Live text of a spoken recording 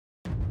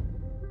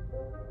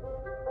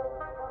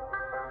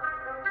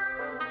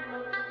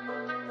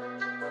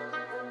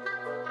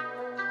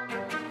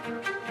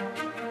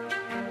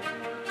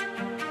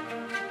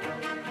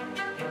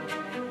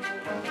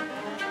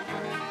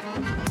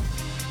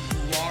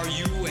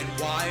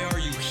Why are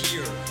you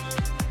here?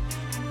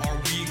 Are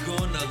we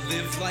gonna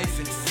live life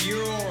in fear,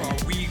 or are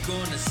we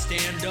gonna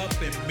stand up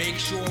and make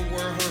sure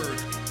we're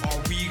heard? Are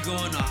we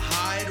gonna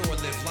hide or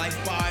live life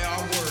by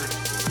our word?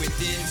 With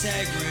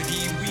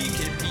integrity we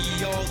can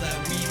be all that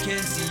we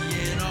can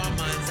see in our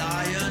mind's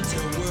eye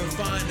until we're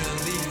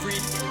finally free.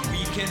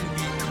 We can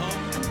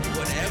become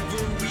whatever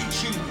we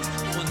choose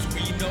once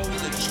we know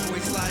the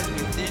choice lies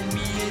within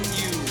me and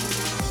you.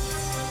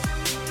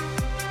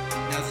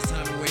 Now's the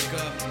time to wake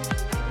up.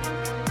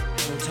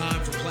 No time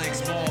for playing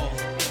small.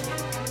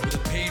 With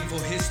a painful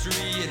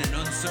history and an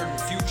uncertain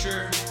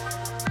future,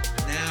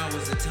 now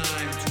is the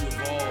time to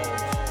evolve.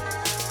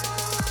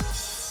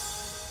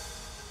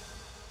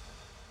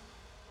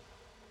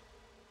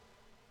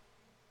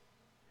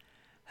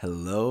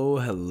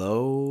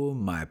 Hello,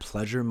 my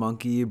pleasure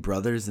monkey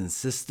brothers and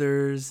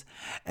sisters,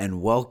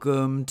 and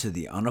welcome to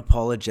the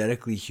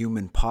Unapologetically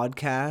Human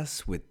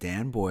podcast with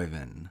Dan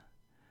Boyven.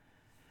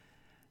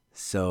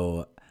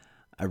 So,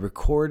 I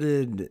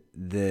recorded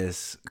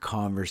this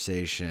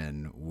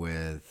conversation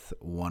with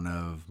one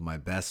of my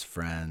best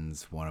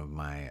friends, one of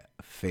my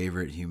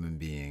favorite human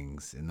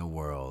beings in the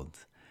world,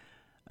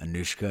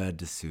 Anushka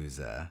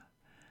D'Souza,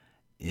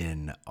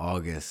 in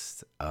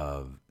August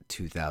of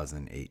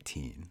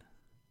 2018.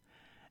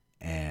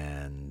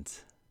 And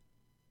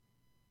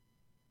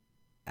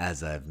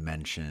as I've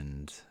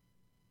mentioned,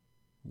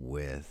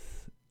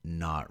 with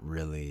not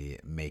really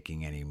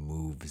making any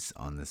moves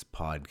on this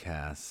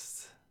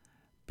podcast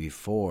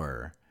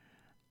before,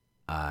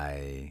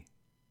 I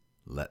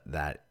let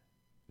that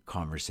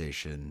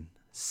conversation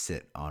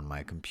sit on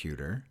my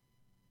computer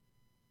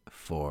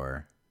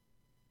for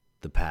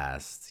the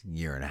past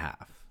year and a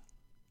half.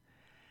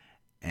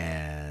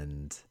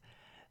 And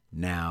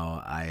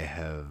now I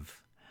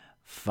have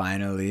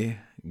finally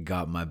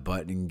got my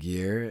butt in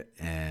gear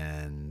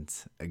and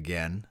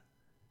again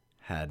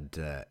had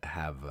to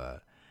have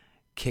a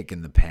kick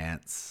in the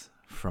pants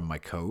from my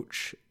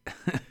coach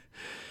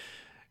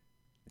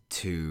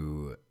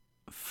to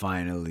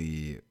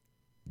finally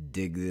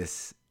dig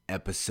this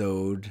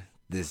episode,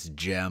 this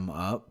gem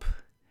up,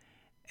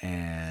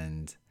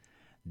 and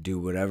do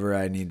whatever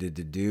I needed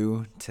to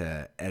do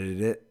to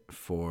edit it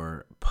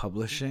for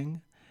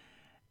publishing.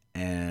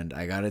 And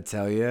I gotta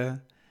tell you,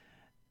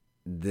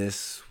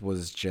 this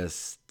was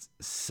just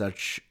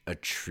such a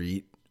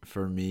treat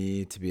for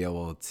me to be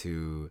able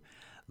to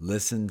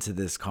listen to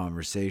this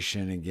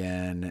conversation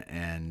again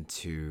and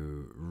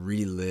to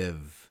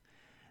relive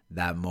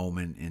that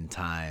moment in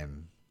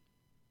time,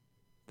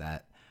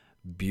 that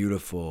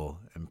beautiful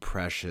and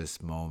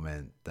precious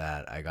moment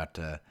that I got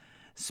to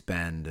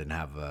spend and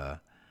have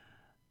a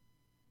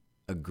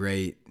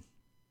great,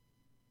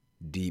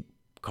 deep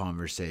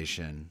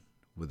conversation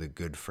with a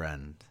good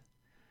friend.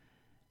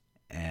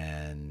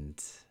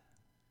 And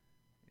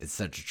it's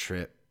such a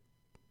trip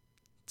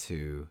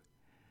to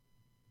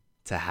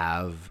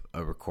have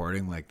a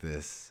recording like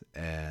this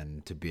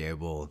and to be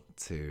able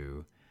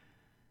to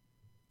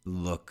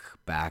look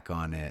back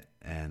on it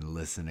and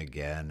listen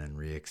again and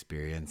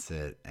re-experience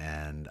it.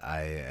 And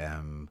I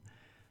am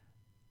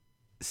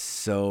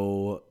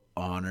so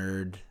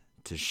honored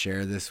to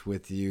share this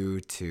with you,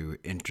 to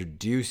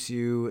introduce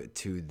you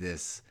to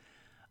this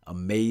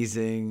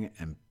amazing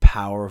and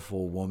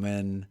powerful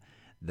woman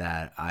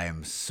that I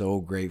am so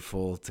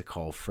grateful to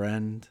call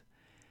friend.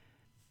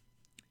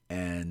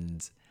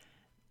 And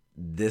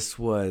this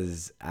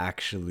was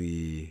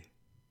actually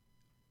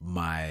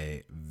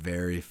my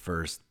very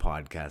first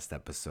podcast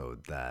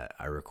episode that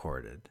I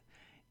recorded,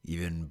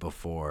 even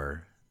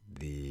before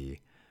the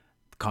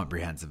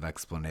comprehensive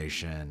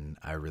explanation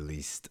I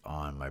released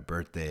on my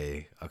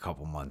birthday a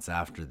couple months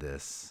after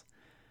this.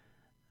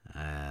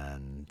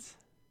 And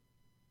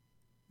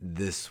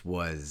this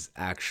was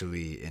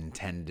actually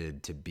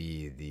intended to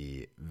be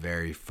the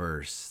very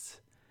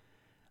first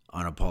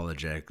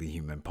Unapologetically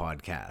Human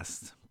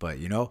podcast. But,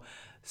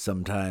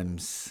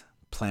 sometimes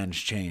plans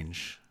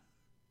change.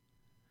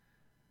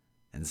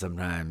 And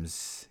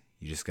sometimes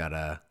you just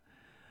gotta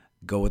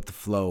go with the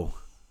flow.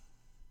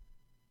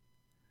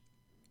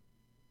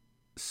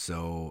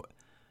 So,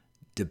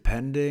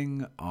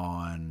 depending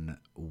on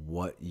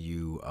what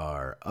you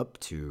are up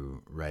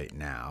to right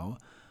now,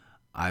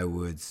 I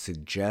would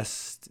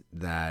suggest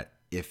that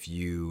if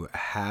you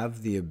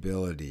have the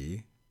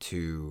ability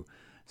to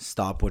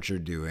stop what you're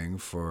doing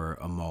for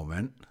a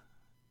moment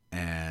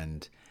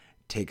and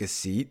take a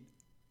seat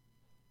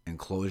and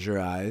close your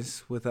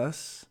eyes with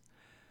us.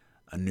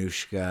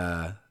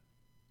 Anushka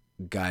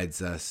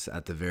guides us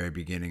at the very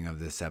beginning of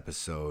this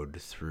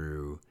episode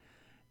through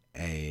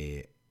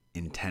a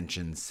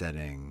intention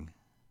setting,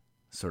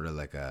 sort of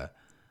like a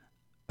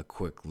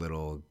quick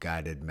little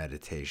guided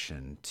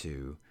meditation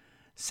to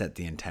set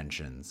the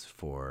intentions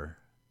for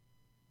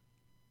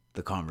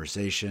the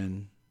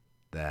conversation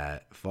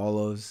that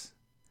follows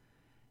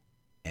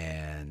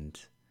and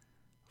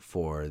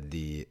for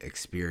the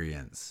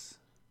experience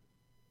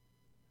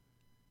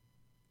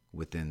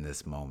within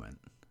this moment.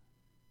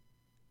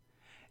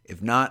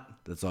 If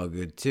not, that's all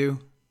good too.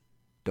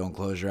 Don't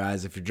close your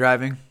eyes if you're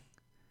driving.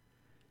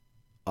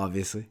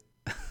 obviously.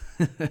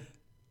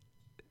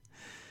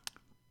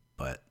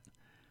 But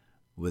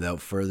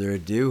without further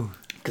ado,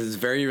 Because it's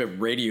very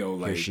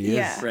radio-like. here she is.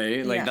 Yeah.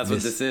 Right? Like, Yeah. that's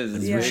what this is.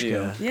 It's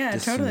radio. Mishka Yeah,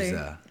 totally.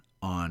 D'Souza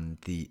on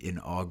the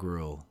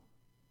inaugural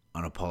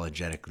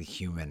Unapologetically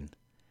Human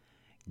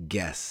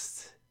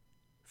guest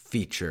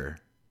feature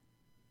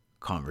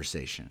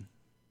conversation.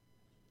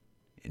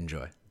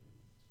 Enjoy.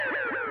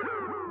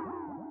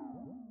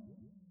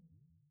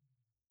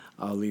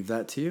 I'll leave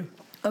that to you.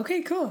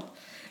 Okay, cool.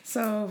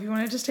 So if you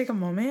want to just take a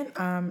moment,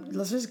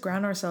 let's just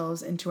ground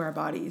ourselves into our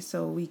bodies.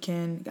 So we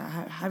can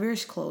have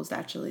yours closed,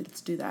 actually.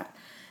 Let's do that.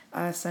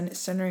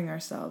 Centering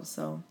ourselves.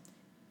 So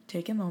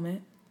take a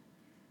moment.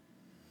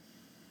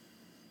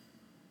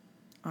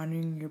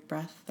 Honoring your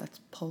breath that's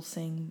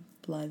pulsing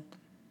blood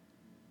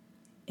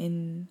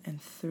in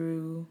and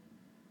through.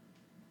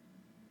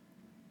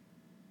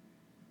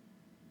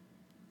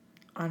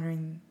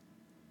 Honoring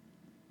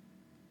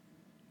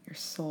your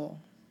soul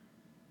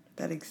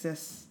that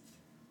exists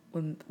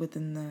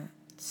within the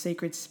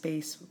sacred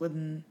space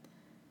within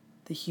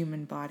the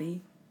human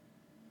body.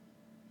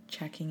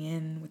 Checking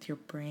in with your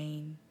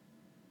brain.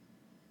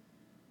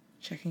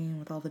 Checking in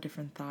with all the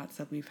different thoughts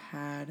that we've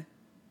had.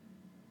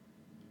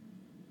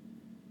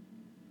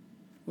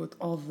 With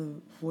all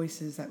the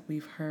voices that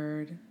we've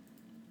heard.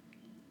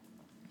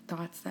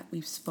 Thoughts that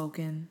we've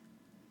spoken.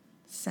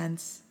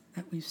 Scents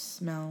that we've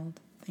smelled.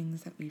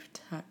 Things that we've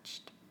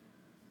touched.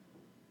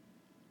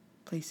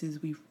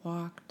 Places we've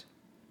walked.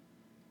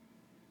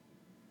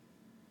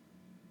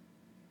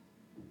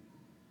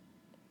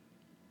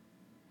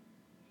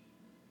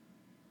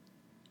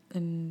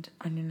 And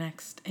on your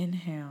next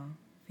inhale,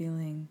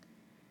 feeling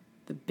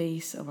the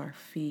base of our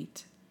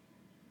feet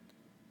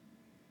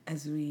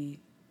as we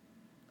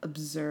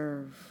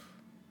observe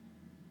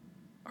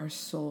our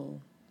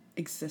soul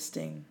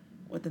existing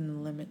within the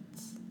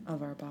limits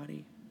of our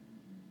body.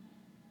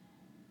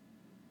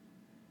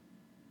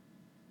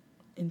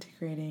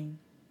 Integrating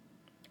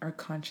our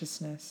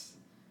consciousness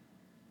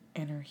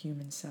and our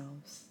human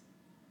selves.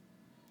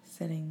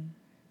 Setting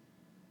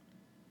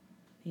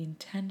the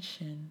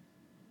intention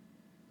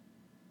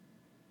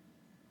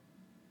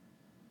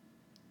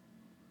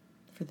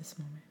for this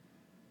moment.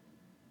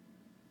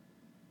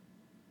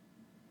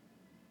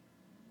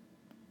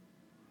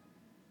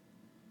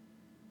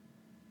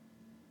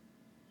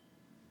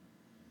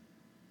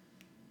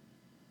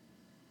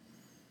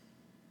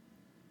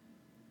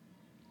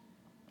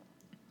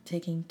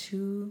 Taking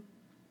 2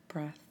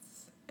 breaths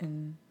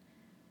and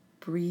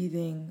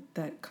breathing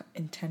that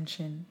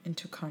intention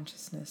into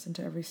consciousness,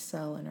 into every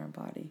cell in our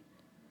body.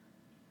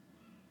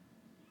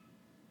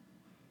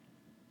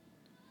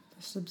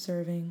 Just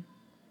observing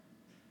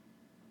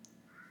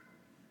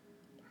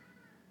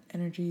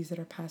energies that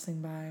are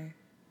passing by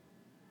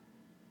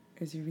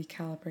as you're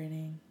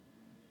recalibrating,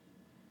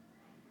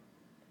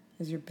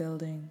 as you're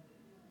building,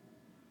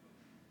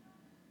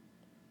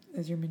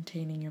 as you're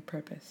maintaining your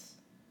purpose,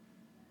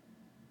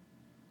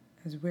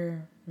 as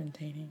we're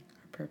maintaining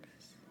our purpose.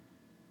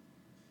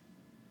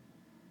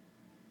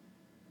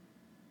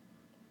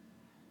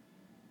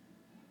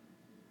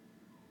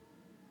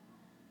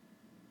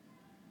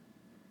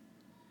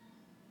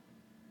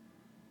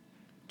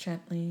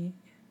 Gently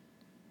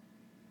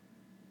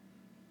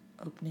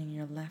opening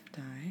your left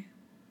eye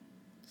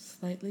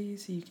slightly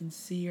so you can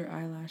see your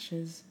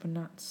eyelashes, but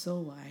not so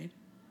wide.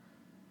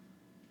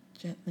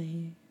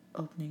 Gently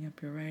opening up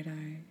your right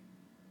eye.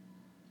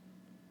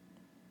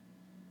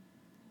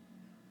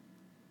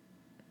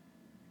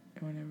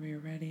 And whenever you're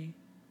ready,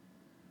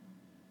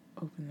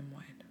 open them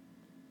wide.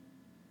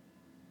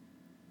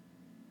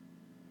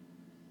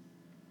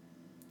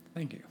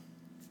 Thank you.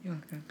 You're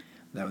welcome.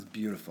 That was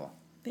beautiful.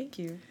 Thank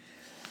you.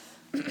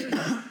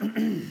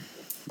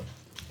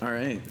 All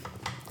right.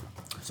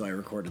 So I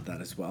recorded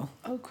that as well.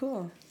 Oh,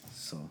 cool.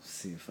 So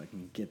see if I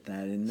can get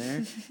that in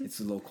there. It's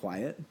a little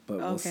quiet, but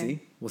we'll Okay. see.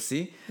 We'll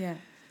see. Yeah.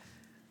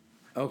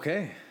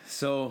 Okay.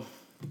 So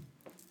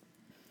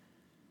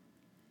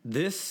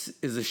this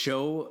is a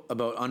show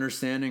about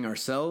understanding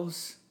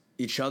ourselves,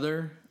 each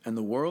other, and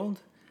the world,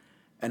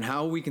 and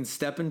how we can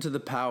step into the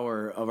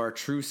power of our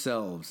true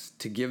selves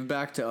to give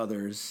back to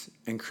others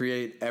and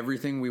create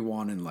everything we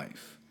want in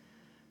life.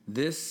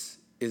 This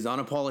is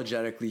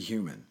Unapologetically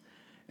Human,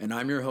 and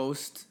I'm your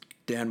host,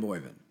 Dan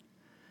Boyven.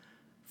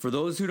 For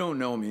those who don't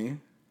know me,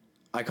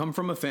 I come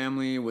from a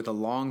family with a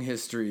long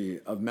history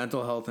of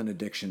mental health and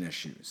addiction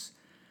issues,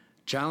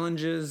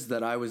 challenges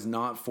that I was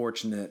not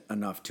fortunate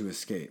enough to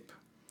escape.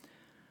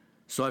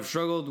 So I've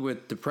struggled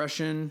with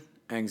depression,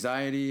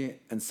 anxiety,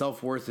 and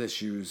self-worth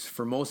issues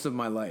for most of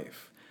my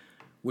life,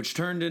 which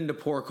turned into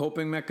poor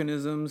coping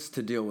mechanisms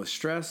to deal with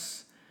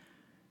stress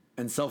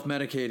and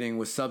self-medicating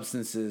with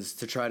substances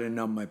to try to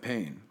numb my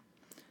pain.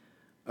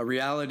 A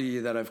reality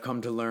that I've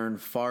come to learn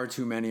far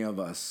too many of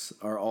us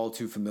are all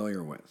too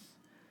familiar with.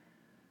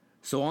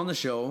 So on the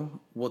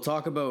show, we'll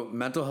talk about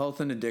mental health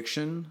and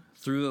addiction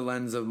through the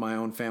lens of my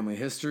own family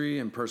history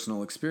and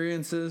personal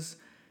experiences,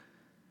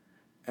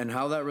 and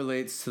how that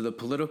relates to the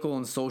political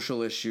and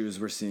social issues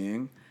we're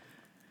seeing,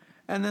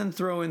 and then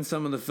throw in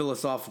some of the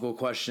philosophical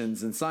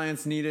questions and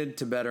science needed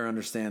to better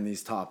understand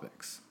these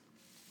topics.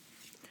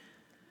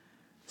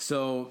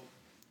 So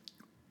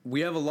we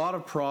have a lot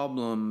of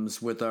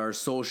problems with our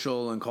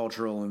social and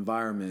cultural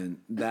environment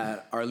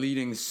that are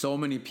leading so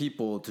many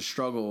people to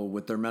struggle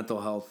with their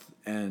mental health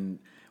and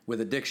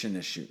with addiction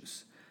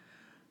issues.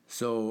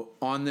 So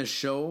on this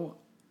show,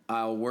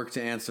 I'll work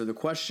to answer the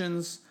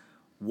questions: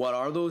 what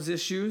are those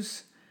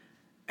issues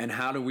and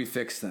how do we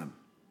fix them?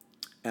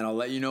 And I'll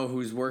let you know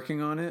who's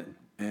working on it,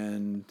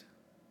 and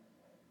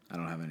I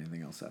don't have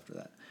anything else after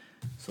that.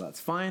 So that's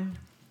fine.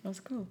 That's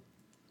cool.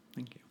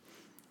 Thank you.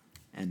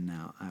 And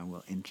now I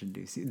will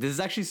introduce you. This is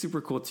actually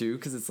super cool too,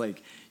 because it's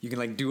like you can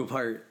like do a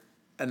part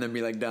and then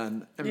be like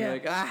done and be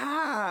like,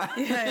 aha.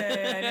 Yeah.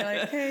 And you're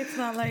like, hey, it's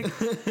not like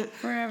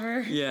forever.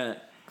 Yeah.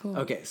 Cool.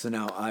 Okay, so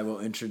now I will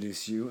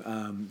introduce you.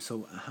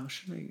 So how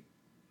should I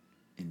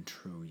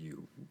intro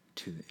you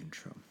to the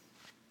intro?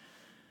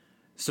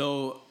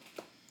 So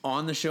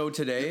on the show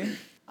today,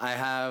 I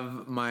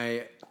have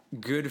my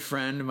good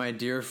friend, my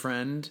dear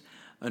friend,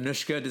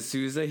 Anushka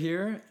D'Souza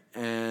here.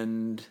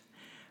 And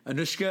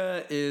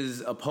Anushka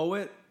is a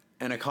poet,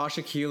 an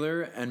Akashic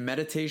healer, and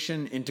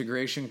meditation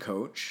integration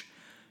coach.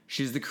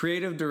 She's the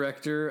creative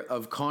director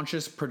of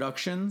Conscious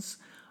Productions,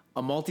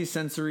 a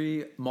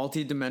multisensory,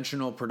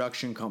 multi-dimensional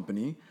production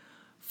company,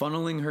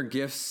 funneling her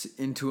gifts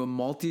into a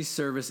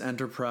multi-service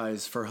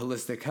enterprise for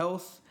holistic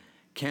health,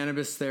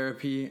 cannabis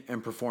therapy,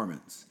 and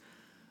performance.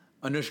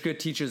 Anushka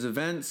teaches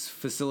events,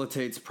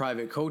 facilitates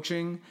private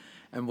coaching,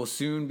 and will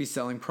soon be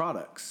selling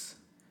products.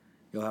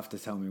 You'll have to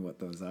tell me what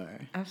those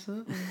are.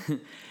 Absolutely.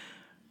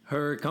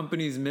 Her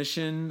company's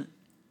mission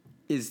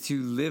is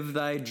to live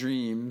thy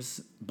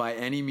dreams by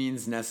any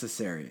means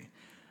necessary,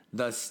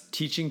 thus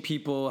teaching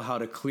people how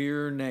to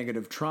clear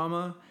negative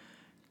trauma,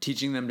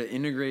 teaching them to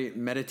integrate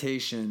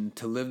meditation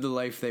to live the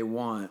life they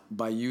want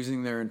by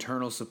using their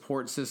internal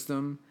support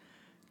system,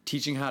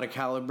 teaching how to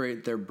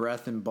calibrate their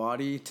breath and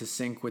body to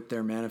sync with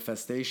their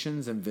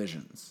manifestations and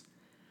visions.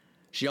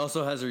 She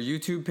also has her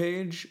YouTube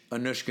page,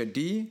 Anushka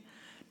D,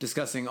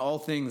 discussing all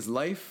things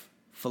life,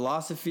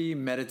 philosophy,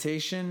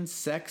 meditation,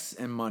 sex,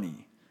 and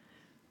money.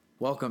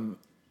 Welcome.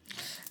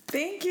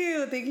 Thank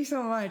you. Thank you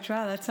so much.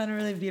 Wow, that sounded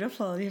really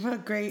beautiful. You have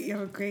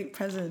a great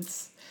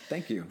presence.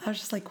 Thank you. I was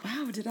just like,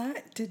 wow, did I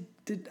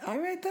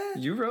write that?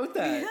 You wrote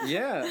that,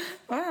 yeah.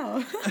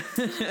 Wow.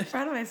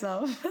 Proud of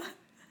myself.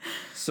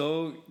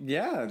 So,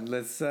 yeah,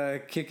 let's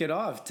kick it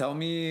off. Tell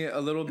me a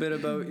little bit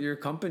about your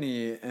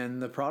company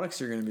and the products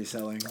you're going to be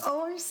selling.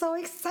 Oh, I'm so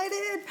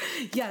excited.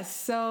 Yes,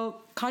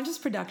 so Conscious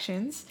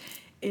Productions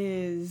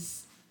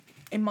is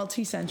a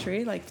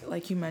multi-sensory,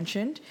 like you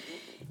mentioned.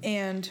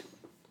 And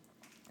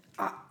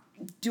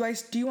do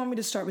you want me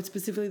to start with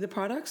specifically the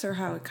products or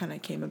how it kind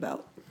of came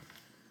about?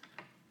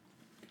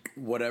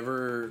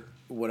 Whatever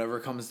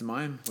comes to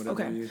mind,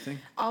 whatever you think.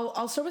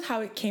 I'll start with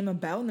how it came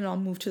about, and then I'll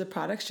move to the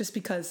products, just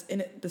because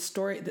the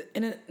story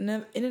in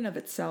and of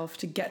itself,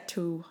 to get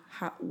to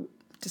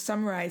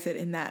summarize it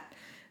in that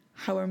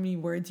however many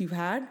words you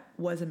had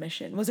was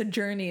a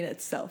journey in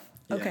itself.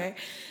 Yeah. Okay,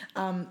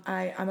 I'm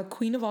a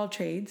queen of all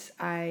trades.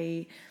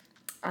 I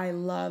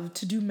love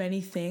to do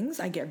many things.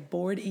 I get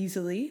bored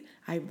easily.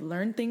 I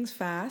learn things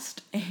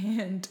fast,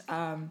 and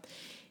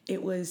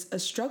it was a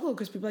struggle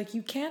because people are like,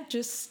 you can't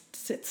just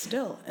sit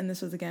still. And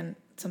this was, again,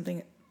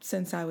 something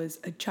since I was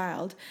a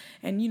child.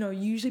 And,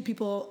 usually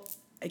people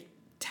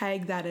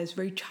tag that as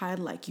very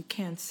childlike. You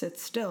can't sit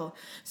still.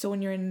 So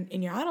when you're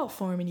in your adult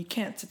form and you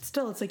can't sit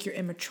still, it's like you're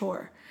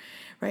immature,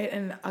 right?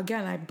 And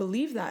again, I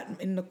believe that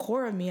in the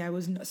core of me, I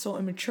was so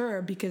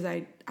immature because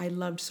I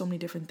loved so many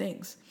different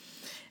things.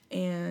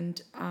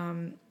 And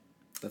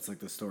that's like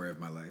the story of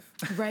my life.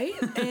 Right?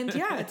 And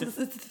yeah, it's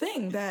the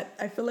thing that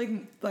I feel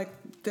like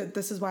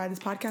this is why this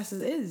podcast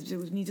is.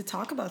 We need to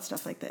talk about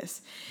stuff like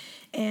this.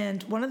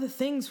 And one of the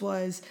things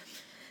was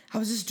I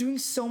was just doing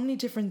so many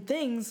different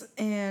things,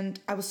 and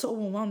I was so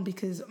overwhelmed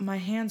because my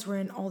hands were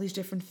in all these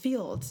different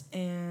fields.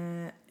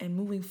 And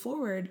moving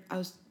forward,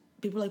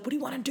 people were like, what do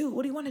you want to do?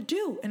 What do you want to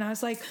do? And I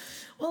was like,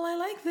 well, I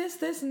like this,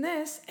 this, and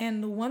this.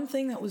 And the one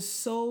thing that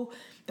was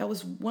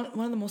one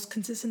of the most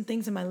consistent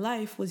things in my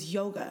life was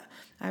yoga.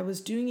 I was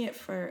doing it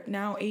for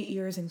now 8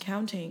 years and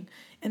counting.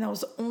 And that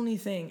was the only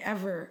thing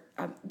ever,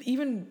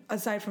 even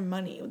aside from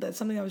money, that's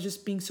something I was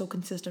just being so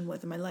consistent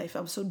with in my life. I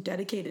was so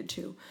dedicated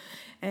to.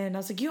 And I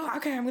was like,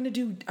 okay, I'm going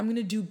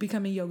to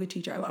become a yoga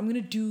teacher. I'm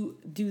going to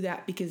do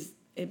that because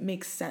it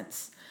makes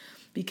sense.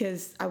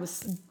 Because I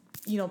was,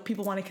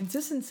 people wanted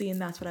consistency,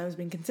 and that's what I was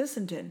being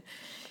consistent in.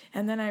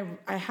 And then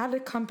I had a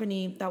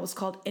company that was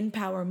called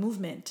InPower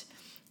Movement.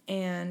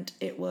 And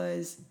it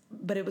was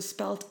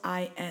spelled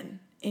IN,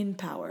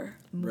 InPower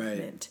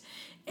Movement.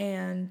 Right.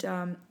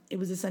 And it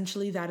was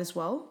essentially that as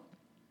well.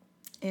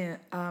 And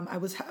I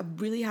was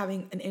really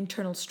having an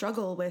internal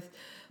struggle with,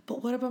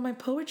 but what about my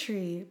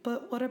poetry?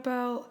 But what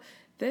about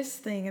this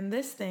thing and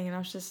this thing? And I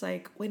was just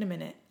like, wait a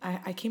minute.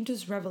 I came to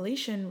this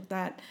revelation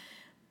that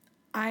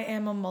I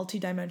am a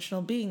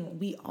multidimensional being.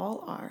 We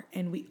all are.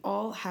 And we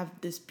all have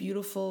this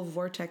beautiful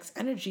vortex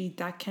energy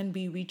that can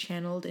be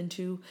rechanneled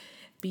into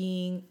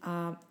being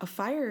a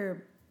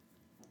fire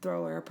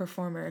thrower, a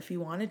performer, if you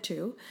wanted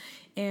to.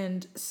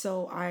 And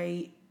so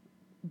I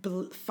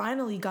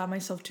finally got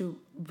myself to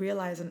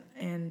realize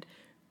and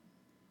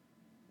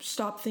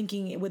stop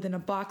thinking within a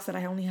box that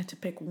I only had to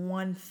pick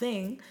one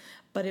thing,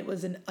 but it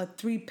was a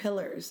 3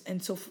 pillars.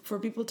 And so for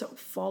people to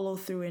follow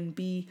through and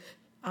be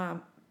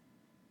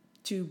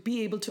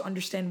able to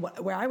understand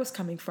where I was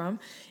coming from,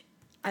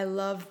 I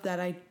love that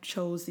I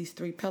chose these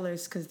 3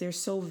 pillars because they're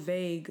so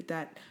vague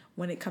that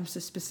when it comes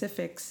to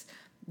specifics,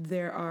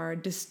 there are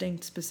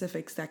distinct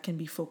specifics that can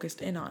be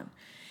focused in on.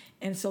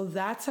 And so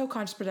that's how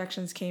Conscious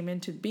Productions came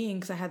into being,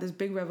 because I had this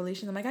big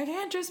revelation. I'm like, I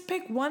can't just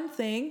pick one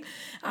thing.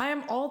 I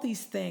am all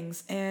these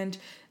things. And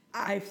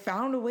I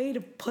found a way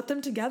to put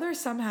them together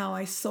somehow.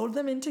 I sewed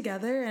them in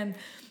together and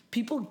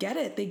people get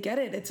it. They get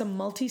it. It's a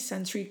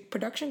multi-sensory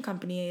production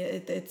company.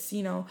 It's,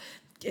 you know,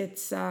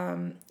 it's,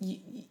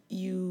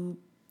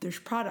 there's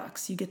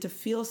products. You get to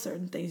feel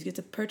certain things. You get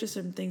to purchase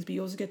certain things, but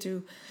you also get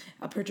to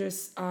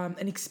purchase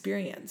an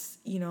experience,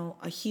 you know,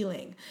 a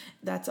healing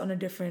that's on a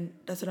different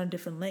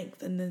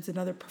length. And there's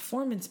another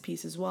performance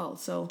piece as well.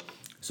 So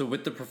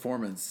with the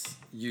performance,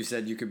 you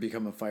said you could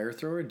become a fire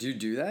thrower. Do you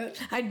do that?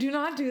 I do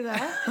not do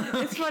that.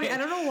 It's funny. I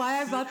don't know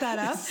why I brought that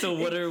up. So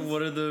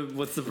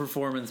what's the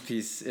performance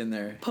piece in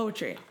there?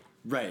 Poetry.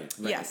 Right.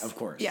 Yes. Of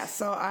course. Yes.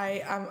 So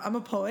I'm a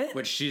poet.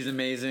 Which she's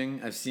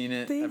amazing. I've seen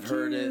it. I've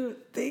heard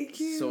it. Thank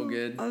you. So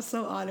good. I'm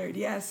so honored.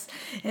 Yes.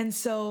 And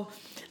so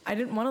I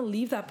didn't want to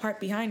leave that part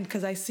behind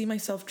because I see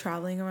myself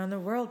traveling around the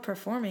world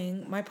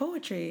performing my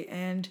poetry.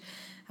 And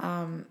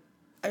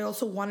I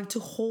also wanted to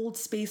hold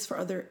space for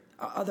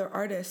other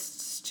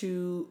artists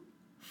to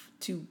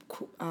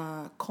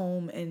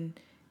comb and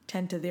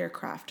tend to their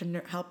craft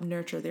and help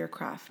nurture their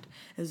craft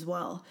as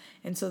well.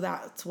 And so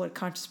that's what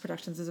Conscious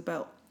Productions is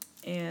about.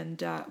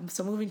 And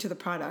so moving to the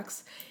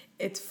products,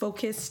 it's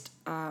focused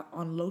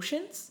on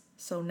lotions,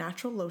 so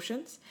natural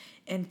lotions,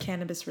 and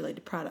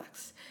cannabis-related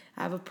products.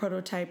 I have a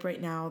prototype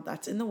right now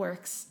that's in the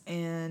works,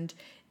 and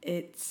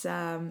it's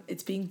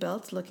being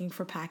built, looking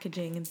for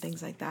packaging and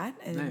things like that.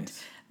 And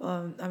nice.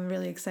 I'm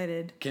really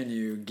excited. Can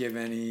you give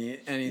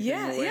anything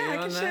away I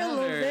on can that? share a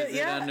little bit. Is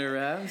it under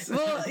wraps?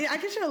 Well, yeah, I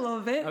can share a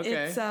little bit.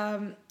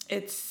 Okay.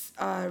 It's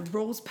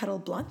rose petal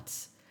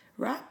blunts.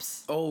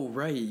 Wraps. Oh,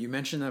 right. You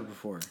mentioned that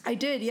before. I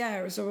did,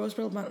 yeah. So Rose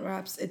Petal Blunt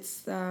Wraps,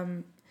 it's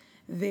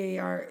they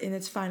are in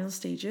its final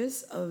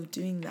stages of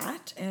doing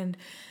that, and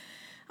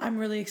I'm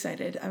really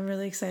excited.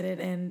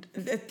 And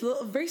it's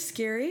very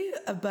scary,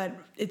 but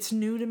it's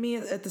new to me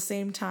at the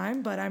same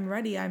time. But I'm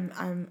ready.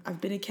 I've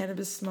been a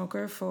cannabis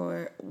smoker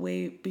for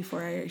way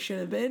before I should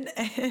have been,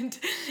 and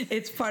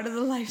it's part of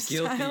the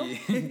lifestyle.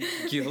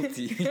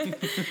 Guilty.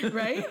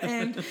 Right?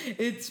 And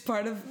it's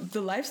part of the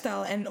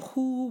lifestyle. And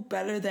who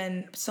better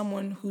than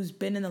someone who's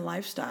been in the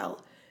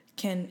lifestyle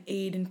can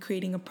aid in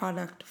creating a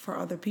product for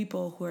other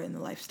people who are in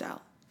the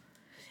lifestyle?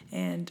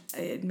 And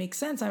it makes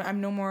sense. I'm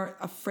no more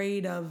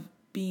afraid of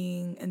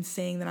being and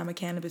saying that I'm a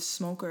cannabis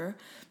smoker.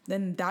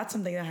 Then that's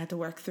something that I had to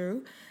work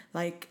through.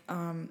 Like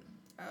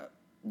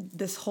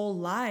this whole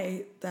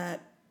lie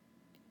that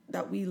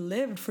we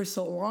lived for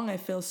so long. I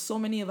feel so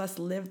many of us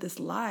live this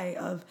lie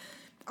of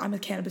I'm a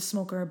cannabis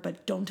smoker,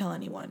 but don't tell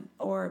anyone.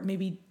 Or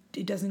maybe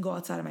it doesn't go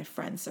outside of my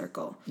friend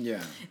circle.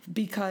 Yeah.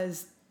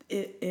 Because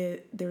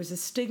there's the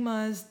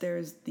stigmas,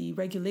 there's the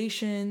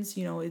regulations,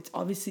 you know, it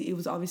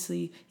was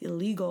obviously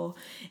illegal.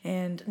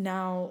 And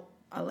now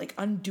like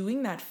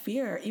undoing that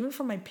fear, even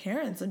from my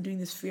parents, undoing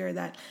this fear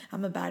that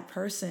I'm a bad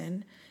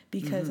person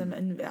because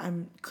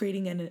I'm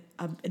creating an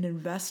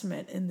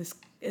investment in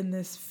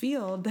this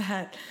field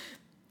that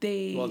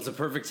they. Well, it's a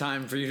perfect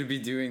time for you to be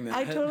doing that.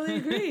 I totally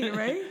agree,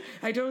 right?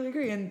 I totally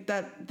agree, and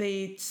that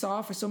they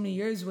saw for so many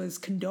years was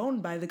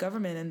condoned by the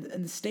government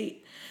and the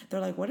state. They're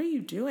like, "What are you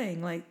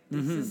doing? Like,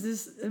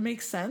 this it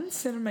makes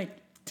sense?" And I'm like,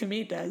 "To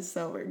me, it does."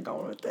 So we're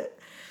going with it.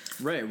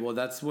 Right. Well,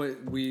 that's what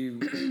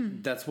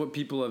that's what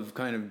people have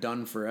kind of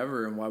done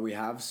forever, and why we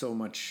have so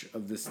much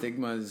of the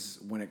stigmas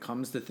when it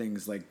comes to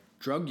things like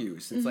drug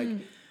use. It's like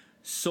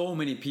so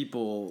many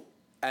people,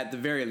 at the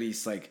very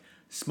least, like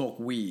smoke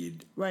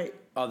weed. Right.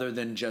 Other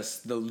than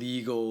just the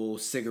legal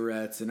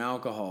cigarettes and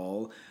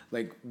alcohol.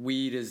 Like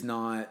weed is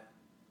not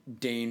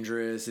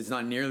dangerous. It's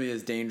not nearly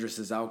as dangerous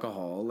as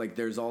alcohol. Like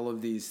there's all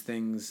of these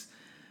things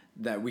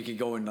that we could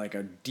go in like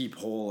a deep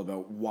hole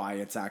about why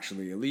it's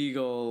actually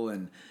illegal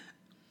and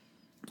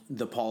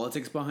the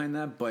politics behind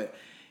that. But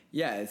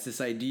yeah, it's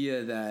this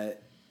idea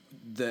that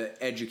the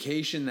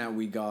education that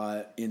we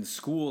got in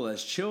school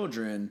as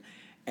children,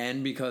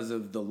 and because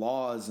of the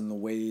laws and the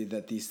way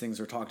that these things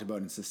are talked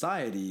about in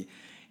society,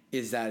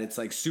 is that it's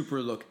like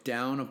super looked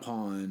down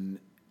upon.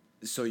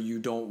 So you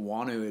don't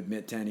want to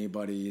admit to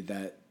anybody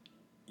that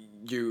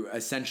you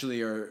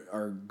essentially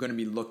are going to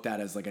be looked at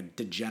as like a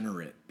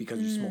degenerate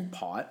because you smoke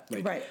pot.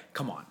 Like, right.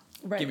 Come on.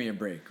 Right. Give me a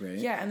break, right?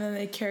 Yeah, and then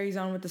it carries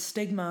on with the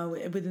stigma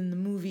within the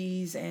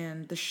movies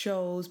and the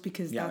shows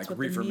because that's like what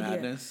Reefer the media...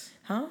 Madness.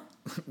 Huh?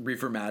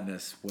 Reefer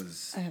Madness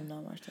was... I have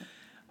not watched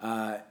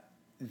that.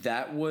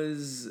 That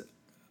was...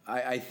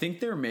 I think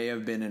there may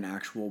have been an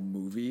actual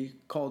movie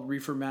called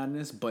Reefer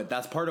Madness, but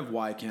that's part of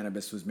why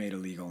cannabis was made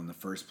illegal in the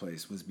first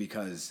place, was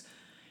because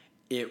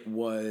it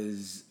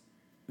was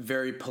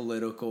very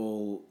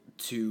political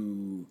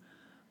to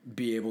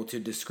be able to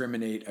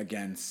discriminate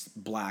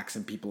against blacks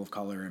and people of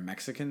color and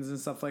Mexicans and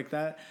stuff like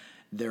that.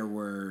 There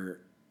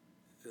were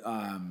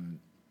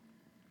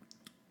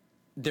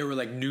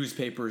like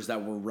newspapers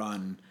that were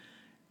run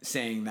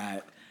saying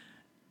that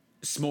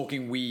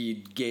smoking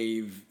weed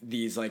gave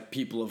these like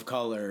people of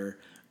color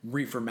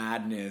reefer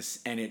madness,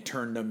 and it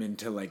turned them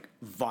into like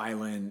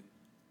violent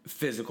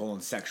physical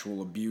and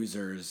sexual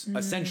abusers,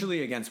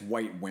 essentially against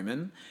white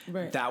women.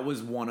 Right. That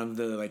was one of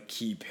the like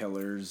key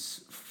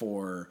pillars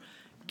for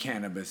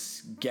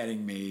cannabis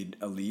getting made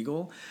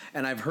illegal.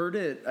 And I've heard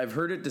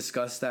it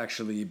discussed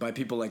actually by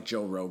people like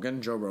Joe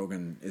Rogan. Joe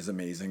Rogan is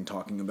amazing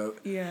talking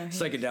about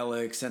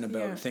psychedelics and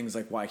about things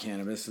like why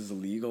cannabis is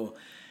illegal.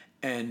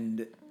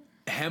 And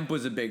hemp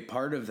was a big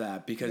part of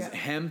that, because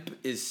hemp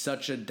is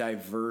such a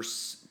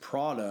diverse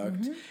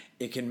product.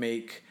 It can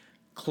make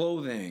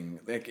clothing,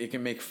 like it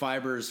can make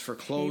fibers for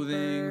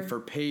clothing, for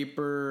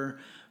paper.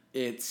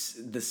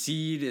 The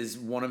seed is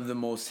one of the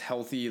most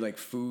healthy like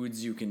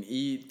foods you can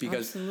eat,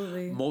 because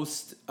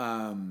most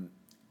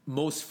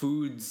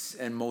foods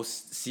and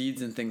most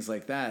seeds and things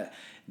like that,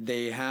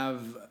 they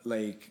have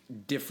like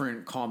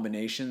different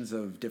combinations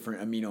of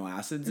different amino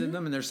acids in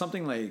them, and there's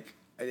something like,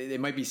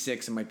 it might be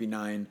 6, it might be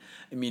 9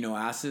 amino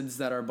acids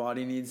that our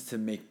body needs to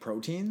make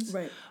proteins.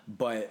 Right.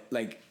 But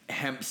like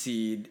hemp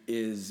seed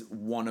is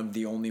one of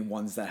the only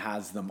ones that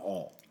has them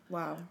all.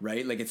 Wow.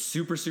 Right? Like it's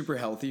super, super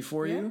healthy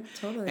for you.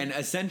 Totally. And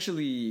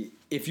essentially,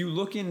 if you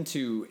look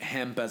into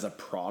hemp as a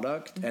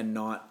product and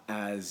not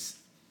as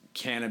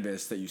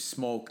cannabis that you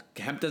smoke,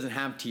 hemp doesn't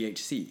have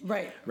THC.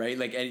 Right. Right?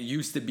 Like it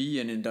used to be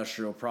an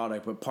industrial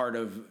product, but part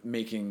of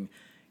making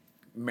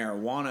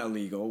marijuana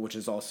illegal, which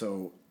is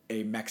also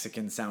a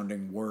Mexican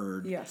sounding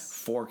word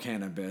for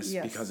cannabis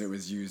because it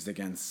was used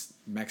against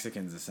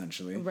Mexicans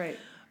essentially. Right.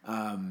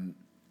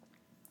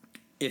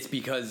 It's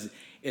because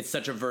it's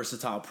such a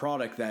versatile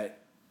product that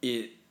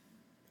it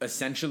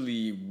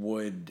essentially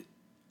would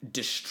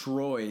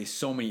destroy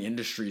so many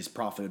industries'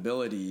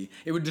 profitability.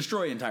 It would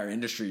destroy entire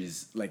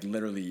industries, like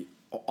literally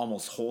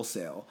almost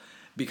wholesale,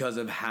 because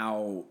of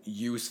how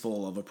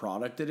useful of a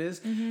product it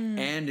is.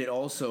 And it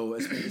also,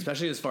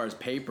 especially as far as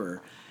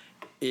paper,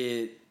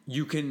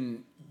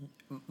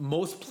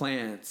 most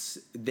plants,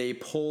 they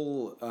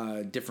pull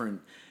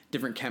different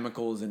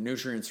chemicals and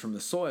nutrients from the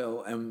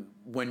soil, and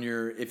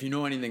if you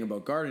know anything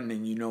about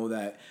gardening, you know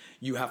that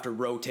you have to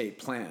rotate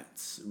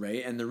plants,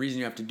 right? And the reason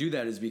you have to do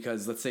that is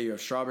because, let's say you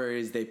have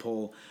strawberries, they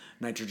pull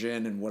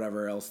nitrogen and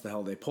whatever else the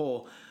hell they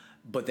pull,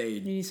 but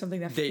you need something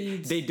that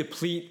feeds. They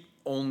deplete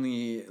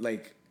only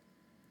like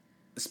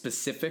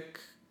specific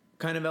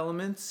kind of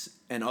elements,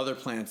 and other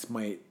plants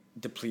might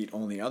deplete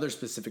only other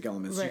specific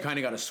elements. Right. So you kind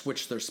of got to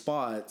switch their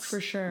spots,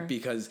 for sure,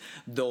 because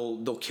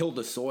they'll kill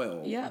the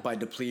soil by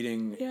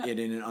depleting it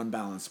in an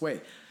unbalanced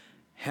way.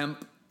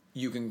 Hemp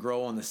you can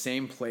grow on the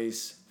same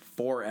place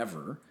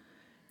forever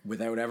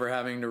without ever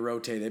having to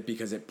rotate it,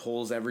 because it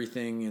pulls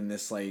everything in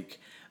this like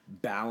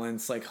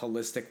balanced, like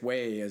holistic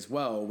way as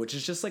well, which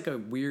is just like a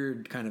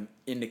weird kind of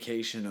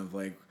indication of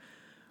like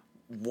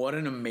what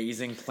an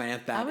amazing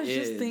plant that is. I was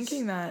just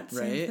thinking that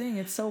same thing.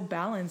 It's so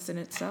balanced in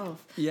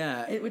itself.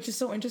 Yeah. Which is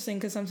so interesting,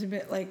 because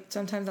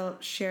sometimes I'll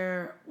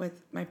share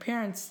with my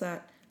parents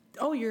that,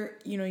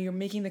 you're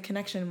making the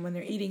connection when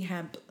they're eating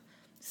hemp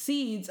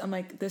seeds. I'm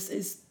like, this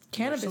is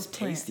cannabis They're so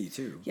plant. tasty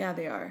too. Yeah,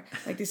 they are.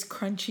 Like these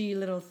crunchy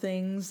little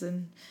things,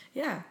 and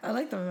I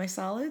like them in my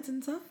salads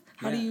and stuff.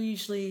 How do you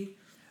usually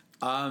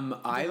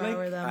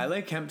I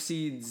like hemp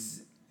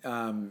seeds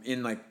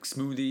in like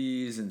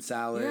smoothies and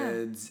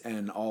salads,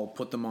 and I'll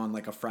put them on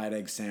like a fried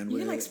egg sandwich. You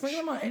can like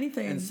sprinkle them on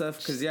anything and stuff,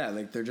 because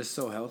like they're just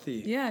so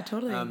healthy. Yeah,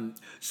 totally.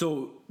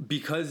 So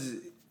because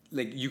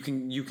like you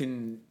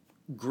can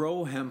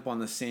grow hemp on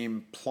the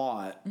same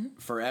plot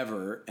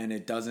forever, and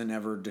it doesn't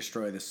ever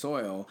destroy the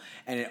soil,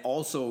 and it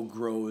also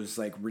grows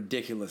like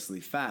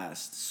ridiculously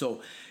fast.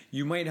 So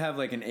you might have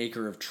like an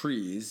acre of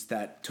trees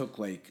that took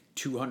like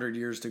 200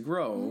 years to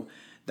grow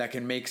that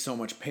can make so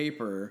much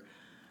paper,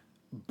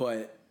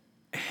 but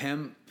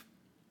hemp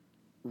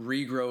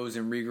regrows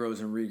and regrows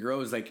and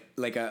regrows.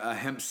 Like a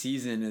hemp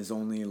season is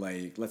only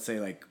like, let's say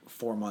like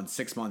 4 months,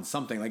 6 months,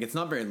 something. Like it's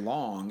not very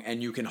long,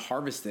 and you can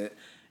harvest it,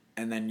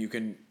 and then you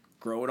can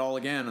grow it all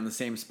again on the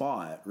same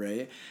spot,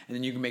 right? And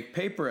then you can make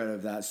paper out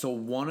of that. So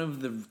one of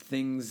the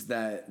things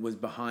that was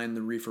behind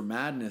the reefer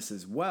madness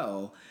as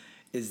well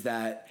is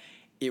that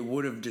it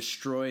would have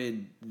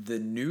destroyed the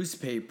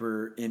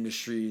newspaper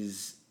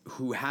industries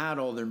who had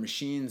all their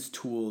machines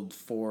tooled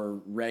for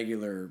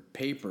regular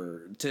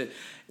paper. To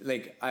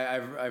like,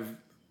 I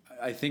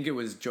think it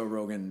was Joe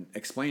Rogan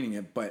explaining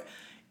it, but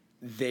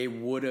they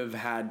would have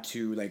had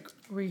to like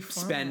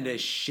spend a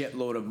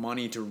shitload of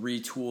money to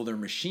retool their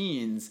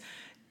machines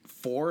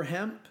for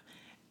hemp,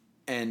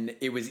 and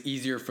it was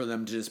easier for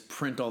them to just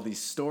print all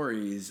these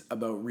stories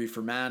about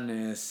reefer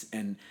madness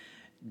and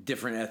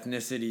different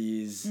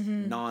ethnicities,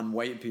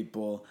 non-white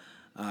people,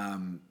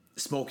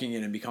 smoking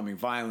it and becoming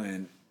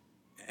violent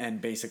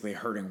and basically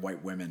hurting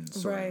white women.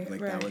 Right.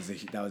 That was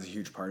a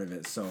huge part of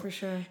it. So For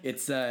sure.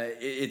 it's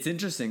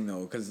interesting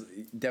though, because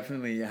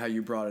definitely how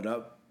you brought it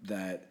up,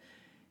 that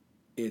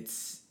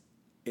it's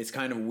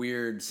kind of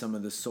weird, some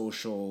of the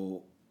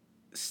social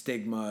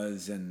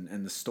stigmas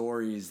and the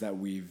stories that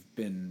we've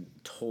been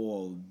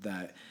told,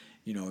 that,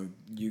 you know,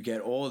 you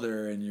get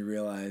older and you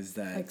realize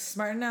that Like,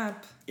 smarten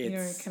up.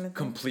 it's kind of thing.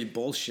 complete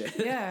bullshit.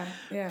 Yeah.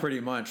 Pretty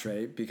much,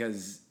 right?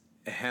 Because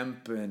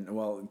hemp and,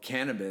 well,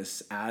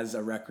 cannabis as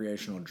a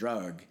recreational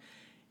drug,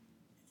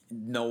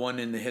 no one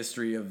in the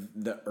history of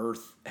the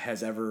earth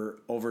has ever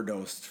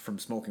overdosed from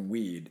smoking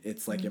weed.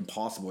 It's like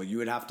impossible. You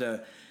would have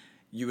to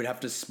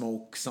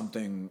smoke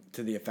something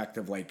to the effect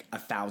of like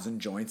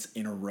 1,000 joints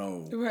in a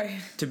row, Right.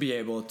 to be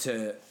able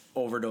to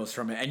overdose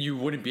from it. And you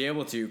wouldn't be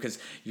able to, because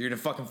you're gonna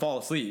fucking fall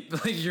asleep.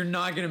 Like, you're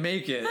not gonna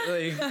make it.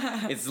 Like,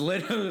 it's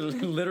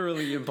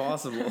literally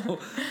impossible.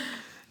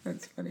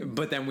 That's funny.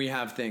 But then we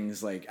have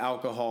things like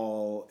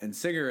alcohol and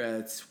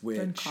cigarettes, which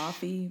And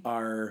coffee.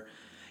 are,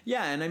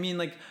 yeah. And I mean,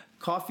 like,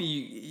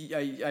 coffee,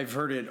 I've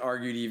heard it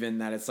argued even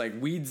that it's like,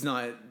 weed's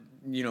not,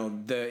 you know,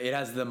 it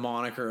has the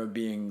moniker of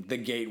being the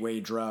gateway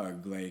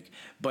drug, like,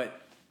 but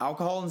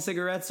alcohol and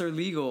cigarettes are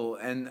legal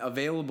and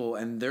available,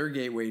 and they're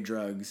gateway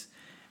drugs.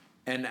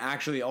 And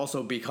actually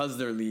also, because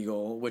they're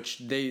legal, which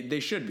they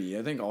should be,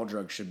 I think all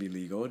drugs should be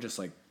legal. Just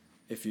like,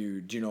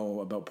 do you know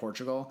about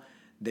Portugal?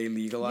 They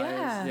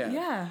legalized.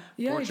 Yeah, I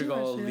do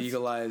Portugal actually.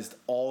 legalized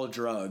all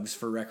drugs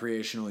for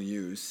recreational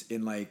use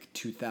in like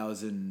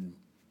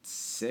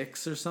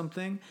 2006 or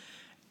something,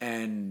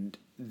 and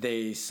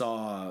they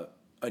saw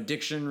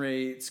addiction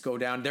rates go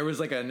down. There was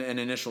like an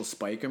initial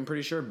spike, I'm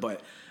pretty sure,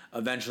 but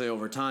eventually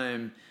over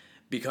time,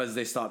 because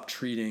they stopped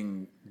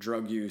treating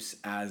drug use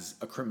as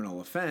a criminal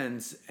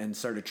offense and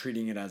started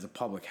treating it as a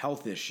public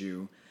health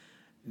issue,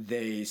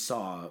 they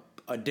saw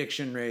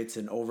addiction rates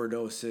and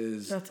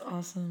overdoses That's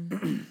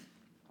awesome.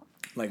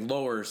 like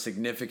lower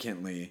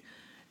significantly.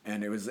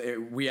 And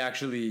we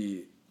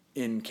actually,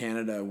 in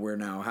Canada, we're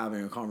now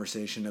having a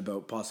conversation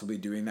about possibly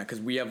doing that,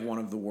 because we have one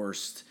of the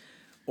worst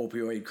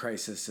opioid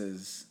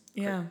crises.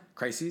 Yeah.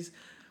 Crises.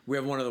 We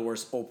have one of the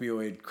worst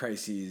opioid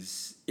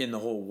crises in the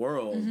whole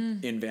world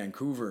in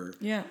Vancouver.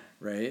 Yeah.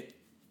 Right.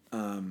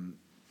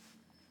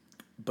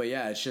 But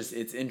yeah,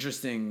 it's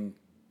interesting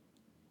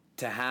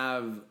to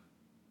have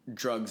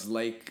drugs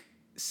like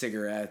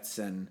cigarettes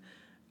and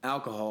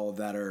alcohol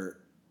that are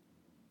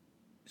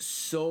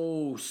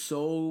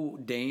so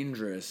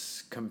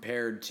dangerous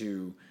compared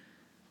to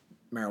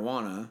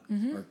marijuana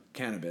or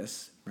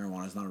cannabis.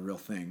 Marijuana is not a real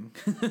thing.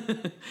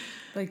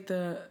 Like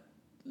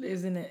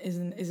isn't it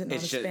not It's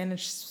a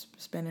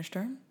just- Spanish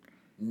term?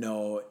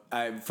 No,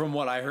 from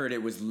what I heard,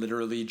 it was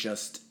literally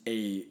just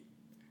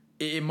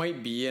it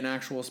might be an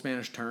actual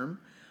Spanish term,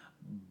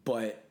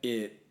 but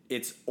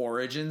its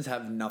origins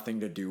have nothing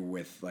to do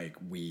with like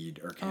weed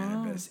or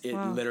cannabis. It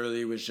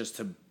literally was just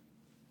to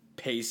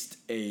paste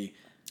a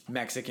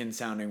Mexican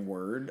sounding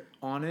word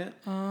on it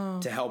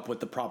to help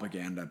with the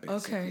propaganda,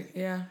 basically. Okay,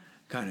 yeah.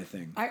 Kind of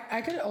thing.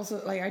 I could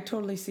also, like, I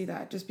totally see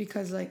that, just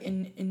because, like,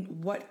 in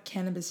what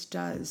cannabis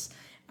does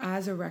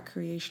as a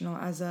recreational,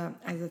 as a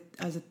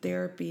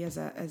therapy,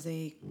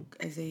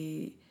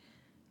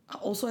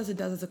 also as it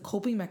does as a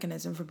coping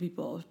mechanism for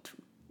people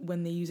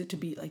when they use it to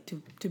be like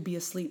to be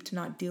asleep, to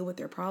not deal with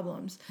their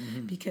problems,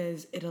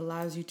 because it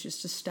allows you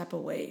just to step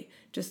away.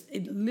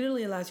 It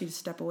literally allows you to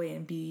step away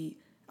and be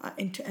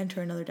to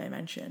enter another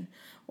dimension,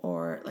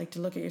 or like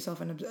to look at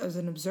yourself as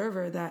an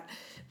observer, that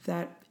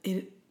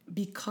it,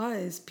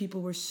 because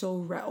people were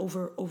so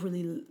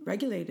overly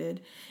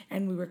regulated,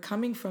 and we were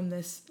coming from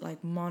this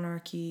like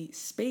monarchy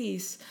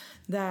space,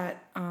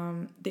 that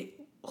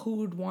who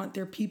would want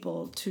their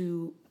people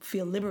to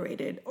feel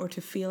liberated, or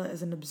to feel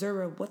as an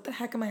observer, what the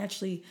heck am I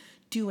actually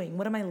doing?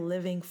 What am I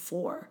living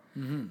for?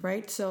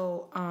 Right?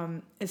 So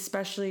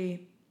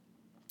especially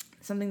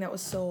something that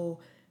was so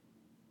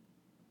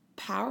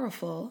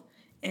powerful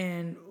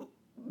and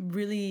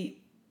really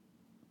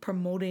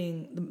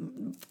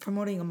promoting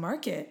a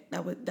market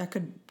that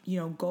could, you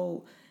know,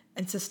 go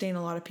and sustain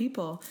a lot of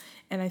people.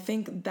 And I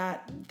think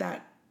that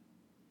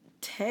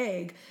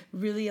tag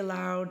really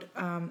allowed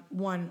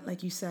one,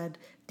 like you said,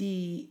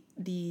 the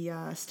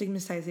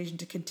stigmatization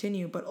to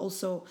continue, but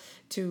also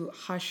to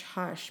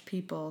hush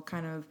people,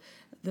 kind of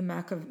the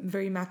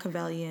very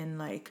Machiavellian,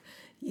 like,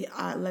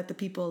 let the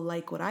people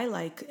like what I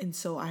like, and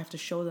so I have to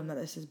show them that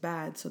this is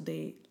bad, so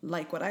they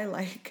like what I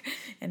like,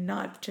 and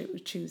not to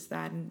choose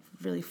that and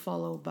really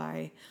follow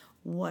by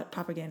what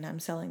propaganda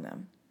I'm selling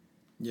them.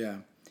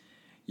 Yeah,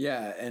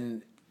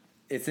 and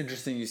it's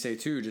interesting you say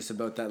too, just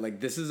about that, like,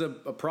 this is a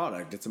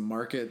product, it's a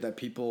market that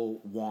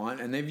people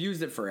want, and they've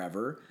used it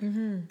forever,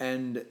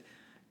 and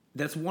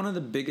that's one of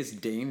the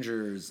biggest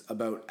dangers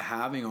about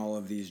having all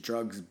of these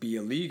drugs be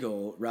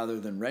illegal rather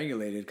than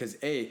regulated, because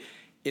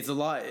it's a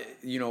lot,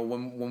 you know,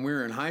 when we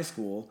were in high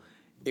school,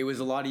 it was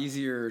a lot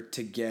easier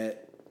to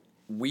get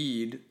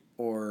weed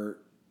or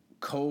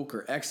coke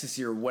or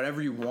ecstasy or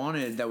whatever you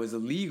wanted that was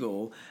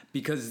illegal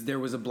because there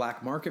was a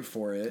black market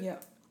for it. Yeah.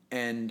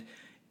 And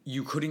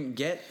you couldn't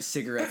get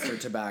cigarettes or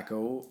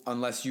tobacco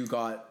unless you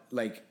got,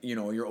 like, you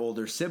know, your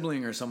older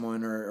sibling or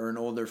someone or an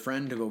older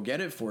friend to go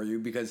get it for you,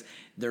 because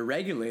they're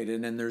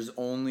regulated and there's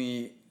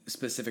only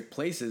specific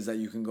places that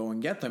you can go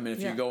and get them. And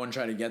if you go and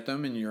try to get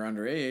them and you're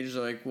underage,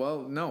 they're like,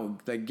 well, no,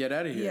 like, get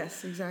out of here.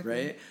 Yes, exactly.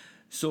 Right?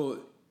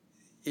 So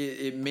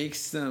it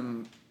makes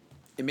them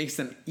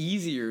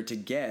easier to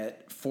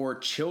get for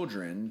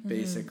children,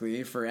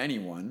 basically, for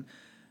anyone,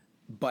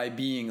 by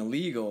being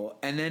illegal.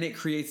 And then it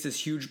creates this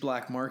huge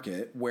black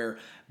market where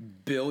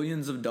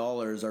billions of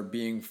dollars are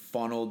being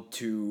funneled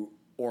to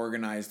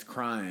organized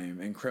crime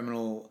and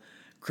criminal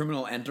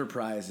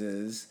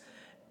enterprises.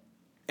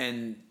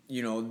 And,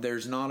 you know,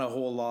 there's not a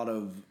whole lot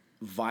of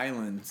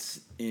violence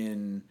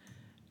in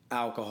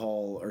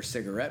alcohol or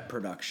cigarette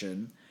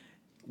production.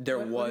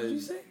 What did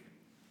you say?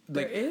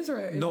 There is, or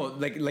is no,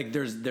 like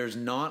there's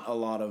not a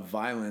lot of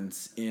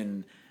violence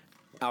in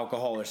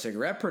alcohol or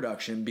cigarette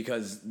production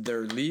because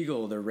they're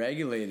legal, they're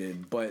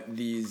regulated, but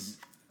these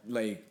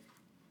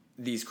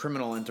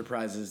criminal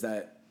enterprises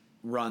that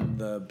run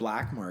the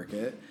black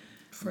market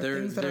for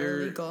things that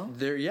are illegal.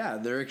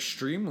 They're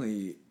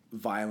extremely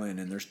violent,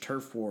 and there's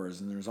turf wars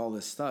and there's all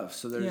this stuff.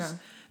 So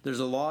there's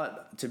a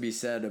lot to be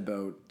said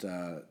about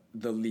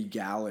the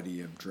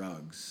legality of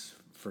drugs,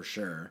 for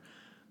sure,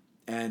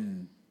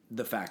 and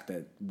the fact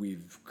that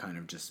we've kind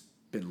of just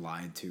been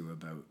lied to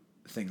about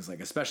things like,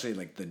 especially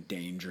like the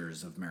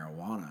dangers of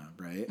marijuana,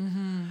 right?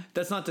 Mm-hmm.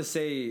 That's not to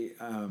say,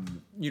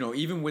 you know,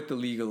 even with the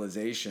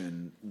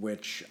legalization,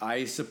 which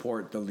I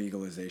support the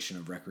legalization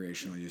of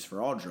recreational use for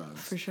all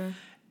drugs. For sure.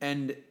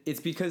 And it's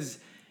because...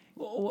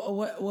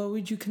 What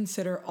would you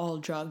consider all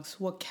drugs?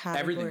 What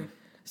category? Everything.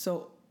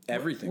 So...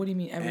 Everything. What do you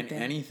mean everything?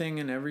 And anything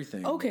and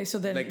everything. Okay, so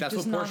then... Like, that's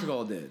what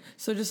Portugal did.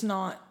 So just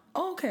not...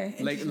 Oh, okay.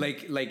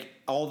 Like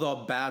all the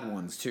bad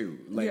ones too.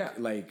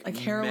 Like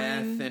heroin,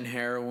 meth and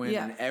heroin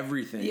and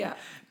everything. Yeah.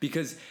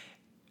 Because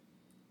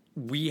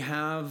we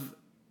have,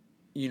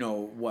 you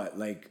know, what,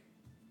 like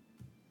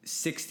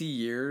 60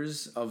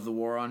 years of the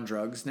war on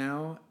drugs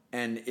now,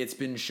 and it's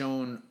been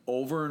shown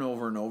over and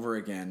over and over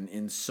again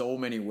in so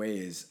many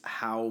ways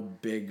how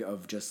big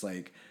of just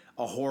like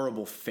a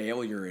horrible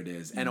failure it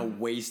is and a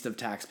waste of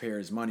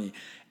taxpayers' money.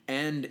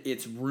 And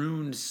it's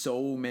ruined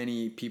so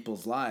many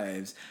people's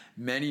lives,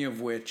 many of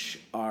which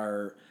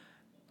are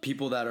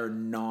people that are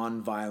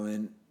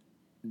non-violent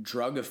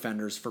drug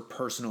offenders for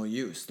personal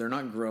use. They're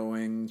not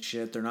growing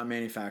shit. They're not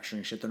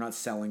manufacturing shit. They're not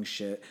selling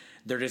shit.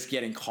 They're just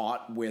getting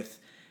caught with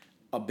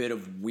a bit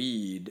of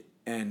weed.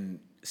 And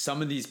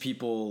some of these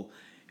people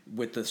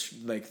with the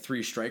like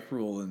 3 strike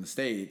rule in the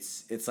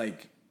States, it's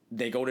like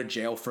they go to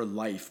jail for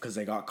life because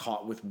they got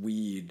caught with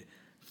weed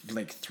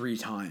like 3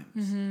 times.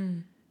 Mm-hmm.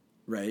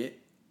 Right?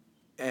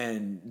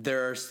 And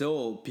there are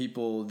still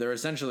people, they're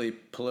essentially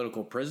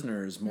political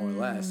prisoners, more or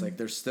less. Like,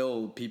 there's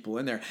still people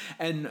in there.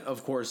 And,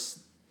 of course,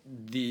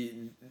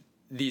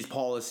 these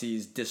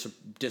policies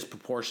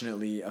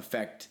disproportionately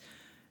affect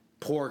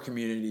poor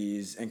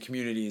communities and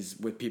communities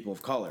with people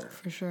of color.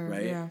 For sure,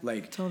 right? yeah,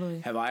 Like, totally.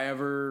 Have I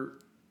ever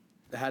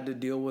had to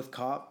deal with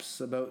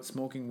cops about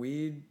smoking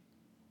weed?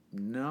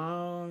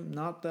 No,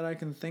 not that I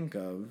can think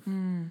of.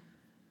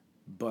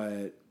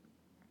 But...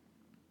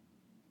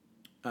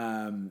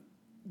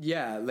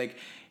 yeah, like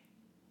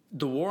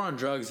the war on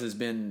drugs has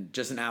been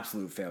just an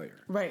absolute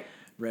failure. Right.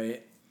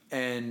 Right.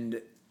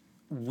 And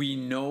we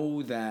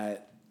know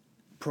that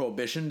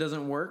prohibition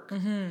doesn't work.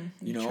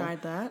 Mm-hmm. You know,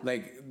 tried that.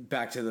 Like,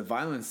 back to the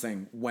violence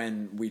thing.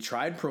 When we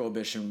tried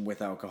prohibition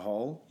with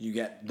alcohol, you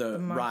get the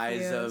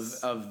rise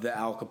of the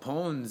Al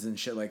Capones and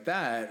shit like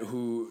that,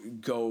 who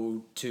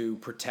go to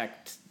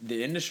protect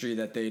the industry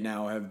that they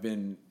now have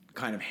been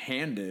kind of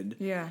handed.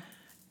 Yeah.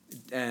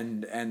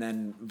 And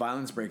then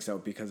violence breaks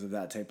out because of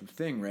that type of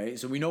thing, right?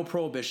 So we know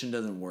prohibition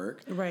doesn't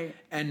work. Right.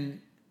 And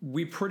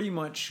we pretty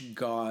much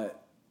got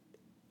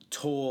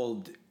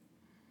told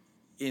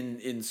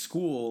in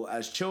school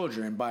as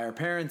children by our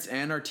parents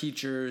and our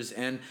teachers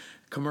and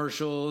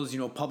commercials, you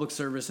know, public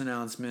service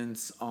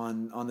announcements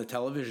on the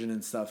television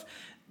and stuff,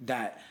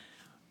 that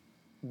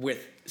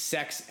with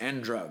sex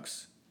and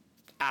drugs,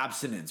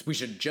 abstinence, we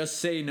should just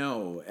say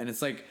no. And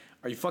it's like,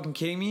 are you fucking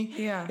kidding me?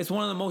 Yeah. It's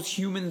one of the most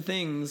human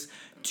things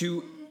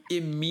to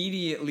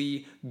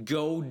immediately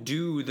go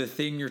do the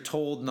thing you're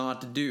told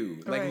not to do.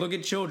 Like, look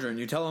at children.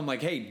 You tell them,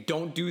 like, hey,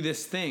 don't do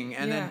this thing.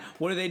 And then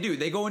what do?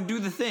 They go and do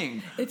the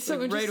thing. It's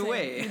so interesting. Right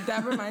away.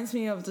 That reminds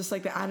me of just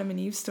like the Adam and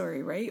Eve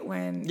story, right?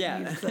 When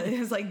it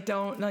was like,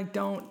 don't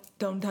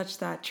touch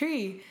that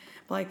tree.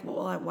 Like,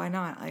 well, why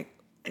not? Like,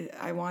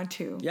 I want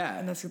to. Yeah.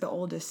 And that's like the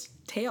oldest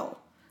tale.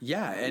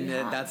 Yeah, and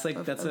that's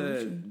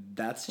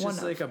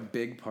just like a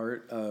big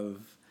part of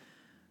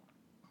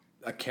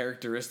a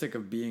characteristic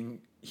of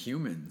being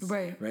humans.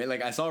 Right. Right?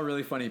 Like, I saw a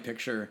really funny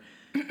picture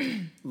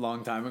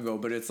long time ago,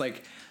 but it's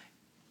like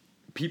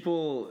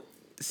people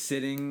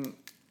sitting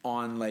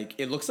on like,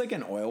 it looks like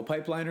an oil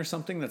pipeline or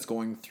something that's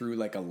going through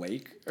like a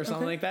lake or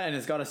something like that, and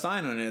it's got a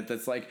sign on it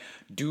that's like,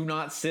 do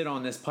not sit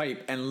on this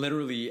pipe. And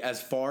literally,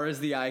 as far as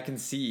the eye can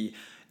see,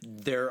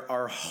 there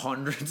are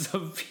hundreds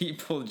of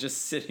people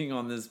just sitting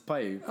on this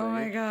pipe. Oh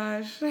my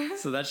gosh.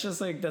 So that's just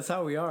like, that's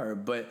how we are.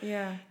 But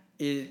Yeah.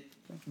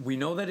 we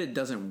know that it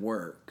doesn't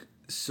work.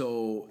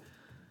 So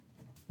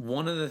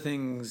one of the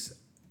things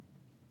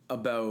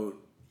about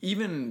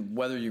even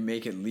whether you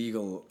make it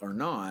legal or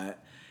not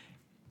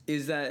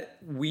is that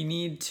we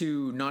need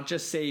to not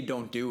just say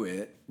don't do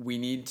it. We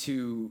need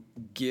to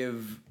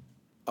give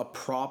a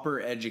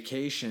proper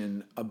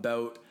education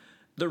about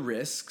the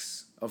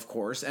risks, of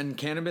course, and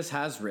cannabis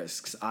has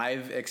risks.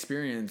 I've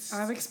experienced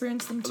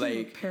them too.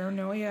 like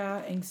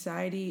paranoia,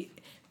 anxiety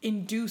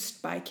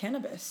induced by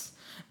cannabis.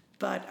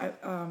 But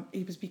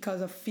it was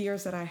because of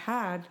fears that I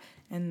had,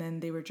 and then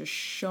they were just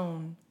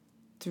shown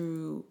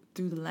through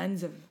the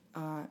lens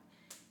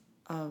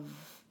of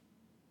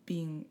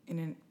being in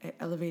an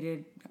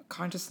elevated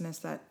consciousness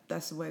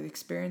that's the way they're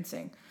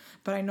experiencing.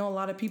 But I know a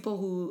lot of people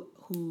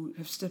who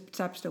have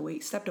stepped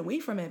away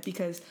from it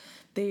because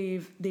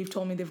they've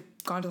told me they've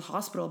gone to the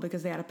hospital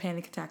because they had a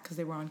panic attack because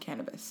they were on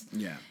cannabis.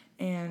 Yeah.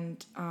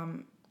 And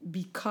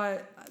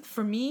because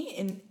for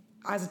me,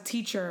 as a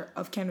teacher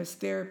of cannabis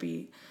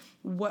therapy,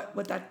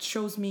 what that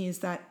shows me is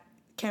that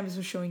cannabis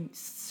was showing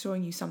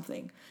you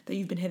something that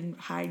you've been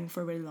hiding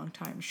for a really long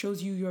time. It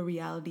shows you your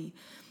reality,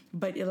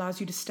 but it allows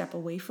you to step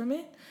away from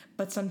it.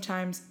 But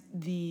sometimes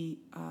the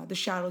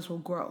shadows will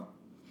grow,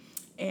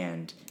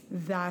 and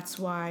that's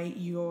why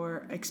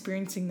you're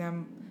experiencing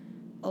them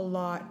a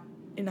lot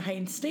in a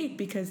heightened state,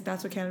 because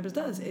that's what cannabis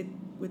does. It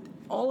with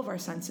all of our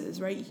senses,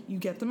 right? You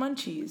get the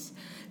munchies.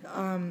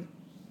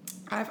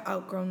 I've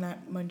outgrown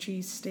that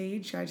munchies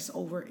stage. I just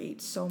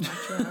overate so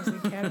much when I was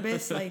in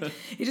cannabis. Like,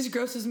 it just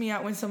grosses me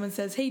out when someone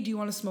says, "Hey, do you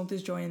want to smoke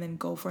this joint and then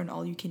go for an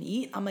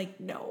all-you-can-eat?" I'm like,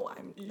 no,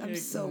 I'm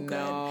so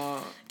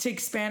good to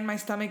expand my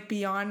stomach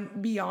beyond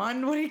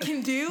what it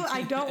can do.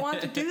 I don't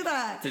want to do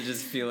that. To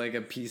just feel like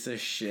a piece of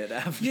shit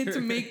after. You get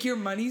to make your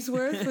money's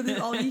worth for this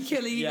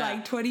all-you-can-eat,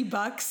 like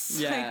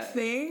 $20 like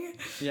thing.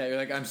 Yeah, you're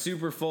like, I'm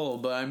super full,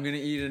 but I'm gonna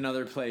eat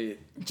another plate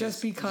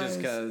just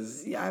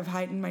because. Yeah, I've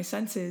heightened my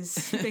senses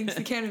thanks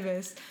to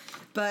cannabis.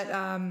 But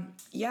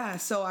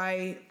so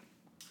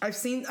I've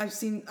seen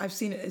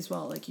it as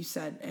well, like you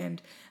said,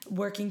 and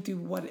working through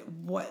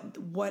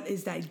what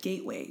is that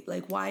gateway?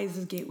 Like, why is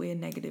this gateway a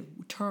negative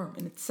term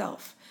in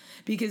itself?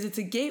 Because it's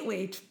a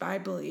gateway, I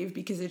believe,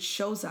 because it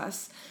shows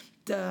us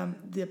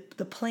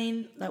the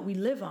plane that we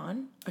live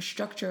on, a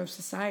structure of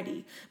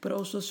society, but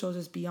also shows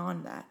us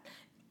beyond that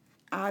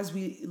as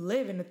we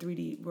live in a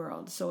 3D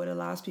world. So it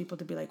allows people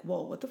to be like,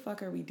 whoa, what the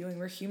fuck are we doing?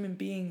 We're human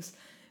beings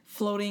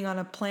floating on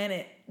a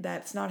planet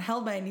that's not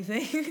held by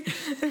anything.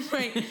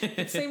 Right? At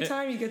the same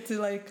time, you get to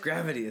like...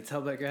 Gravity. It's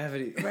held by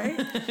gravity. Right?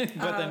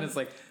 But then it's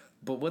like,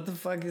 but what the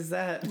fuck is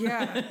that?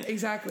 Yeah,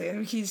 exactly. And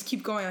we can just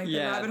keep going. Like, the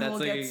rabbit hole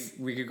gets...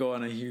 we could go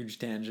on a huge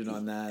tangent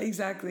on that.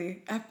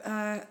 Exactly.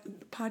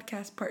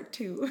 Podcast part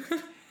 2.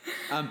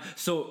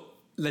 So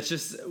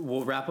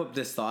we'll wrap up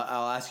this thought.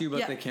 I'll ask you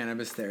about the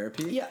cannabis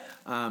therapy. Yeah.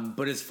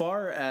 But as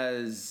far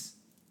as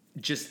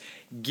just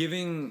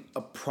giving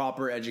a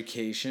proper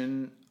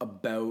education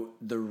about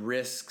the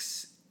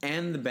risks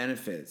and the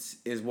benefits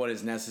is what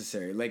is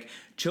necessary. Like,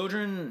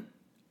 children,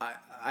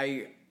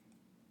 I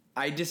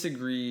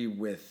disagree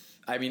with,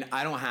 I mean,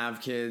 I don't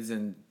have kids,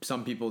 and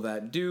some people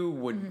that do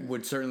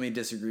would certainly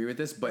disagree with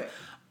this, but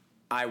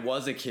I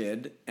was a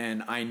kid,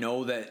 and I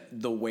know that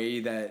the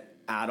way that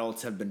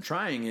adults have been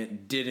trying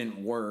it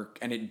didn't work,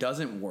 and it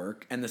doesn't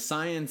work. And the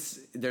science,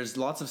 there's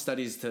lots of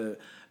studies to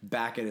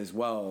back it as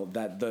well,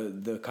 that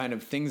the kind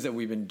of things that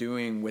we've been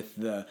doing with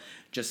the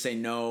just say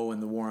no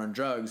and the war on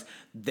drugs,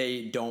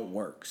 they don't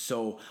work.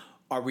 So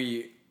are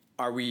we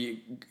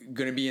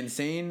going to be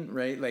insane,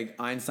 right? Like,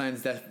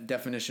 Einstein's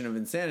definition of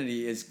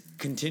insanity is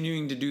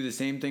continuing to do the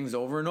same things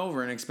over and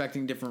over and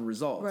expecting different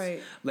results.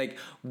 Right. Like,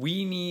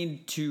 we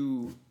need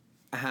to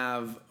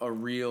have a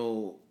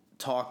real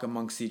talk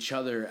amongst each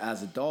other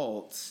as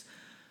adults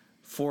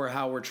for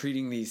how we're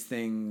treating these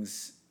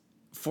things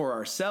for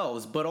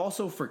ourselves, but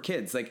also for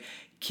kids. Like,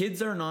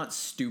 kids are not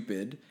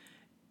stupid,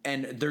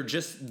 and they're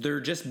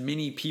just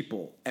mini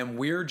people, and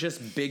we're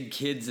just big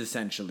kids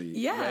essentially.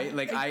 Yeah, right.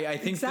 Like, I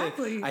think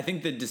exactly. I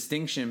think the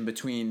distinction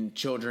between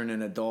children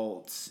and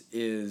adults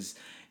is,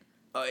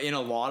 in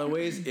a lot of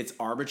ways, it's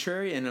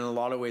arbitrary, and in a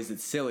lot of ways,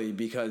 it's silly,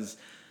 because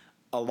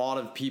a lot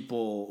of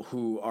people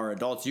who are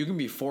adults, you can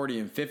be 40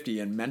 and 50,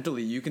 and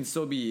mentally you can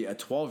still be a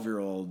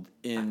 12-year-old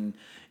in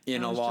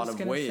a lot of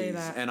ways.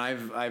 And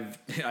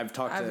I've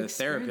talked to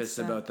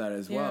therapists about that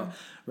as well.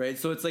 Right.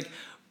 So it's like,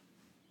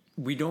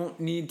 we don't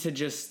need to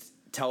just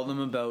tell them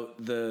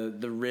about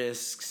the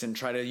risks and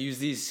try to use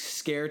these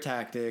scare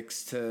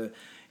tactics to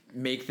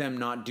make them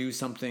not do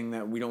something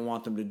that we don't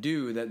want them to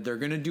do, that they're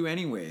going to do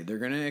anyway. They're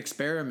going to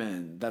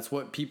experiment. That's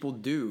what people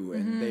do.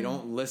 And they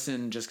don't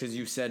listen just because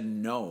you said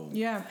no.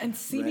 Yeah. And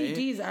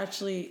CBD is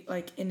actually,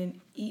 like, in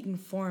an eaten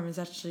form, is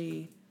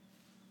actually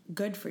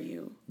good for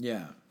you.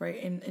 Yeah. Right.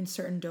 In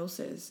certain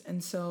doses.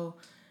 And so,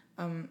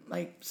 some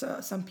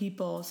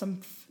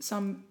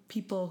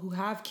people who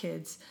have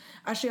kids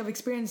actually have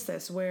experienced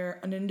this, where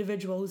an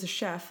individual who's a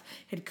chef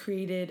had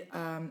created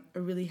a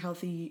really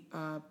healthy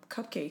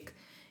cupcake,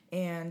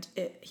 and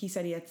he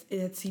said it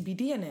had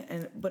CBD in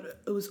it, but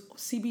it was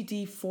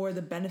CBD for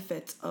the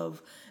benefits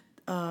of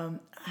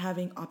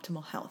having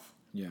optimal health.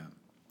 Yeah.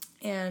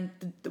 And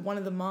one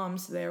of the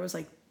moms there was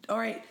like, all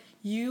right,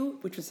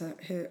 which was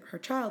her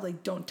child,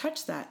 like, don't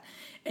touch that.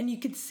 And you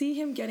could see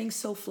him getting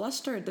so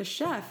flustered, the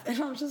chef.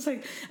 And I'm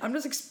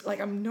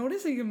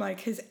noticing him, like,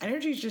 his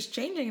energy is just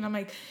changing. And I'm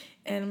like,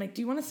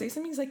 do you want to say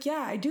something? He's like,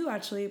 yeah, I do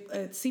actually.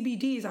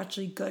 CBD is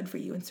actually good for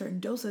you in certain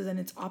doses, and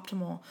it's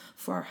optimal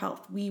for our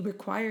health. We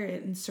require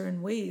it in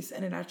certain ways,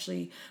 and it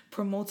actually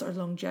promotes our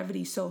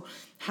longevity. So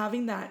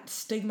having that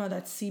stigma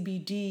that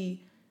CBD,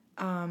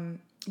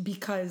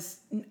 because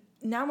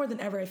now more than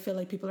ever, I feel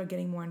like people are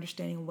getting more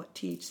understanding of what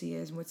THC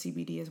is and what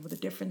CBD is, what the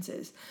difference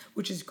is,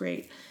 which is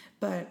great.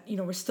 But,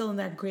 we're still in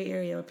that gray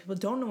area where people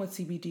don't know what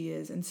CBD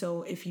is. And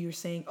so if you're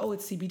saying, oh,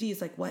 it's CBD, it's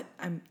like, what?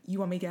 You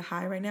want me to get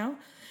high right now?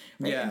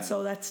 Right? Yeah. And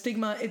so that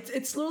stigma,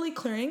 it's slowly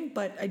clearing,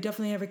 but I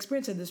definitely have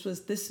experienced it. This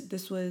was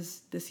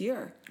this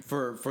year.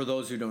 For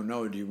those who don't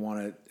know, do you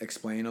want to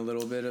explain a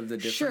little bit of the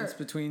difference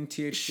between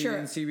THC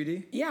and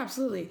CBD? Yeah,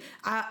 absolutely.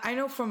 I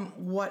know from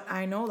what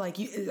I know, like,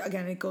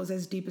 again, it goes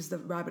as deep as the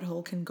rabbit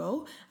hole can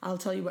go. I'll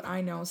tell you what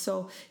I know.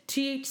 So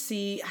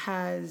THC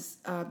has,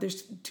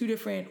 there's two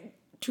different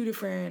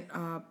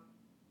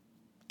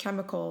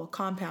chemical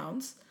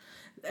compounds,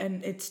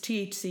 and it's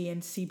THC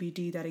and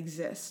CBD that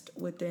exist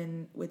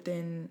within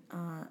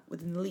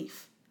the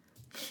leaf.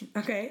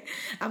 Okay,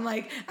 I'm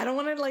like, I don't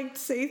want to like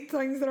say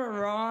things that are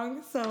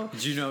wrong. So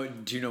do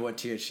you know what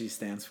THC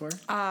stands for?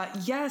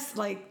 Yes,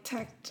 like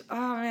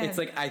oh man, it's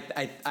like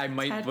I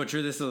might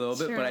butcher this a little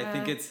bit, but I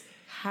think it's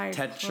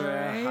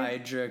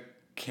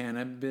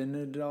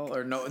tetrahydrocannabinol,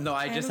 or no,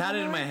 I just had it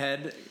in my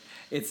head.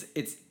 It's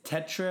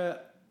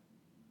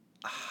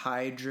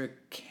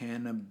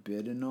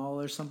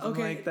tetrahydrocannabinol or something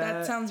like that.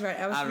 That sounds right.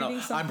 I don't know.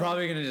 Something. I'm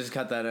probably gonna just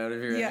cut that out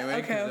of here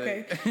anyway.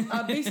 Okay.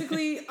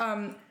 Basically,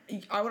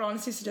 I would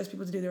honestly suggest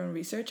people to do their own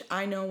research.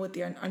 I know what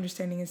the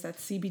understanding is that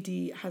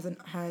CBD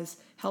has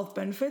health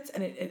benefits,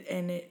 and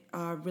it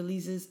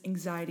releases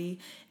anxiety,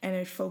 and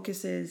it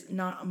focuses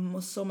not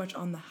so much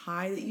on the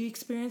high that you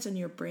experience in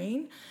your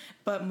brain,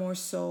 but more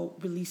so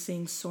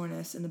releasing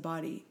soreness in the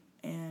body.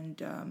 And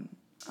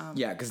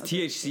because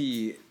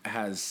THC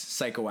has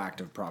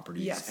psychoactive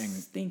properties. Yes, and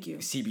thank you.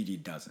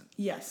 CBD doesn't.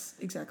 Yes,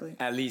 exactly.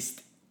 At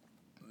least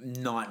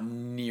not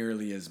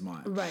nearly as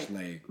much.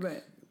 Right.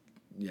 Right.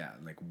 Yeah,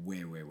 like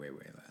way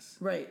less.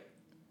 Right.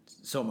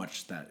 So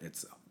much that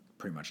it's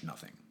pretty much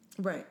nothing.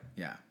 Right.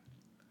 Yeah.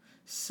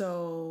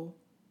 So,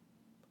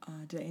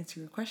 did I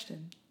answer your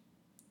question?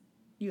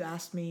 You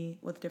asked me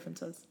what the difference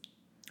was.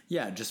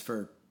 Yeah, just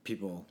for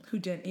people who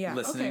didn't,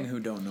 listening, who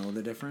don't know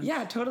the difference.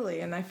 Yeah, totally.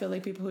 And I feel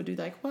like people who do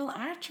like, well,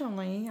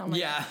 actually, I'm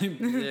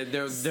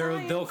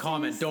like, they'll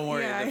comment. Don't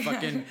worry,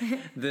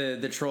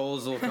 the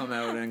trolls will come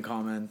out and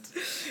comment.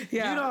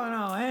 Yeah, you don't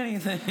know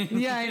anything.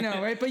 Yeah, I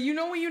know, right? But you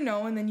know what you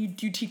know, and then you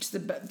teach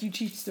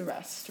the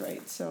rest,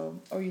 right? So,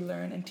 or you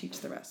learn and teach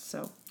the rest.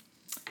 So,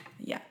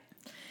 yeah.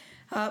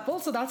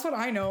 So that's what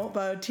I know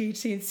about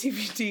THC and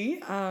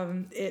CBD.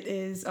 It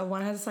is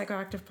one has a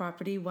psychoactive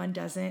property, one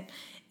doesn't.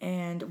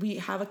 And we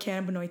have a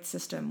cannabinoid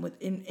system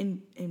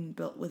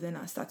built within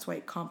us. That's why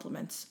it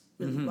complements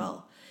really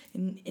well.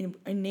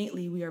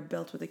 Innately, we are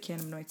built with a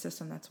cannabinoid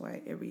system. That's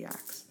why it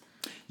reacts.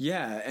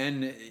 Yeah,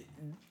 and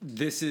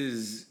this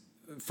is,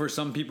 for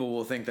some people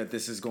will think that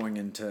this is going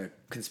into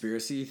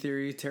conspiracy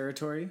theory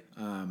territory.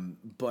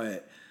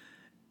 But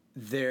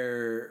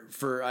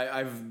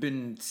I've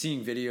been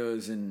seeing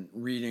videos and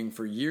reading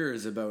for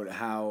years about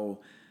how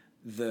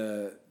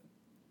the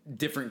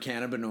different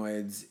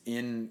cannabinoids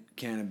in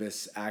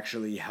cannabis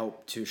actually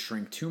help to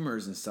shrink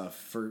tumors and stuff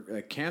for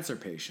cancer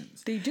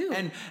patients. They do.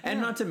 And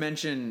not to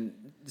mention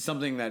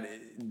something that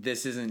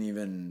this isn't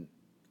even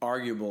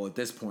arguable at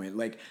this point,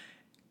 like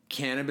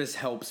cannabis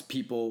helps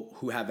people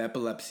who have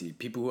epilepsy,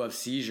 people who have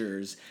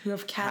seizures, who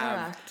have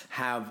cataract,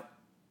 have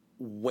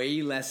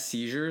way less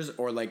seizures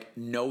or like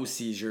no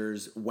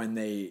seizures when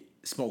they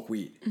smoke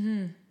weed.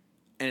 Mm-hmm.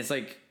 And it's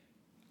like,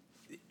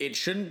 it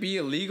shouldn't be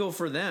illegal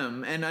for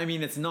them. And I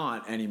mean, it's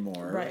not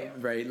anymore.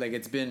 Right. Like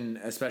it's been,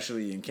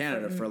 especially in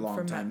Canada for a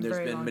long time, there's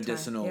been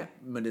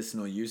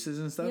medicinal uses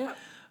and stuff. Yeah.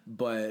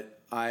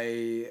 But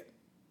I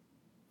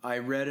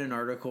read an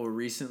article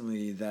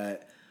recently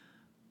that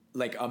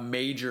like a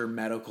major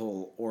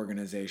medical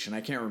organization, I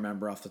can't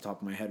remember off the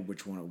top of my head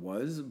which one it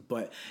was,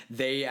 but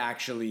they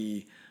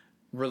actually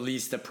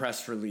released a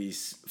press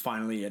release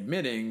finally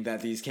admitting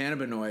that these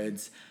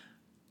cannabinoids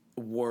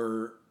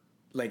were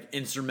like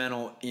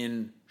instrumental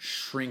in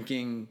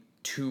shrinking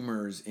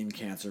tumors in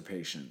cancer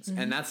patients. Mm-hmm.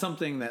 And that's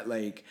something that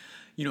like,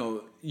 you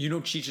know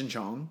Cheech and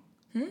Chong,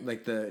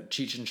 like the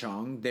Cheech and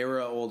Chong, they were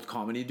an old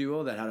comedy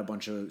duo that had a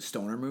bunch of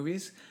stoner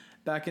movies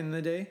back in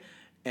the day.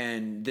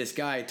 And this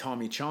guy,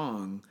 Tommy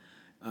Chong,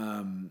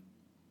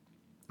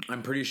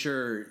 I'm pretty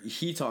sure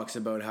he talks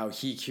about how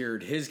he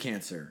cured his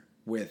cancer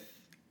with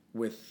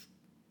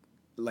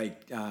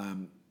like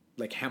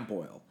hemp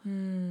oil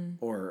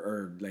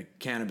or like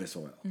cannabis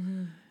oil.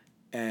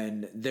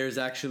 And there's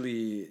a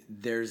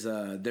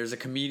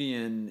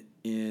comedian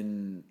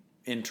in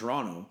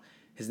Toronto.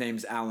 His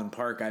name's Alan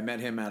Park. I met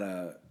him at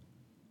a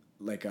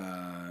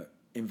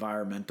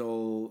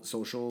environmental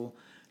social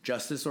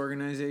justice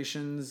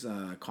organizations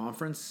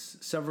conference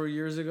several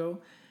years ago,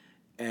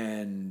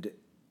 and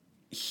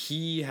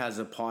he has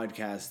a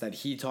podcast that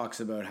he talks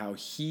about how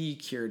he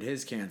cured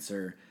his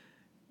cancer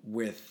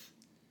with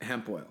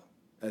hemp oil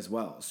as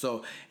well.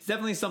 So it's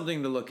definitely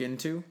something to look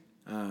into.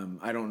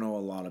 I don't know a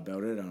lot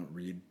about it. I don't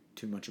read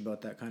too much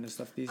about that kind of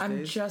stuff these days.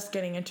 I'm just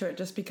getting into it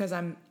just because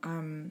I'm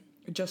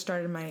just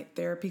started my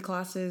therapy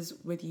classes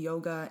with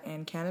yoga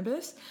and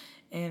cannabis,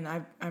 and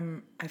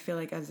I feel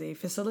like as a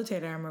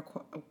facilitator I'm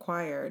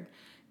required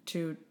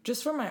to,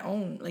 just for my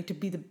own, like, to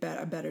be a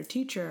better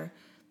teacher,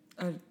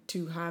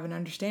 to have an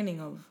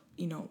understanding of,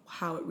 you know,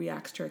 how it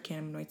reacts to our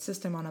cannabinoid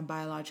system on a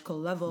biological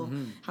level,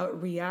 how it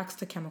reacts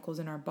to chemicals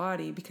in our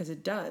body, because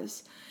it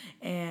does,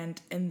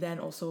 and then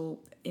also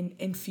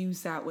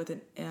infuse that with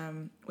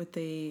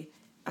a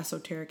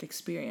esoteric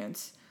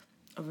experience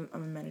of a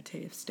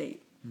meditative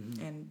state,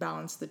 and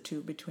balance the two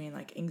between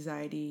like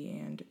anxiety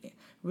and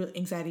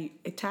anxiety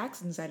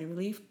attacks, anxiety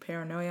relief,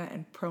 paranoia,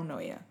 and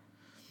pronoia.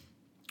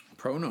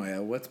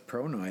 Pronoia? What's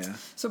pronoia?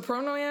 So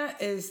pronoia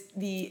is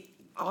the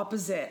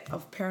opposite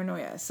of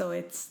paranoia. So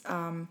it's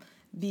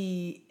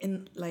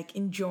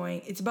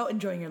enjoying. It's about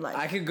enjoying your life.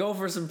 I could go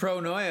for some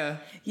pronoia.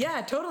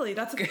 Yeah, totally.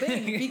 That's the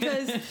thing,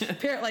 because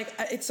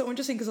it's so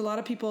interesting because a lot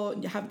of people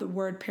have the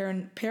word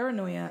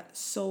paranoia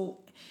so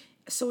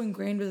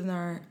ingrained within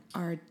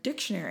our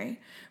dictionary,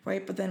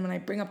 right? But then when I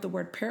bring up the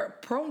word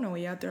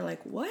pronoia, they're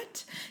like,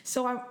 what?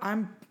 So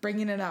I'm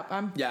bringing it up.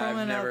 I'm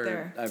throwing it out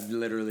there. I've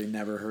literally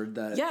never heard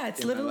that. Yeah,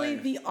 it's literally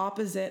the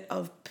opposite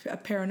of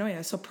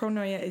paranoia. So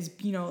pronoia is,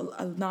 you know,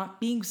 not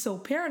being so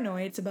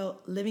paranoid. It's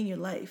about living your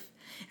life,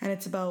 and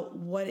it's about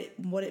what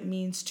it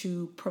means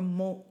to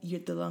promote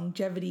the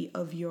longevity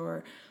of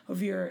your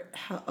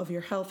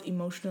health,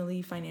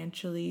 emotionally,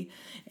 financially,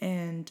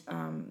 and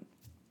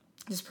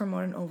just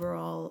promote an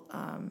overall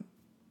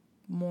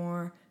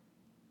more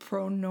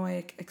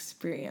pronoic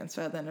experience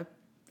rather than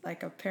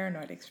a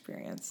paranoid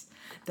experience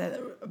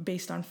that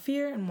based on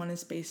fear, and one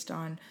is based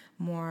on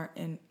more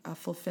in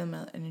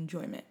fulfillment and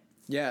enjoyment.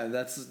 Yeah,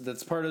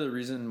 that's part of the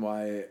reason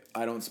why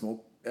I don't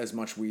smoke as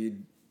much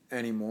weed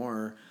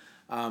anymore.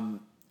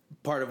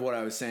 Part of what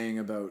I was saying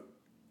about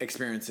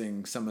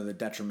experiencing some of the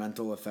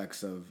detrimental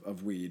effects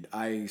of weed,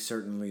 I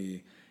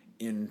certainly,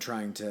 in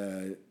trying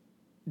to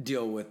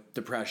deal with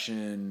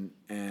depression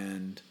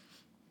and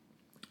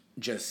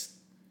just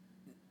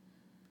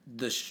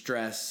the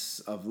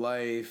stress of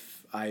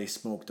life, I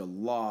smoked a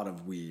lot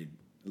of weed,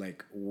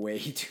 like way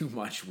too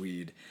much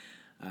weed.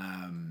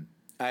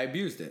 I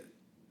abused it,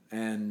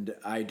 and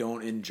I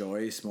don't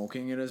enjoy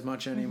smoking it as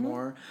much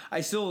anymore.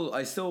 I still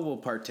will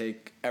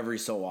partake every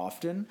so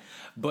often,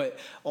 but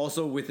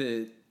also with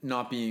it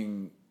not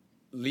being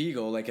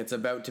legal, like it's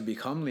about to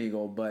become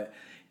legal, but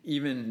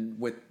even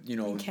with, you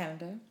know, in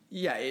Canada.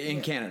 Yeah,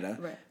 in Canada,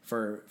 right.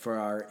 For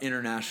our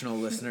international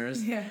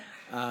listeners. Yeah.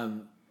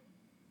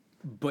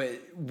 But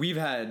we've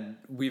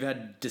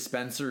had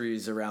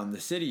dispensaries around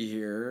the city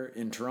here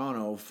in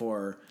Toronto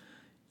for,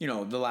 you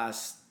know, the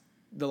last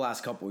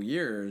couple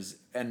years,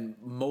 and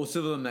most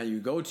of them that you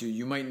go to,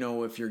 you might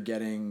know if you're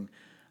getting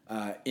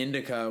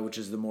indica, which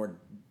is the more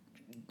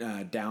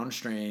down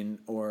strain,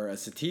 or a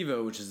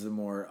sativa, which is the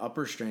more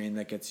upper strain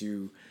that gets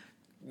you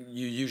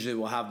usually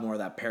will have more of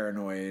that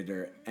paranoid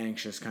or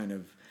anxious kind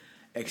of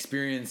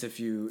experience if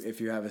you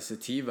have a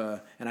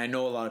sativa. And I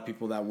know a lot of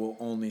people that will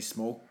only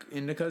smoke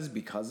indicas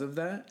because of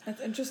that.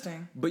 That's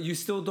interesting. But you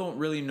still don't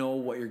really know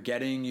what you're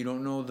getting. You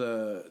don't know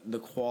the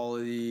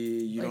quality.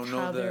 You like don't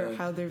know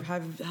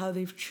how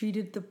they've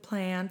treated the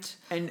plant,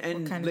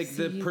 and like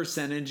the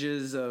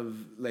percentages of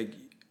like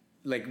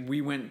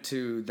we went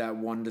to that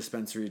one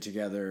dispensary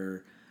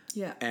together.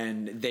 Yeah.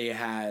 And they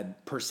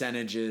had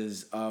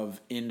percentages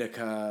of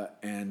indica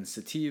and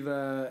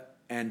sativa,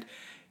 and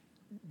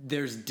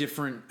there's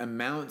different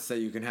amounts that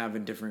you can have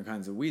in different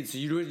kinds of weeds. So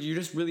you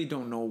just really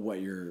don't know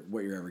what you're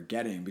ever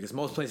getting, because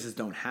most places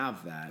don't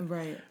have that.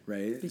 Right.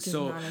 Because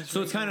so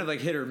it's kind of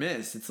like hit or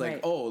miss. It's like,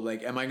 oh,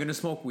 like, am I going to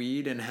smoke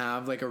weed and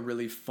have like a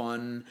really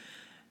fun,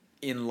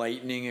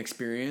 enlightening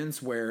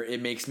experience where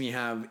it makes me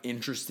have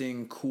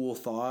interesting, cool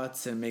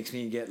thoughts and makes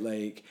me get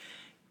like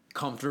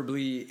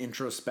comfortably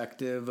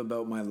introspective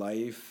about my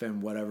life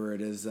and whatever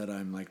it is that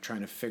I'm like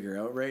trying to figure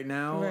out right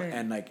now. Right.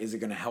 And like, is it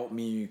going to help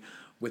me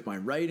with my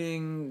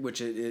writing,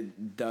 which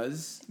it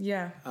does?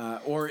 Yeah.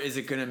 Or is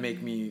it going to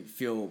make me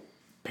feel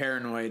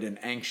paranoid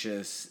and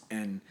anxious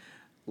and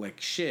like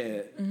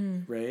shit,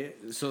 right?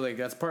 So like,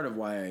 that's part of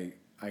why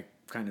I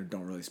kind of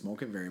don't really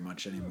smoke it very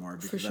much anymore,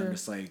 because I'm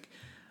just like,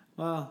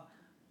 well,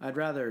 I'd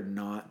rather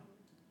not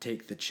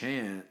take the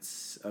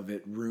chance of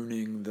it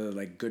ruining the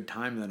like good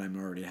time that I'm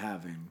already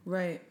having.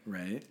 Right.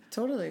 Right.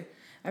 Totally.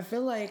 I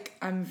feel like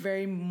I'm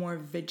very more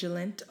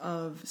vigilant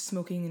of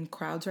smoking in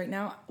crowds right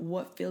now.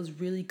 What feels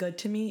really good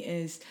to me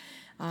is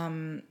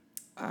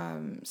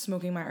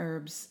smoking my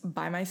herbs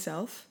by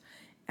myself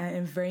in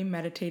a very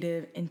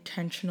meditative,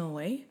 intentional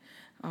way.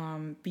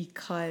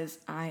 Because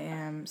I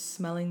am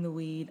smelling the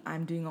weed,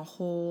 I'm doing a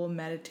whole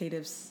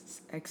meditative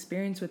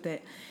experience with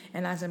it.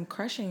 And as I'm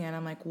crushing it,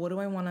 I'm like, what do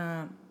I want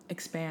to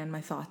expand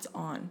my thoughts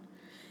on?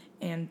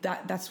 And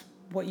that's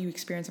what you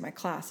experience in my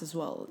class as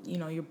well. You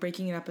know, you're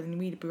breaking it up in the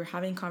weed, but we're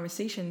having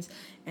conversations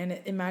and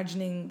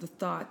imagining the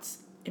thoughts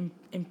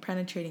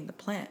penetrating the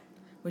plant,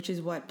 which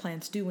is what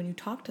plants do when you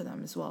talk to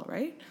them as well,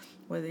 right?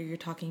 Whether you're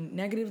talking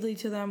negatively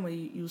to them, where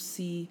you'll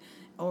see,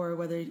 or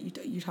whether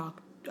you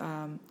talk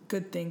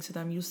good things to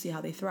them, you'll see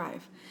how they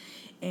thrive.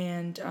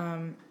 And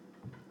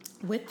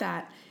with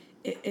that,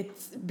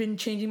 it's been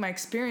changing my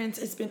experience.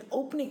 It's been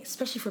opening,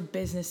 especially for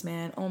business,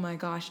 man. Oh my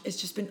gosh, it's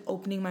just been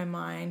opening my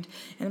mind.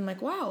 And I'm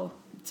like, wow,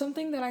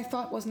 something that I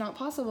thought was not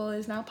possible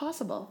is now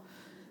possible.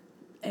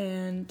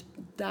 And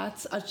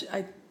that's,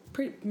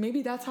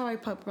 maybe that's how I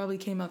probably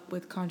came up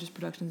with Conscious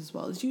Productions as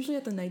well. It's usually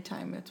at the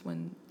nighttime. That's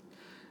when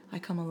I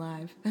come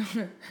alive.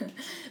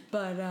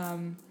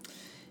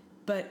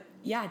 But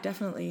yeah,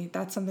 definitely.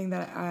 That's something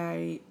that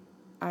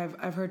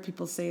I've heard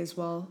people say as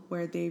well,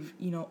 where they've,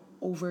 you know,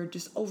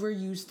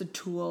 overused the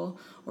tool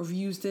or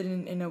used it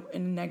in a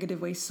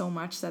negative way so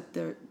much that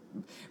the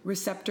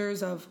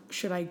receptors of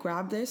should I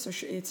grab this or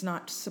it's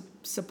not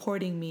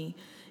supporting me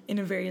in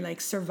a very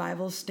like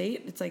survival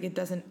state. It's like it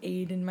doesn't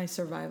aid in my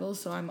survival,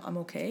 so I'm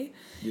okay.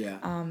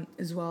 Yeah.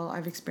 As well,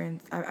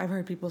 I've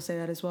heard people say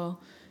that as well.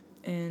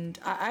 And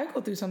I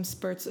go through some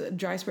spurts,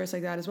 dry spurts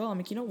like that as well. I'm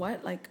like, you know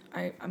what? Like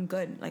I'm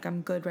good. Like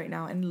I'm good right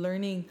now. And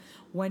learning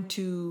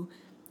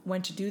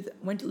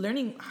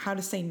learning how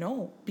to say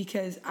no,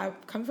 because I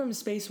come from a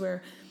space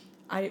where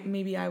I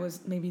was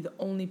the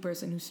only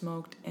person who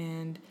smoked,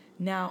 and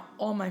now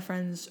all my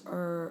friends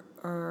are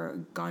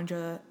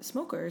ganja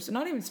smokers.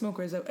 Not even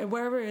smokers,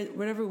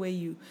 whatever way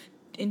you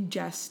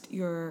ingest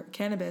your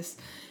cannabis.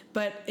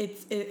 But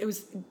it's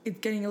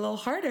getting a little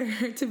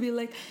harder to be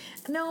like,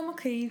 no, I'm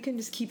okay. You can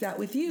just keep that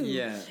with you.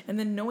 Yeah. And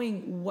then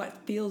knowing what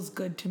feels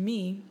good to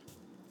me,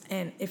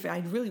 and if I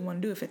really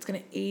want to do, if it's going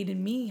to aid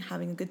in me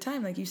having a good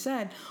time, like you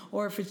said,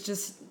 or if it's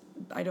just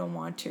I don't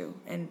want to.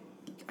 And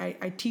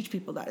I teach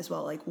people that as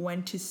well, like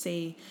when to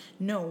say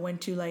no, when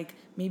to like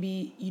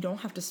maybe you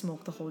don't have to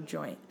smoke the whole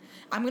joint.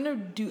 I'm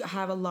going to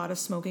have a lot of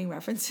smoking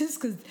references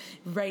because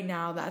right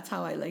now that's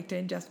how I like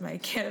to ingest my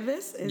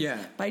cannabis is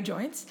by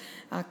joints.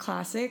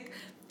 Classic.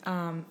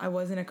 I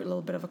was in a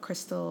little bit of a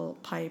crystal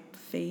pipe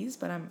phase,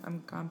 but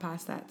I'm gone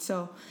past that.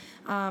 So,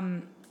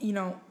 you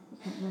know,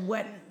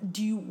 what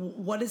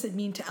does it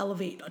mean to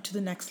elevate to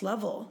the next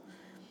level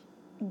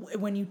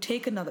when you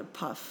take another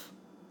puff?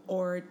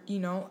 Or, you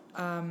know,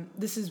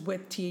 this is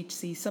with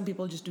THC. Some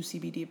people just do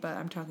CBD, but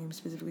I'm talking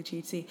specifically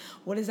THC.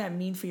 What does that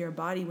mean for your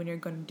body when you're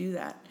going to do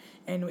that?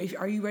 And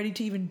are you ready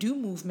to even do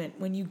movement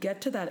when you get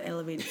to that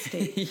elevated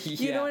state?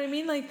 You know what I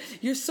mean? Like,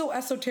 you're so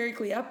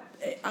esoterically up,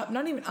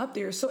 not even up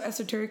there, so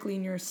esoterically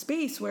in your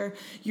space where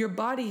your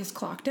body is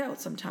clocked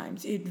out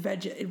sometimes.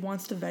 It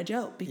wants to veg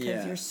out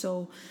because you're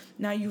so,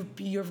 now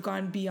you've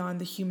gone beyond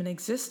the human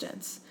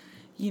existence.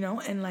 You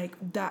know, and like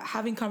that,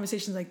 having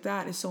conversations like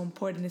that is so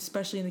important,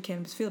 especially in the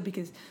cannabis field,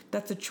 because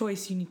that's a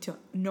choice you need to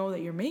know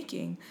that you're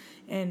making.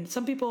 And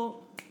some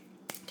people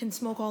can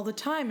smoke all the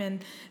time,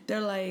 and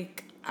they're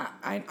like,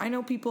 I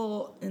know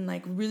people in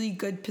like really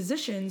good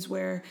positions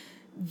where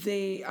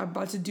they are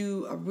about to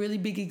do a really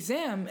big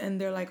exam,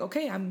 and they're like,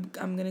 okay, I'm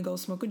gonna go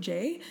smoke a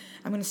J.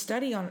 I'm gonna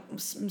study on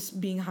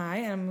being high,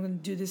 and I'm gonna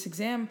do this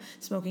exam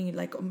smoking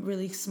like a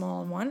really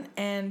small one,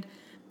 and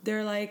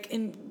they're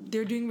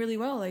they're doing really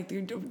well, like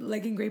they're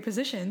like in great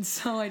positions.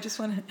 So I just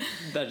want to.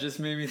 That just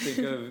made me think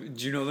of.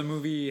 Do you know the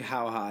movie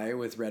How High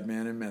with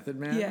Redman and Method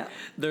Man? Yeah.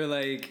 They're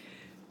like,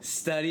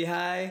 study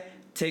high,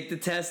 take the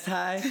test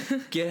high,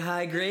 get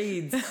high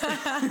grades.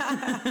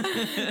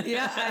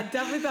 Yeah, I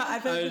definitely thought. I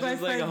was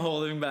just like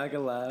holding back a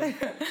laugh.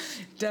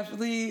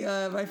 Definitely,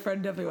 my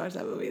friend definitely watched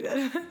that movie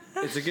then.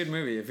 It's a good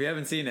movie. If you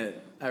haven't seen it,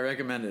 I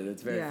recommend it.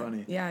 It's very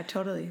funny. Yeah,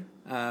 totally.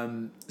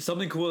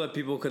 Something cool that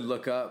people could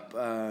look up.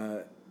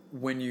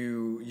 When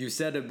you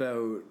said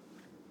about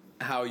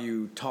how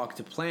you talk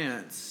to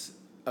plants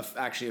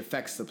actually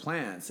affects the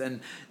plants,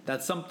 and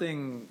that's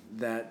something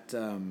that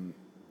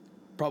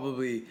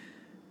probably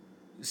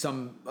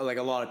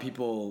a lot of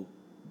people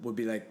would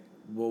be like,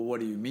 well, what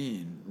do you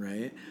mean,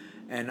 right?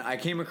 And I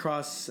came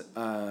across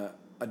a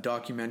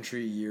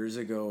documentary years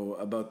ago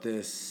about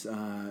this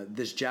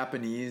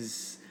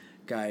Japanese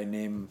guy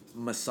named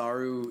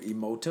Masaru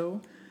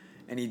Emoto,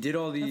 and he did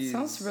all these. That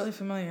sounds really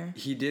familiar.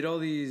 He did all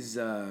these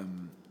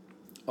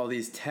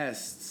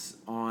tests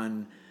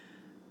on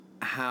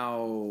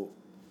how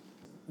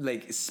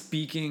like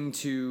speaking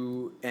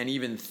to and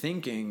even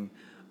thinking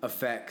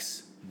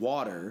affects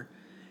water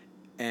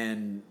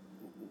and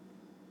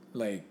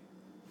like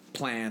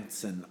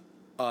plants and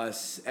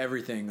us,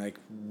 everything. Like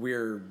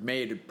we're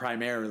made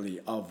primarily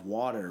of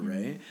water,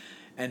 right?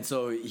 And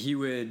so he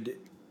would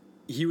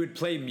he would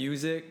play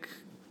music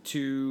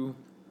to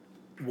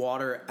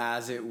water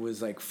as it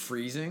was like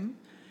freezing.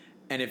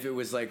 And if it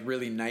was like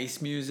really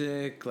nice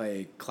music,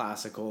 like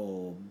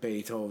classical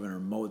Beethoven or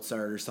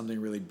Mozart or something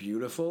really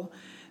beautiful,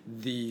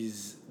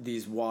 these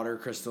water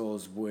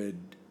crystals would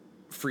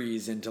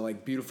freeze into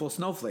like beautiful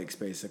snowflakes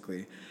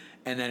basically.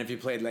 And then if you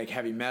played like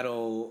heavy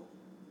metal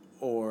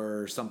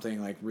or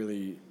something like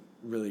really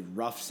really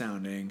rough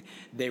sounding,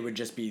 they would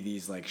just be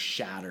these like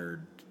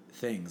shattered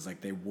things.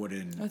 Like they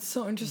wouldn't. That's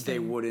so interesting.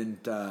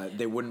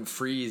 They wouldn't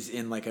freeze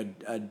in like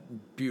a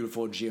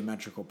beautiful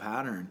geometrical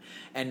pattern.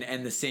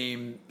 And the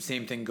same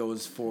thing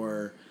goes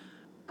for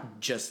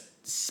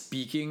just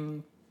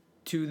speaking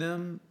to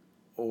them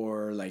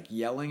or like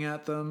yelling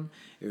at them.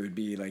 It would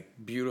be like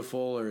beautiful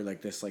or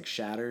like this like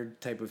shattered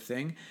type of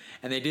thing.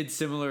 And they did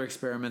similar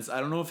experiments. I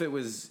don't know if it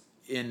was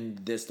in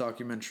this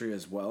documentary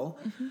as well,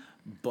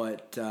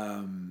 but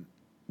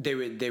they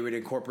would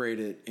incorporate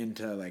it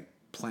into like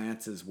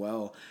plants as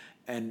well.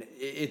 And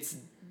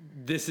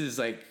this is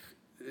like,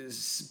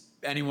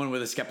 anyone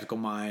with a skeptical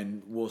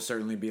mind will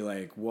certainly be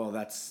like, well,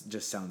 that's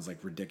just sounds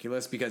like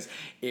ridiculous, because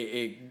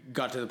it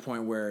got to the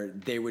point where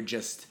they would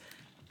just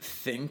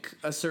think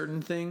a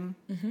certain thing,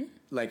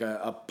 like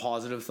a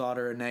positive thought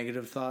or a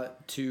negative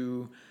thought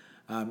to,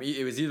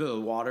 it was either the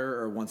water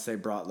or once they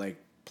brought like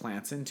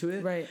plants into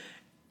it. Right.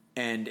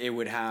 And it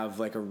would have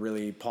like a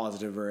really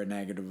positive or a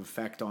negative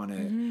effect on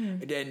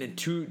it. And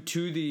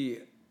to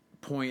the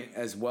point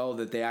as well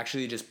that they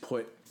actually just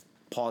put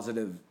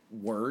positive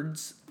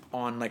words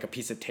on like a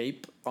piece of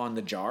tape on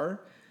the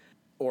jar,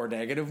 or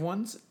negative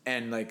ones,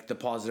 and like the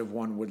positive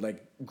one would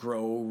like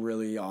grow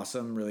really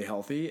awesome, really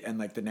healthy, and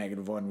like the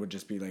negative one would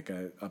just be like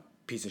a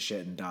piece of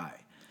shit and die.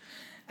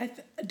 I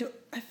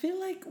feel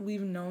like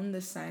we've known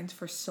this science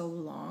for so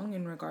long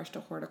in regards to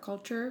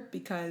horticulture,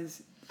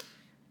 because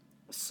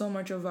so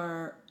much of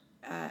our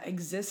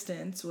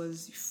existence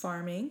was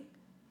farming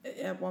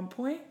at one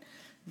point,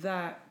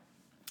 that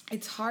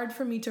it's hard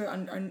for me to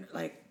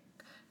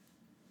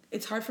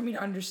it's hard for me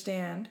to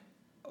understand,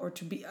 or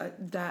to be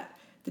that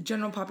the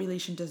general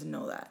population doesn't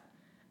know that.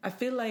 I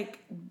feel like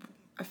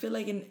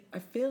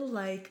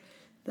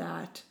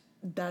that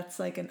that's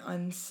like an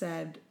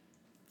unsaid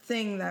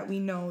thing, that we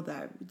know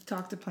that we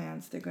talk to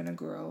plants, they're gonna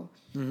grow,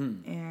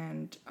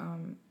 and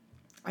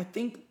I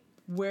think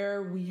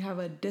where we have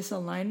a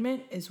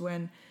disalignment is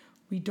when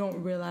we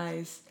don't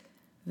realize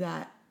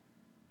that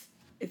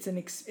it's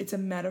a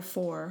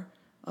metaphor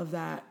of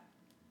that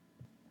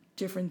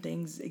different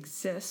things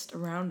exist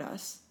around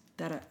us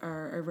that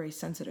are very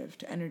sensitive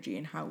to energy,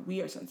 and how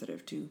we are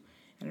sensitive to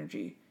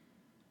energy,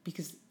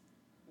 because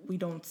we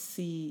don't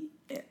see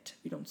it.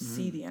 We don't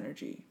see the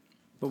energy.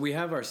 But we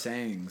have our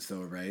sayings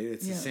though, right?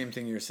 It's the same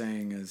thing you're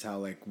saying as how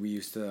like we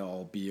used to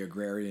all be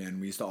agrarian.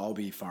 We used to all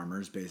be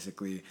farmers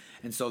basically.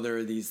 And so there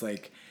are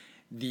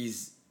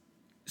these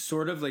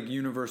sort of like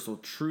universal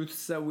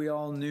truths that we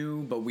all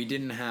knew, but we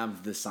didn't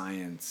have the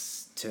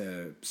science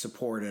to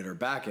support it or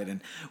back it.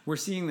 And we're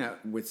seeing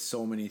that with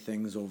so many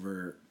things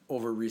over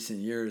recent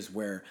years,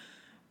 where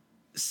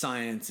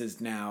science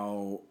is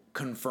now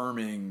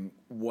confirming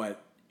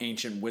what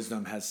ancient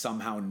wisdom has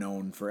somehow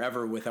known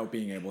forever without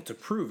being able to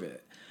prove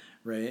it,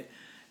 right?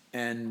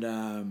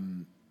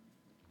 And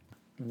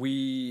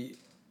we,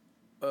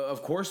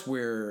 of course,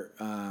 we're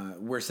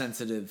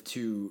sensitive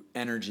to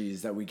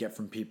energies that we get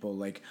from people.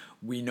 Like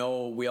we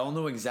all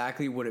know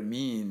exactly what it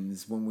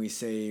means when we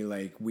say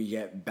like we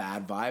get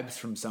bad vibes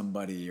from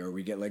somebody, or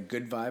we get like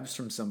good vibes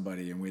from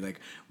somebody, and we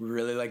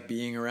really like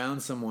being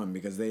around someone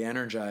because they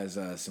energize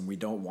us, and we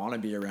don't want to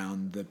be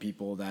around the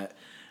people that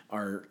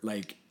are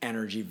like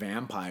energy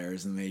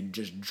vampires and they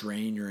just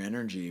drain your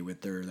energy with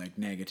their like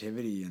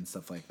negativity and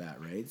stuff like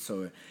that, right?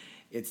 So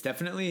it's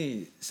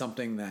definitely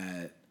something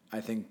that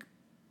I think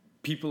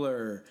people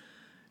are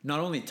not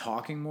only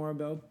talking more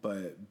about,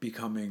 but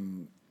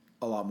becoming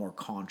a lot more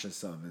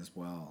conscious of as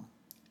well.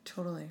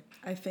 Totally.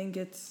 I think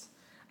it's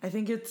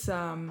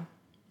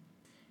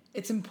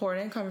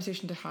important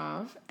conversation to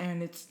have,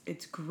 and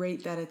it's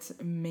great that it's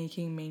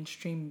making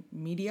mainstream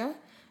media,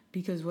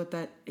 because what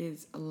that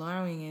is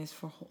allowing is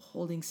for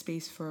holding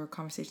space for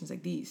conversations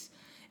like these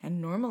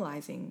and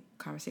normalizing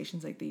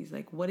conversations like these.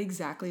 Like, what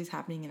exactly is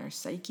happening in our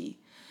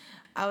psyche?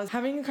 I was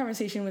having a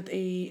conversation with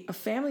a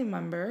family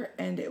member,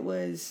 and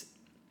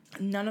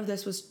none of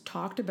this was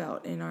talked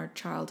about in our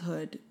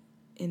childhood,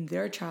 in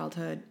their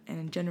childhood, and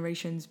in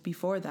generations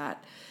before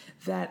that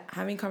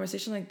having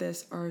conversations like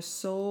this are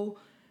so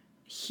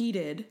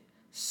heated,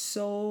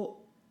 so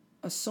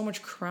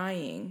much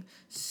crying,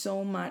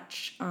 so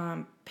much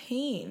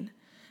pain,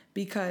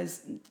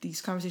 because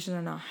these conversations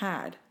are not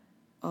had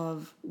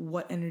of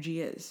what energy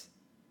is.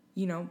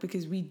 You know,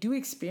 because we do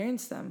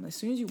experience them. As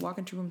soon as you walk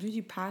into a room, as soon as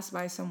you pass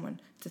by someone,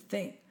 it's a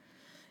thing.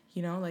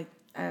 You know, like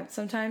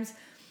sometimes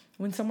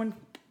when someone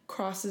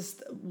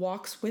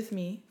walks with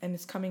me and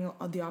is coming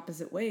on the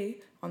opposite way,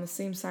 on the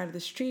same side of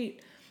the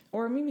street,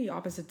 or maybe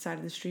opposite side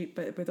of the street,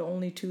 but we're the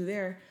only two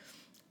there,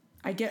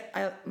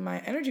 my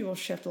energy will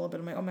shift a little bit.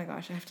 I'm like, oh my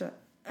gosh, I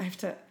have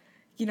to,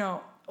 you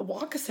know,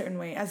 walk a certain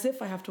way, as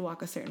if I have to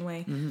walk a certain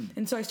way. Mm-hmm.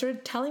 And so I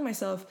started telling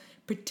myself,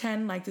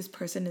 pretend like this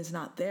person is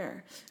not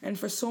there. And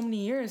for so many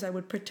years, I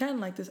would pretend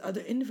like this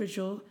other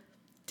individual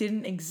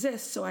didn't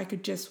exist so I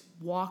could just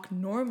walk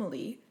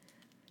normally,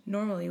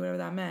 whatever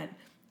that meant,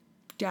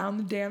 down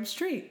the damn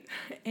street.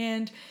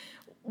 And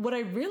what I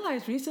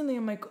realized recently,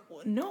 I'm like,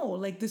 no,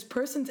 like this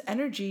person's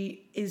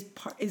energy is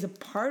a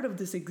part of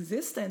this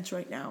existence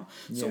right now.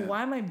 So Yeah.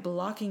 why am I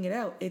blocking it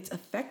out? It's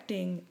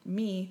affecting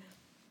me.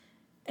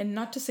 And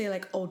not to say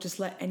like, oh, just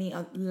let any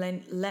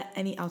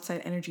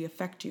outside energy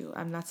affect you.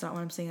 That's not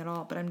what I'm saying at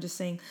all. But I'm just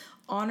saying,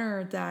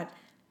 honor that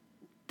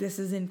this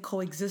is in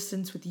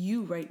coexistence with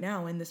you right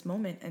now in this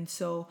moment. And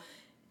so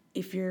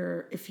if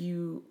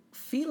you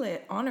feel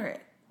it, honor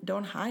it.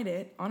 Don't hide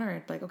it. Honor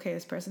it. Like, okay,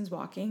 this person's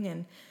walking,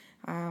 and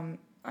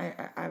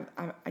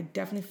I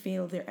definitely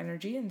feel their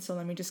energy, and so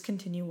let me just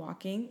continue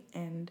walking,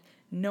 and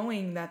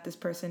knowing that this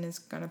person is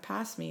gonna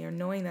pass me, or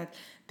knowing that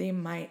they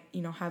might,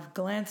 have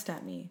glanced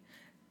at me.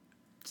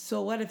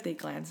 So what if they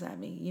glance at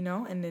me,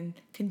 and then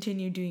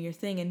continue doing your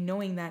thing, and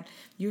knowing that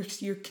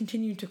you're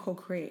continuing to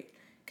co-create,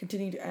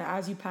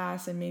 as you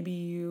pass, and maybe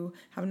you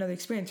have another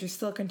experience, you're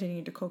still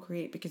continuing to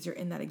co-create because you're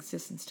in that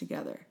existence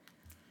together.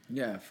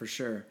 Yeah, for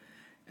sure.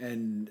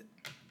 And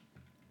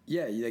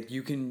yeah, like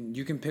you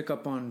can pick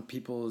up on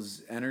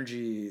people's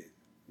energy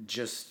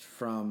just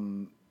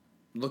from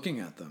looking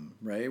at them,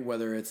 right?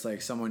 Whether it's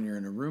like someone you're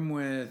in a room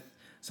with,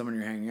 someone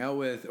you're hanging out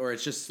with, or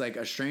it's just like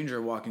a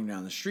stranger walking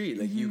down the street.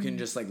 Like you can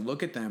just like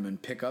look at them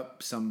and pick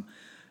up some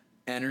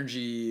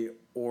energy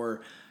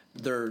or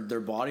their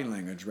body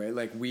language, right?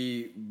 Like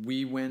we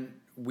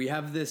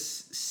have this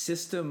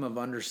system of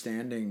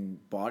understanding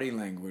body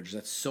language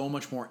that's so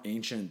much more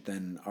ancient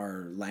than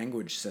our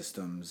language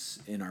systems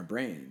in our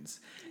brains,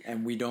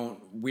 and we don't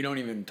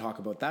even talk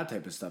about that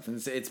type of stuff.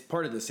 And it's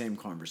part of the same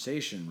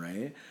conversation,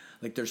 right?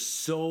 Like there's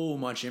so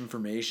much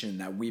information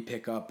that we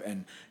pick up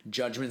and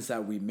judgments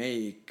that we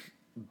make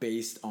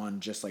based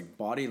on just like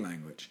body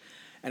language.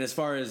 And as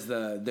far as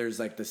there's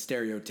like the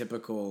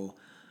stereotypical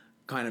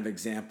kind of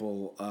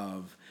example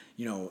of,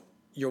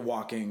 you're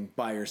walking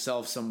by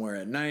yourself somewhere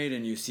at night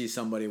and you see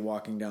somebody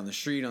walking down the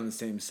street on the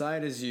same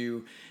side as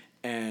you,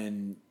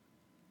 and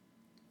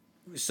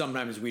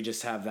sometimes we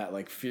just have that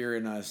like fear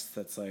in us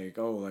that's like,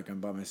 oh, like I'm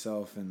by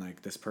myself and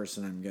like this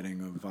person I'm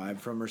getting a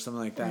vibe from or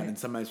something like that. Right. And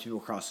sometimes people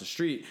cross the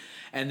street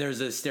and there's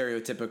a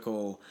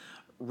stereotypical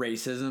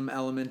racism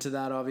element to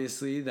that,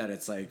 obviously, that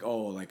it's like,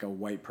 oh, like a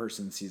white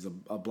person sees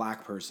a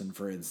black person,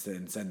 for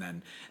instance, and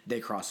then they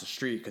cross the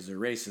street because they're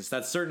racist.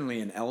 That's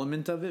certainly an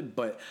element of it,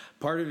 but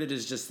part of it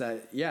is just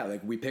that, yeah,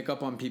 like we pick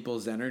up on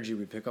people's energy,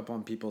 we pick up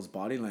on people's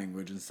body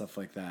language and stuff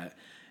like that,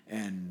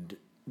 and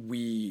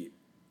we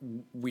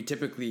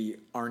typically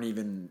aren't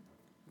even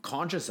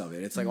conscious of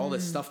it. It's like all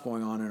this stuff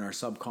going on in our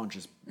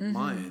subconscious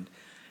mind.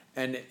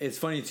 And it's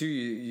funny too,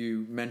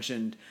 you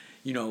mentioned,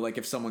 like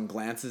if someone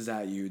glances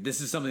at you,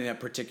 this is something that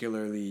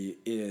particularly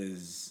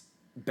is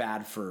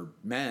bad for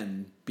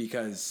men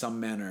because some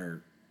men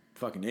are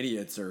fucking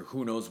idiots, or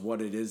who knows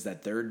what it is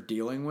that they're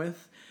dealing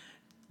with,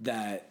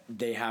 that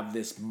they have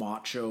this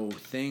macho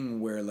thing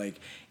where like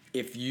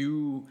if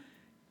you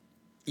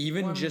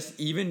even just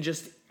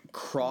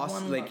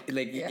cross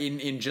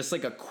in just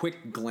like a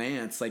quick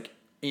glance, like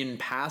in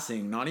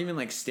passing, not even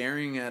like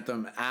staring at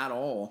them at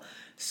all,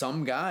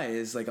 some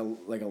guys, like a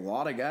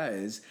lot of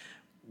guys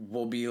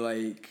will be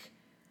like,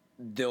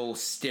 they'll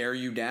stare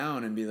you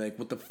down and be like,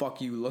 what the fuck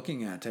are you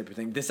looking at, type of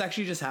thing. This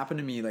actually just happened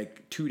to me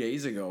like 2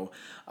 days ago.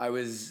 I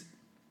was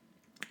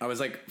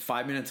like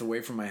 5 minutes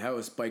away from my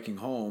house biking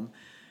home,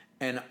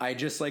 and I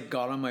just like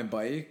got on my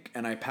bike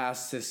and I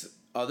passed this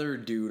other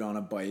dude on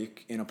a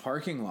bike in a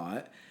parking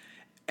lot,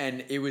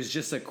 and it was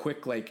just a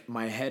quick, like,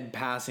 my head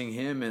passing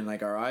him and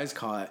like our eyes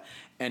caught,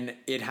 and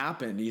it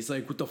happened. He's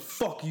like, what the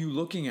fuck are you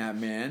looking at,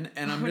 man?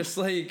 And I'm just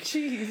like,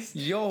 jeez,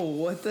 yo,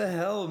 what the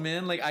hell,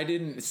 man? Like, I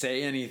didn't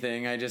say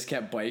anything. I just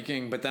kept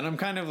biking. But then I'm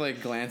kind of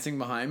like glancing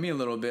behind me a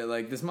little bit.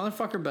 Like, this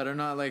motherfucker better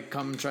not like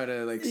come try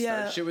to like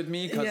start shit with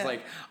me. Cause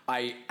like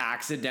I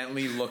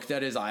accidentally looked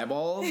at his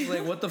eyeballs.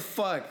 Like, what the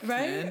fuck,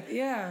 right? Man?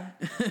 Yeah.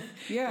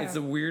 Yeah. It's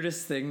the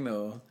weirdest thing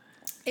though.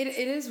 It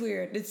is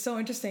weird. It's so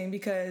interesting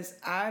because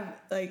I've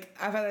had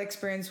that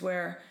experience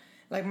where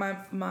like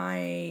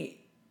my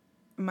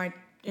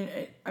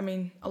I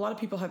mean, a lot of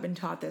people have been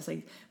taught this,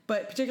 like,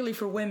 but particularly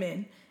for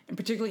women, and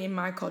particularly in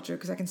my culture,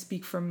 because I can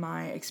speak from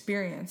my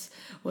experience,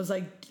 was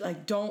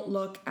like don't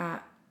look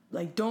at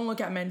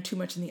men too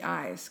much in the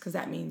eyes, because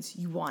that means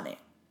you want it.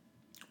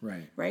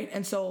 Right.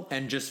 And so,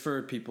 and just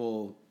for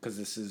people, because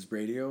this is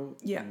radio.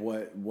 Yeah.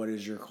 What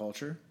is your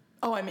culture?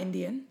 Oh, I'm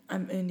Indian,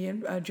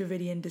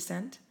 Dravidian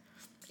descent.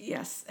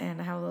 Yes,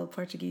 and I have a little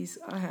Portuguese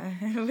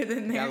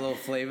within there. Got a little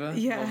flavor, a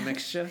little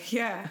mixture.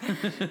 Yeah,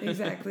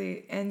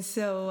 exactly. And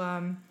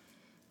so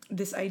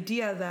this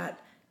idea that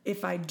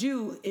if I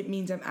do, it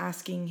means I'm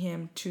asking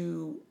him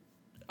to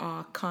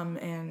come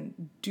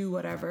and do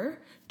whatever,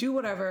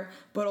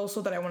 but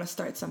also that I want to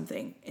start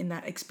something in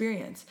that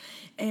experience.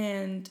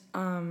 And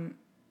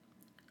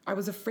I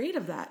was afraid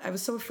of that. I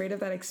was so afraid of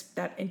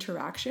that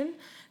interaction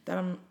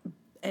that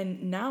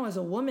and now as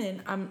a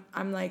woman,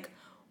 I'm like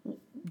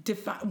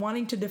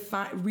wanting to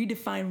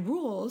redefine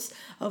rules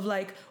of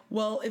like,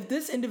 well, if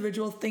this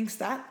individual thinks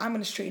that, I'm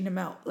going to straighten him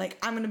out. Like,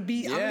 I'm going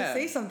to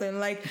say something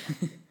like,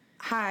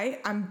 hi,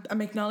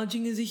 I'm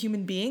acknowledging you as a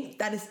human being.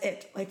 That is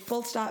it. Like,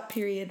 full stop,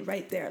 period,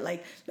 right there.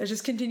 Like, let's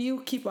just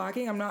continue, keep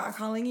walking. I'm not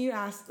calling you,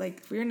 ask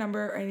like for your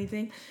number or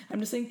anything. I'm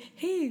just saying,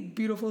 hey,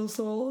 beautiful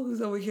soul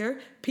who's over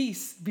here,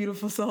 peace,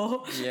 beautiful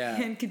soul.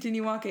 Yeah. And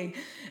continue walking.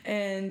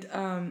 And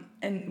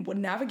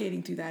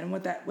navigating through that and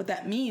what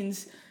that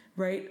means,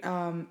 right?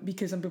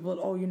 Because some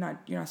people, you're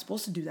not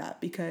supposed to do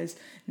that because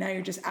now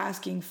you're just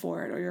asking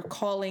for it, or you're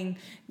calling,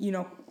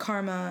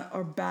 karma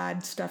or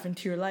bad stuff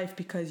into your life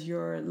because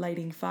you're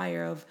lighting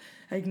fire of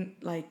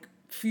like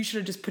you should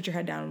have just put your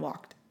head down and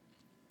walked,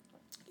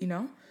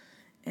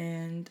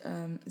 and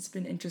it's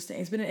been interesting.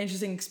 It's been an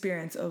interesting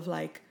experience of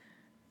like,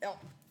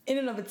 in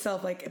and of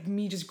itself, like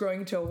me just growing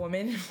into a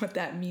woman, what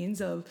that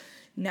means of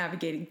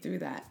navigating through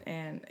that.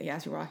 And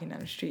as you're walking down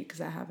the street, because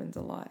that happens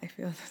a lot, I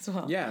feel as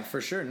well. Yeah, for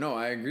sure. No,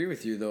 I agree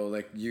with you though.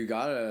 Like you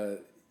gotta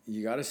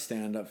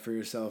stand up for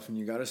yourself, and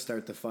you gotta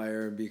start the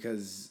fire,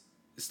 because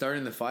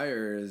starting the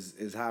fire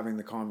is having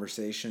the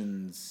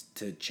conversations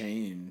to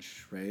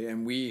change, right?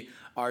 And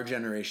our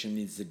generation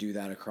needs to do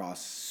that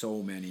across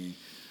so many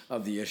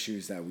of the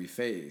issues that we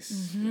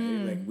face,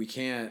 right? Like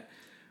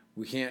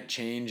we can't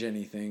change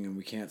anything, and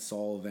we can't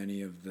solve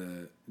any of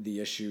the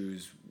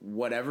issues,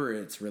 whatever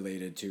it's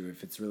related to.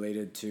 If it's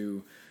related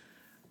to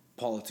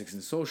politics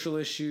and social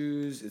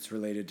issues, it's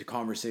related to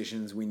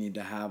conversations we need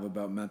to have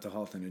about mental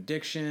health and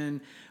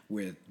addiction,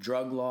 with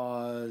drug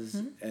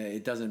laws.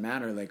 It doesn't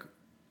matter. Like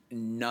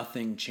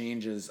nothing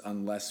changes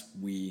unless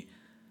we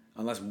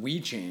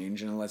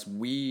change, and unless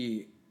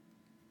we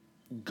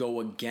go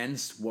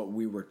against what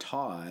we were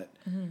taught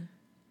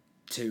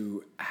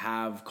to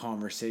have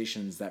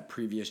conversations that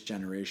previous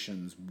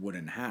generations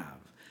wouldn't have.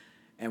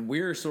 And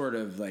we're sort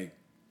of like,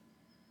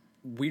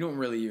 we don't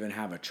really even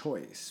have a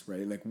choice,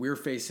 right? Like we're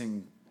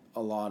facing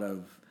a lot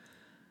of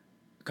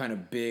kind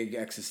of big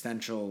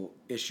existential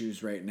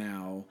issues right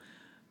now.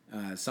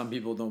 Some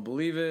people don't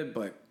believe it,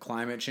 but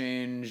climate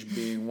change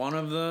being one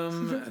of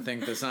them. I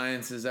think the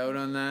science is out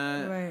on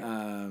that.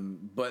 Right.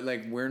 But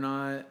like we're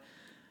not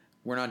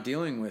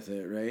dealing with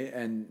it, right?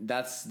 And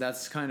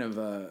that's kind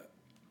of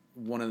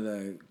one of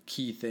the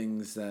key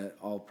things that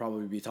I'll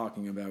probably be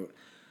talking about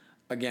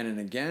again and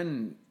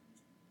again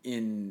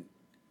in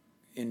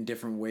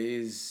different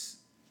ways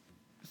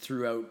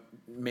throughout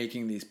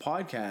making these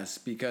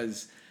podcasts,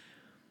 because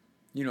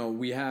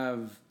we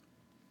have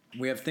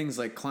things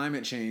like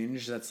climate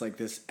change that's like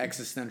this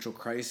existential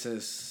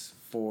crisis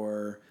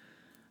for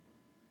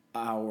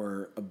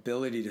our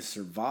ability to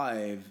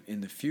survive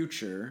in the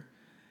future,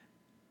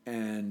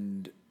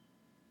 and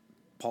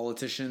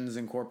politicians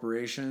and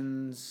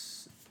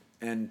corporations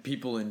and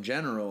people in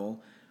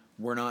general,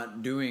 we're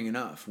not doing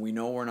enough. We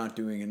know we're not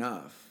doing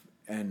enough.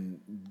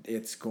 And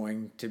it's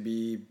going to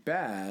be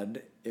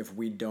bad if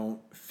we don't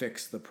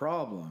fix the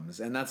problems.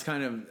 And that's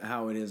kind of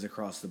how it is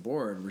across the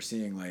board. We're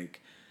seeing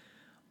like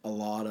a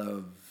lot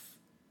of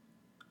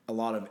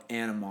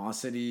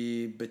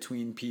animosity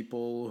between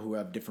people who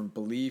have different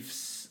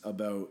beliefs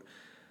about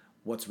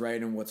what's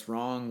right and what's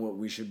wrong, what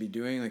we should be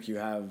doing. Like you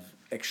have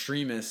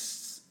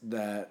extremists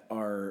that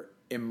are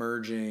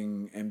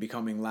emerging and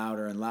becoming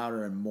louder and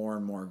louder and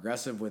more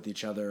aggressive with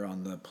each other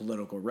on the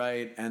political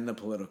right and the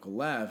political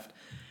left.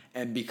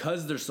 And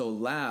because they're so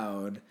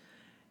loud,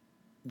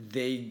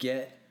 they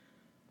get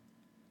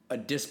a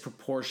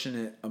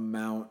disproportionate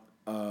amount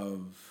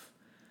of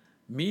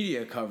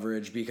media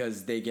coverage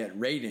because they get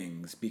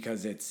ratings,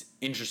 because it's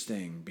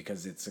interesting,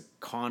 because it's a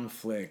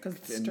conflict, because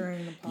it's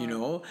stirring the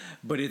pot.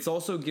 But it's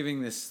also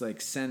giving this like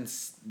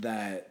sense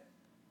that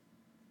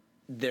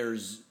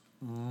there's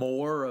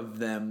more of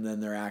them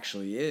than there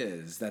actually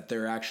is, that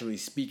they're actually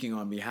speaking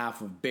on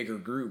behalf of bigger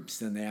groups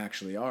than they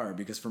actually are.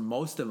 Because for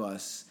most of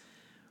us,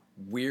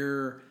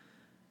 whether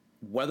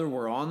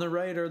we're on the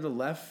right or the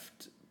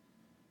left,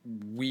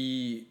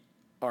 we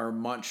are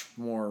much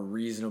more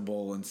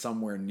reasonable and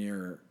somewhere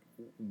near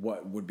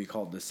what would be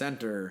called the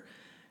center.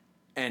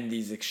 And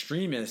these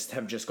extremists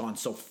have just gone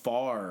so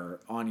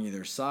far on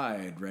either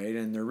side, right?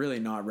 And they're really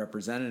not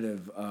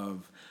representative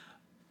of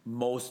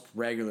most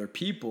regular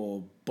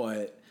people,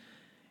 but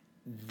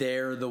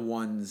they're the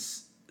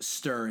ones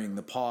stirring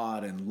the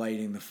pot and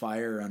lighting the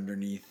fire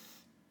underneath.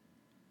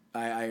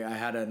 I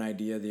had an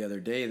idea the other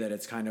day that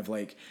it's kind of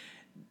like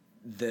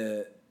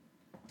the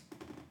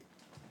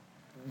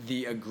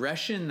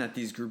aggression that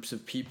these groups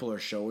of people are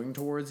showing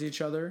towards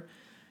each other,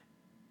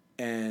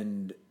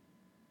 and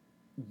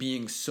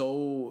being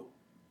so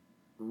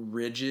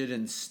rigid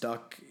and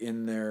stuck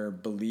in their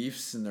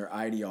beliefs and their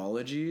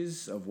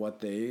ideologies of what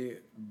they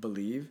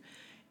believe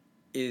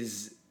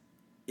is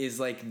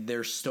like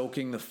they're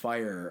stoking the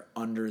fire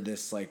under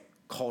this like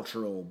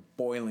cultural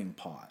boiling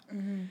pot.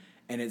 Mm-hmm.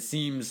 And it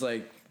seems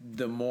like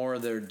the more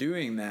they're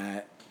doing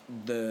that,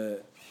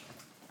 the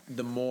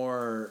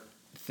more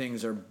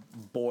things are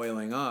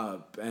boiling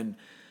up. And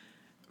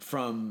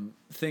from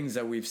things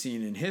that we've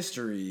seen in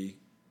history,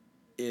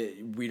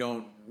 we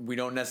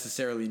don't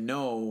necessarily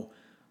know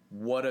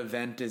what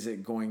event is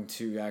it going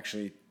to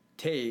actually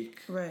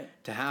take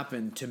to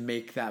happen to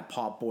make that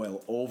pot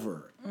boil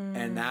over.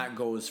 And that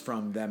goes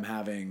from them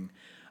having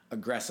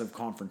aggressive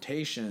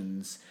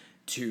confrontations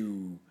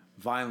to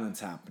violence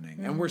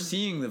happening. And we're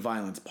seeing the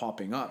violence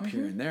popping up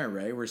here and there,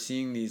 right? We're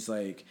seeing these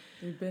like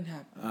They've been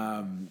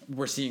happening.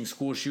 We're seeing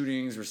school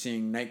shootings, we're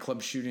seeing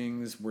nightclub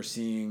shootings, we're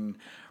seeing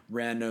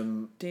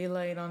random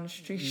Daylight on the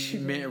street.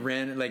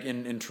 like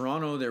in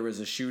Toronto, there was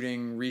a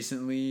shooting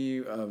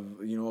recently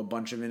of a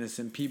bunch of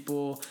innocent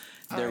people.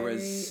 There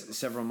was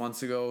several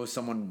months ago,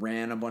 someone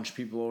ran a bunch of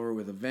people over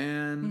with a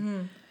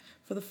van.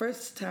 For the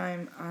first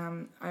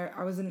time,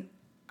 I was an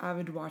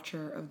avid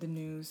watcher of the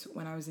news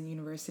when I was in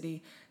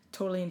university,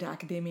 totally into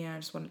academia. I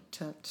just wanted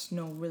to just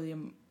know really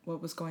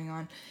what was going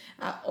on.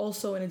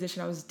 Also, in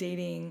addition, I was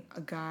dating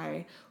a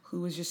guy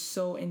who was just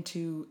so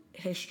into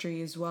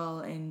history as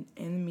well, and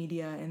in the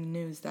media and the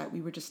news, that we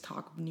would just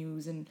talk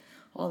news and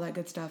all that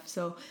good stuff.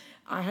 So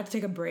I had to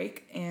take a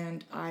break,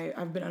 and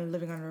I've been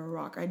living under a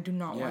rock. I do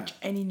not watch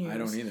any news. I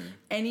don't either.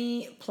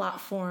 Any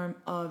platform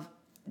of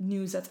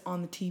news that's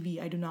on the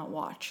TV, I do not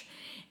watch.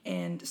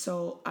 And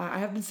so I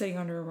have been sitting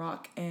under a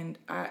rock, and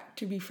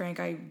to be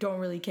frank, I don't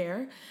really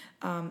care.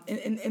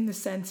 In the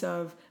sense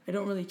of, I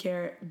don't really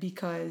care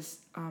because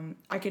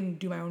I can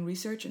do my own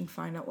research and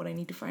find out what I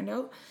need to find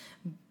out.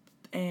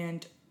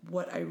 And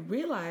what I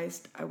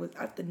realized, I was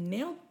at the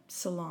nail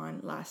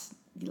salon last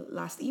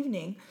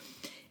evening,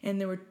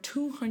 and there were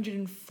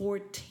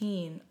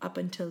 214 up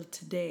until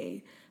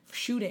today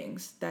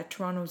shootings that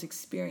Toronto's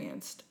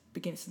experienced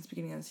since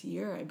beginning of this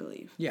year, I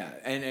believe. Yeah,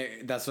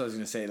 and that's what I was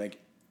going to say. Like,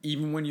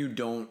 even when you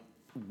don't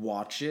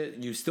watch it,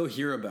 you still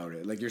hear about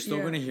it. Like, you're still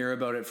going to hear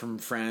about it from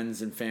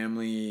friends and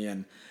family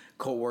and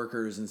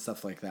coworkers and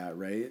stuff like that,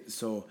 right?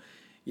 So,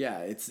 yeah,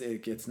 it's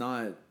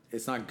not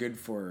good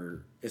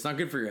for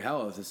your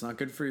health. It's not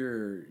good for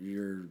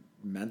your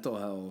mental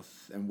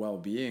health and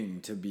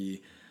well-being to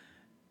be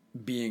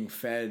being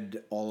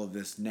fed all of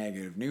this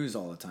negative news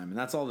all the time. And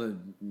that's all the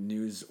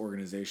news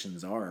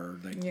organizations are,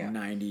 like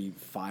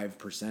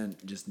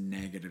 95% just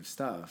negative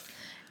stuff.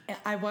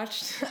 I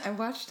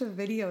watched a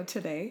video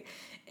today,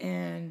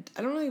 and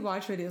I don't really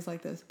watch videos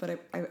like this, but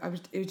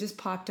it just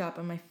popped up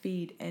on my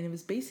feed, and it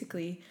was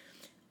basically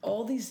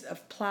all these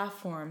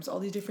platforms, all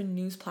these different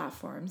news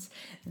platforms.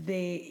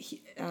 The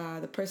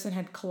person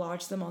had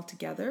collaged them all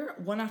together,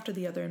 one after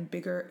the other, in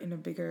a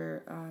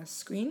bigger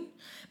screen,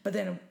 but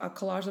then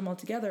collaged them all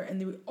together, and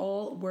they were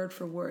all word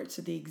for word,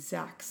 so the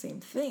exact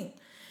same thing.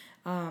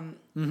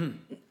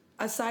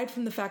 Aside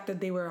from the fact that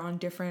they were on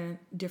different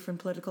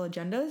political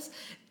agendas,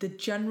 the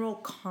general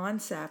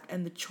concept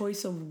and the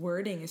choice of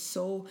wording is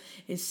so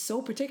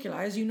particular,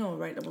 as you know,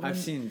 right? I've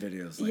seen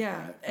videos like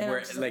that,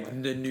 where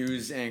like the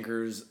news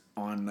anchors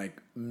on like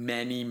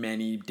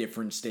many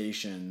different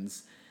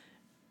stations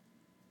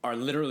are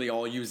literally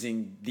all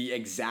using the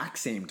exact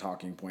same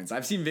talking points.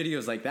 I've seen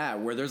videos like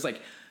that where there's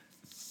like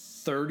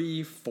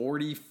 30,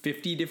 40,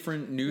 50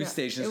 different news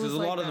stations, because a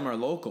lot of them are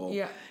local.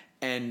 Yeah.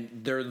 And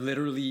they're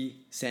literally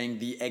saying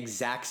the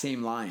exact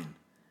same line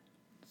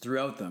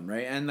throughout them,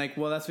 right? And like,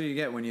 well, that's what you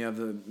get when you have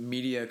the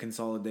media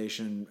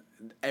consolidation.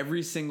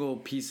 Every single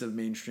piece of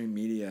mainstream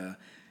media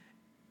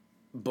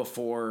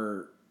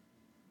before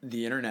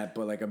the internet,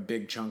 but like a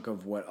big chunk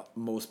of what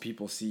most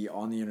people see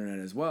on the internet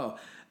as well,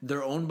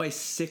 they're owned by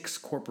 6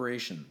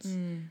 corporations.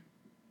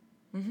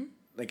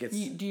 Like, it's...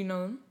 Do you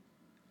know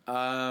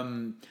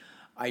them?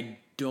 I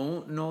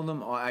don't know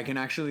them. I can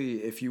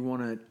actually, if you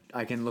want to,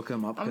 I can look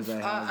them up, because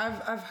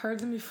I've heard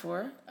them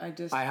before. I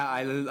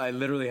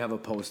literally have a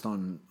post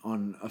on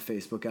a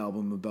Facebook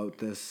album about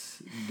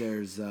this.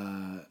 There's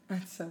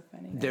that's so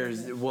funny.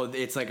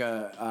 It's like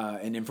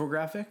an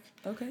infographic.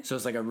 Okay. So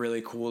it's like a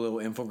really cool little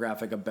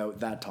infographic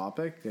about that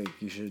topic.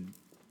 Like, you should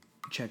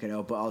check it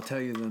out. But I'll tell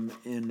you them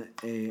in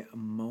a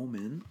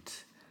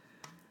moment.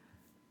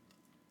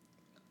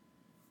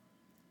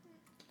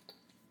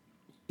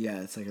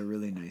 Yeah, it's like a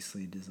really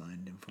nicely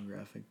designed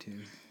infographic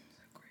too.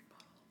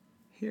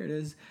 Here it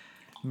is.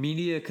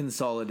 Media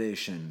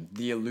Consolidation,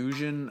 The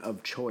Illusion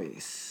of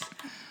Choice,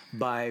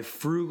 by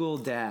Frugal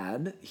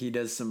Dad. He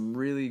does some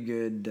really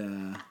good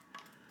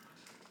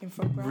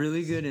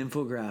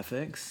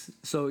infographics.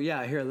 So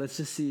yeah, here, let's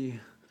just see.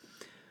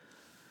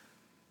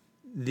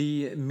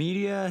 The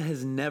media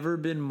has never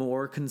been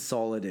more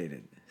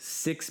consolidated.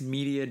 6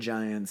 media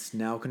giants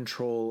now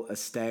control a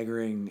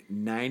staggering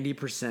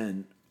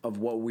 90% of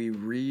what we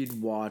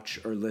read, watch,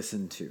 or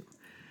listen to.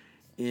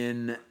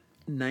 In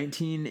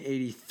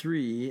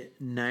 1983,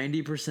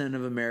 90%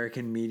 of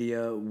American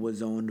media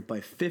was owned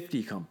by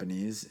 50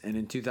 companies, and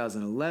in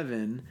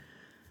 2011,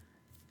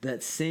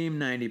 that same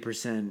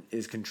 90%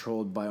 is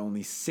controlled by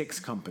only 6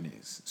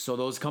 companies. So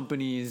those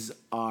companies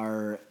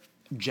are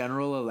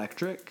General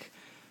Electric,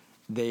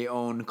 they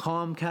own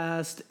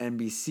Comcast,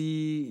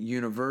 NBC,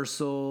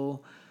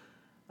 Universal,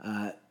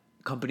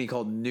 company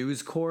called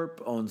News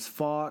Corp owns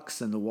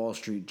Fox and the Wall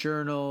Street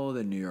Journal,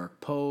 the New York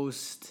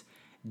Post.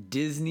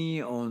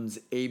 Disney owns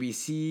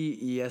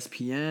ABC,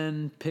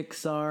 ESPN,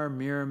 Pixar,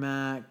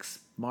 Miramax,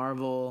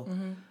 Marvel.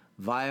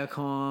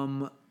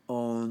 Viacom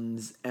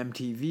owns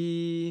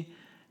MTV,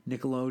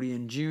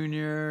 Nickelodeon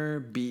Jr.,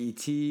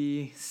 BET,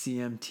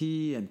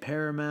 CMT, and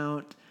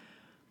Paramount.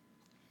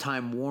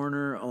 Time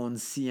Warner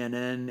owns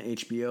CNN,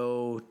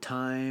 HBO,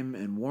 Time,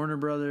 and Warner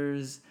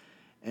Brothers.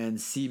 And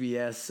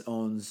CBS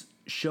owns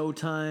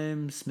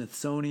Showtime,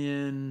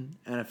 Smithsonian,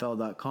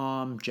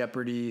 NFL.com,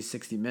 Jeopardy,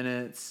 60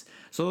 Minutes.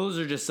 So those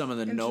are just some of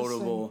the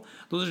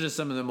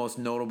most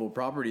notable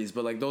properties.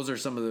 But like those are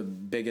some of the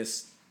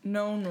biggest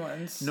known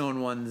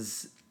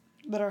ones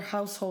that are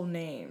household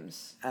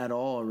names at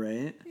all,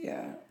 right?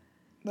 Yeah,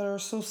 that are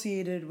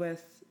associated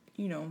with,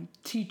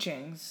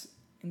 teachings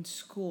in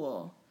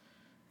school,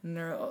 and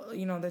they're,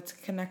 that's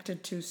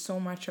connected to so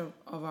much of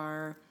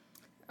our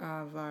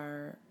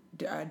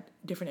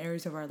different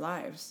areas of our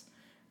lives,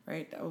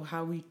 right?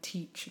 How we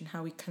teach and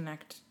how we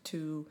connect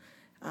to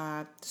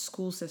the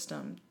school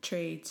system,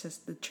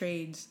 the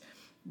trades,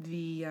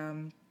 the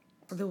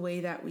way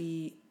that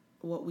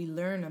what we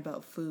learn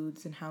about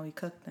foods and how we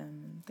cook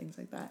them and things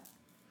like that.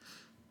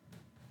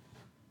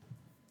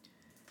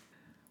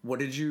 What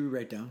did you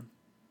write down?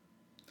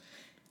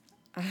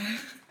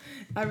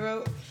 I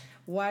wrote,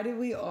 why do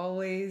we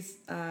always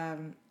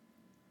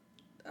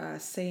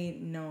say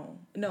no?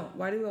 No,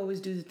 why do we always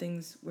do the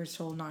things we're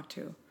told not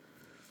to?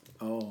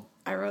 Oh.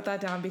 I wrote that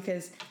down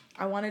because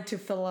I wanted to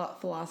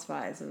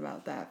philosophize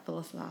about that.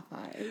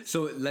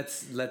 So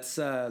let's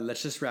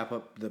just wrap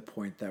up the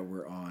point that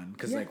we're on,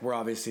 because like we're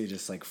obviously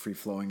just like free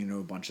flowing into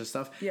a bunch of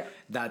stuff. Yeah.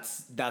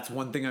 That's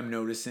one thing I'm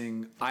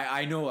noticing.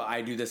 I know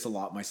I do this a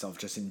lot myself,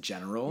 just in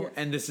general,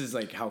 and this is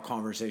like how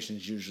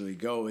conversations usually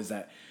go. Is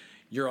that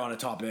you're on a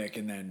topic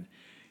and then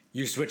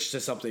you switch to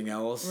something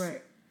else,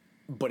 right?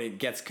 But it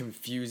gets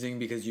confusing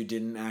because you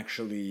didn't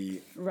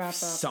actually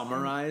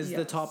summarize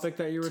the topic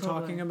that you were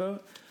talking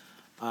about.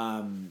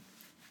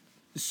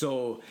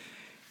 So,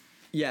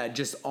 yeah,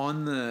 just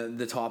on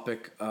the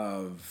topic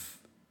of,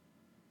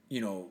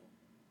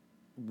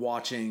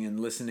 watching and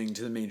listening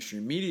to the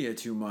mainstream media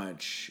too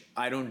much,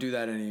 I don't do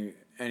that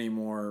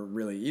anymore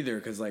really either,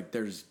 because like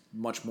there's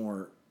much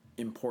more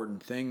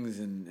important things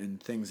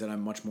and things that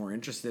I'm much more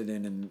interested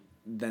in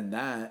than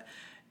that,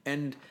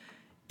 and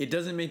it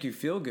doesn't make you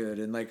feel good.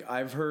 And like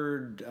I've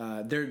heard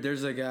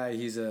there's a guy,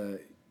 he's a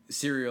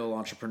serial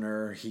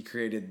entrepreneur. He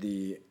created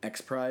the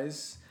X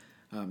Prize.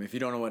 If you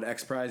don't know what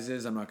X Prize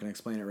is, I'm not going to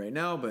explain it right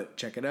now, but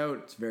check it out.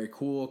 It's very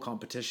cool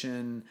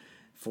competition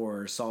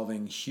for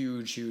solving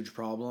huge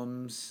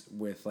problems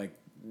with like,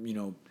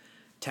 $10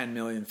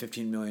 million,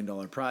 $15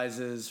 million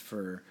prizes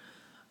for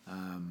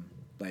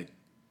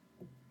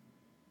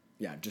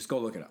just go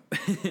look it up.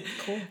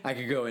 Cool. I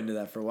could go into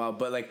that for a while,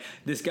 but like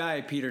this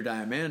guy, Peter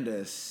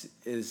Diamandis,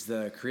 is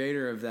the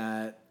creator of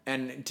that.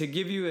 And to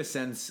give you a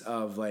sense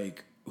of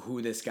like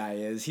who this guy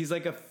is, he's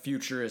like a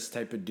futurist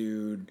type of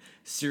dude,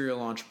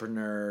 serial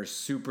entrepreneur,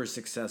 super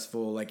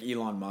successful, like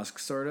Elon Musk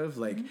sort of.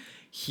 Like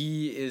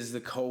he is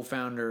the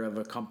co-founder of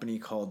a company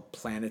called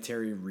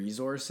Planetary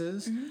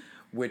Resources,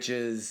 which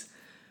is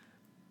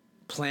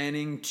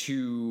planning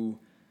to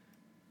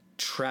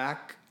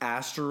track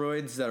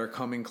asteroids that are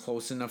coming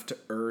close enough to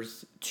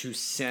Earth to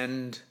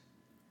send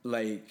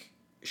like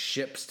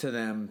ships to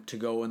them to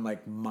go and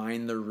like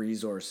mine the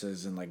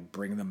resources and like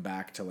bring them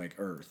back to like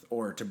Earth,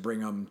 or to bring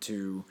them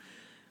to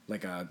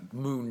like a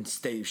moon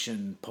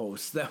station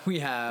post that we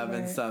have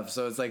and stuff.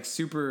 So it's like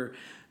super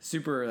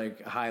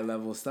like high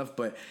level stuff,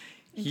 but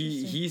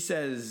he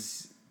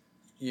says,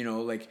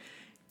 like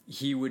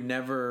he would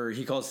never,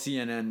 he calls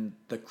CNN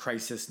the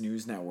crisis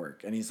news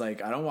network, and he's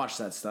like, I don't watch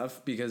that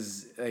stuff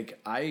because like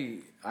I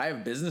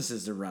have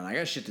businesses to run. I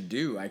got shit to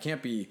do. I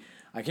can't be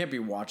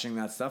watching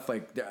that stuff.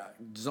 Like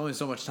there's only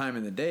so much time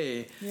in the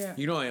day. Yeah.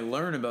 You can only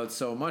learn about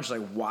so much.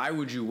 Like why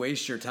would you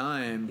waste your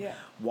time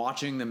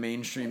watching the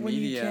mainstream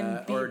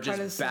media or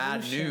just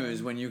bad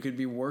news when you could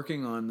be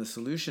working on the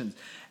solutions?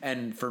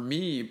 And for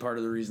me, part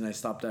of the reason I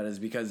stopped that is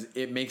because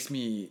it makes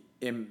me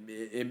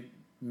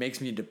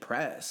makes me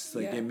depressed.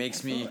 Like it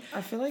makes me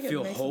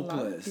feel hopeless. A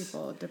lot of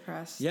people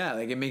depressed. Yeah,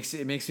 like it makes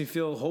me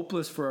feel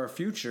hopeless for our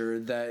future,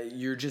 that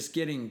you're just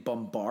getting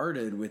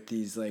bombarded with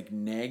these like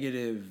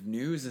negative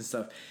news and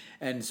stuff.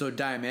 And so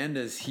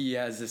Diamandis, he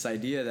has this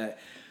idea that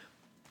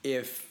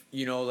if,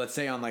 let's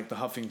say on like the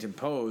Huffington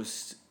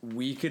Post,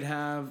 we could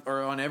have,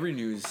 or on every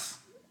news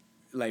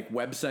like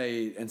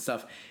website and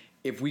stuff,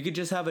 if we could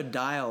just have a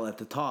dial at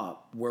the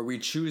top where we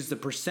choose the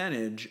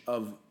percentage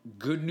of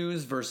good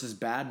news versus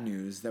bad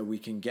news that we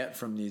can get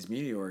from these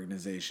media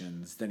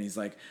organizations, then he's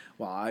like,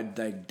 well, I'd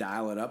like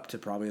dial it up to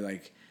probably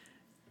like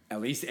at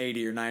least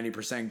 80 or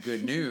 90%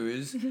 good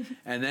news,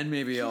 and then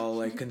maybe I'll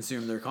like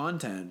consume their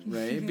content,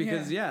 right?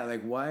 Because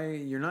like why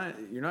you're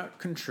not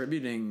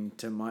contributing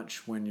to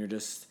much when you're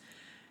just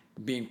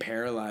being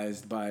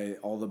paralyzed by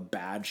all the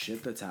bad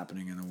shit that's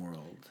happening in the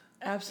world.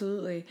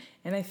 Absolutely.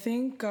 And I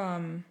think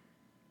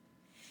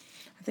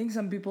I think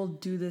some people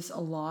do this a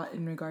lot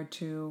in regard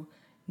to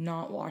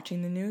not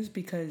watching the news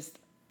because,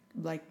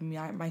 like me,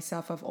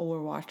 myself, I've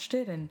overwatched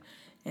it and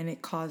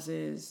it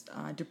causes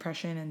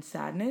depression and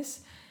sadness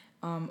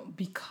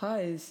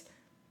because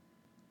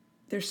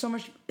there's so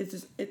much.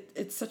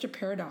 It's such a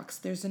paradox.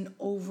 There's an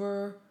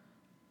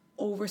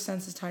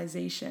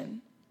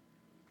oversensitization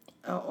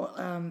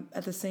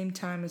at the same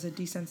time as a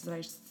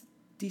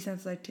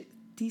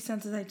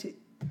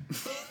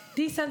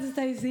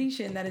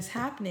desensitization that is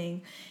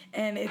happening,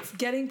 and it's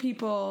getting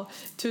people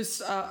to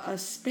a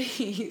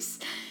space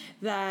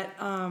that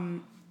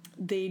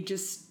they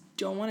just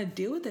don't want to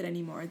deal with it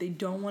anymore. They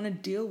don't want to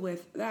deal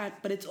with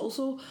that, but it's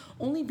also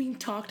only being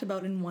talked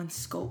about in one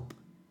scope.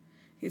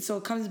 So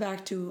it comes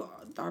back to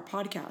our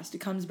podcast. It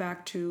comes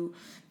back to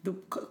the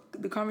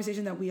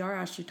conversation that we are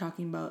actually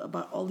talking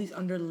about all these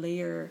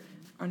underlying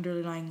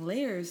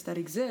layers that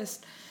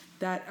exist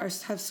that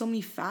have so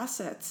many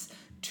facets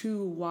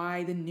to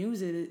why the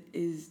news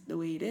is the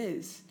way it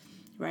is,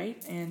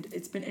 right? And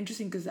it's been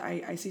interesting because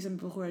I see some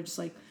people who are just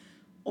like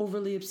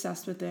overly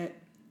obsessed with it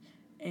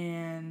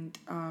and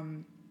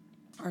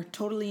are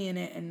totally in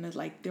it, and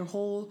like their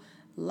whole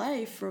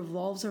life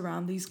revolves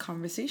around these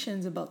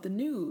conversations about the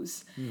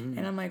news. Mm-hmm.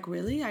 And I'm like,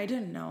 really? I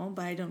didn't know,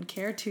 but I don't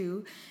care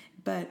to.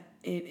 But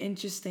it's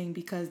interesting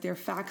because their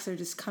facts are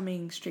just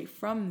coming straight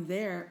from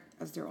there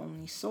as their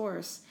only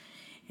source.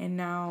 And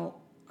now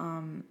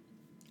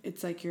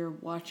it's like you're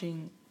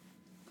watching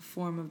a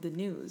form of the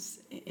news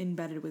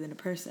embedded within a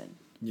person.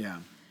 Yeah.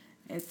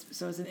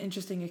 It's an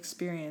interesting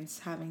experience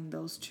having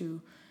those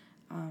two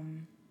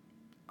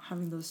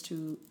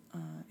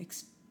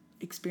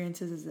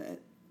experiences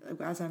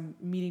as I'm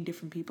meeting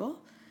different people.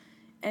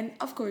 And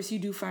of course you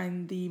do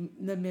find the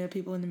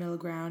people in the middle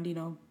ground, you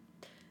know,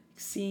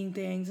 seeing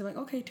things. I'm like,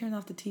 okay, turn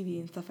off the TV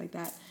and stuff like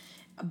that.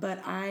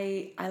 But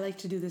I like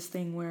to do this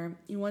thing where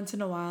once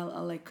in a while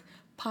I'll like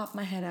pop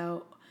my head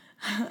out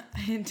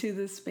into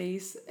the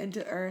space,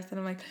 into Earth, and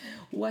I'm like,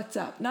 what's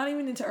up? Not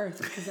even into Earth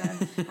because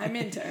I'm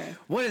into Earth.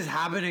 What is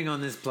happening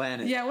on this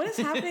planet? Yeah, what is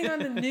happening on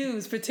the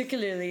news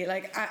particularly?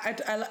 Like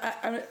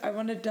I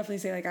want to definitely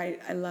say like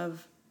I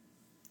love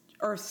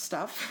Earth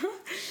stuff.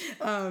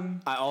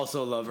 I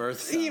also love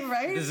Earth stuff.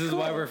 Right? This is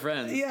why we're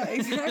friends. Yeah,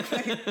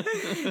 exactly.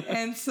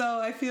 And so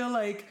I feel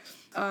like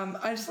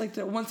I just like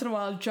to once in a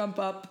while jump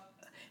up.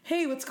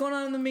 Hey, what's going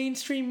on in the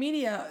mainstream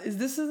media? Is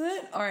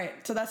it? All right.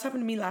 So that's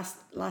happened to me last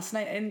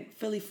night. I didn't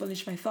really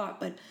finish my thought,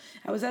 but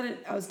I was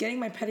getting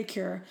my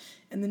pedicure,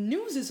 and the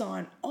news is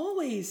on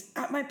always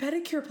at my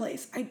pedicure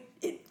place.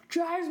 It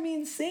drives me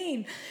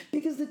insane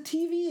because the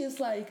TV is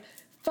like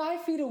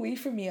 5 feet away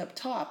from me up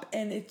top,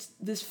 and it's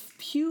this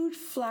huge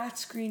flat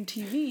screen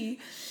TV,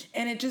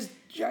 and it just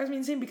drives me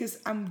insane because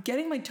I'm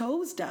getting my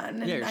toes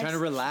done. And you're trying to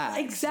relax.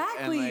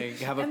 Exactly. And like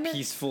have a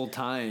peaceful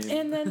time.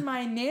 And then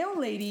my nail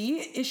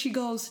lady, she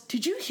goes,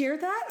 "Did you hear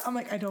that?" I'm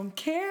like, "I don't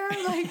care.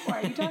 Like,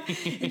 why are you talking?"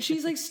 And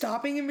she's like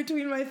stopping in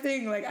between my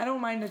thing. Like, I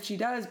don't mind that she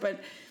does, but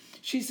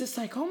she's just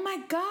like, "Oh my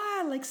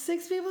God, like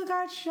 6 people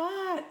got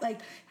shot." Like,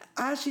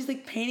 as she's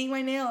like painting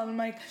my nail, I'm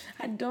like,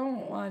 I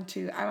don't want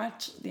to. It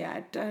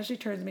actually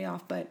turns me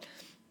off, but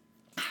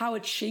how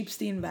it shapes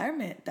the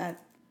environment,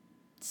 that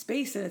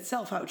space in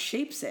itself, how it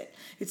shapes it.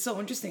 It's so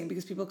interesting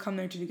because people come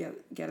there to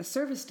get a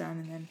service done,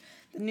 and then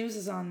the news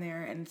is on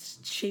there and it's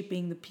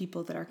shaping the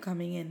people that are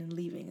coming in and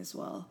leaving as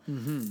well.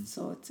 Mm-hmm.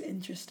 So it's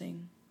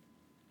interesting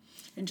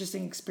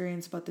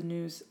experience about the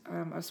news.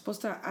 I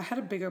had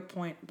a bigger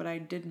point, but I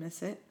did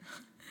miss it.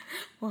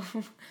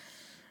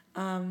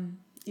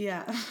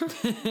 Yeah.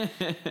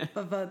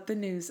 About the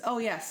news. Oh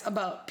yes,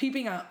 about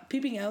peeping out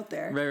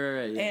there.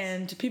 Right. Yes.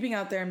 And peeping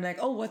out there, I'm like,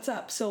 oh, what's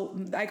up? So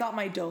I got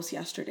my dose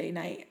yesterday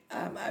night.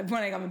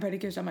 When I got my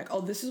pedicure, so I'm like, oh,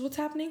 this is what's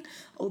happening.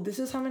 Oh, this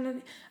is how many.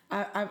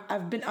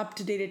 I've been up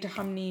to date to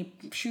how many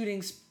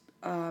shootings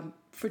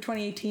for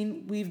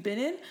 2018 we've been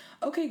in.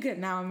 Okay, good.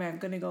 Now I'm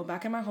gonna go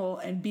back in my hole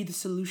and be the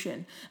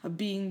solution of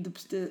being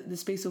the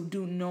space of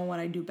know what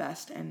I do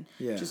best and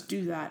just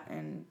do that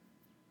and.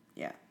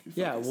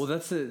 Yeah, well,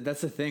 that's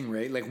the thing,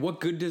 right? Like, what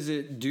good does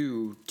it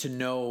do to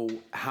know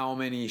how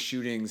many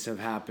shootings have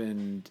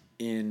happened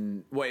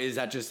in... What, is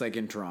that just, like,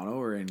 in Toronto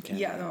or in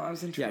Canada? Yeah, no, I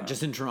was in Toronto. Yeah,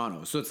 just in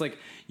Toronto. So it's like,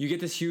 you get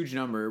this huge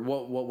number.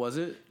 What was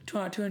it?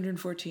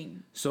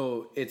 214.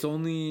 So it's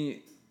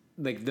only,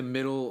 like, the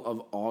middle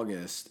of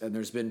August, and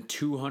there's been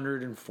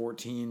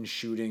 214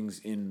 shootings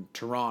in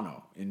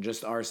Toronto, in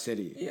just our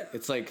city. Yeah.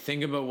 It's like,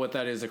 think about what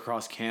that is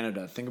across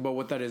Canada. Think about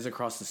what that is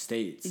across the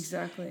States.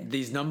 Exactly.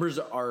 These numbers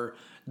are...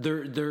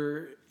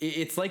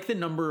 It's like the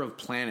number of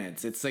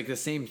planets. It's like the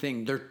same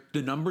thing.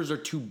 The numbers are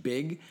too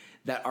big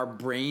that our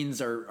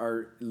brains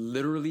are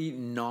literally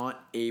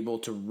not able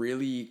to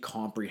really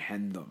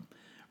comprehend them,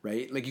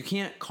 right? Like, you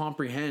can't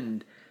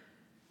comprehend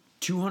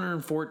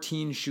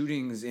 214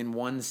 shootings in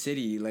one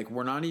city. Like,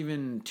 we're not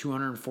even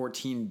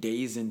 214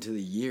 days into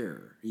the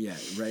year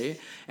yet, right?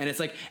 And it's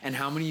like, and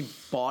how many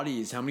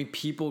bodies, how many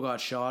people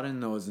got shot in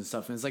those and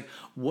stuff. And it's like,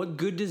 what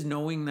good does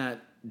knowing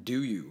that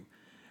do you?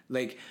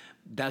 Like,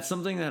 that's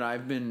something that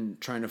I've been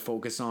trying to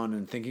focus on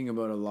and thinking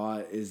about a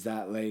lot, is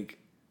that, like,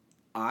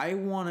 I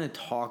want to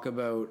talk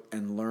about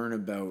and learn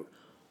about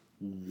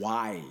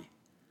why.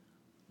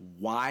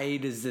 Why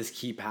does this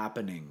keep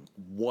happening?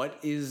 What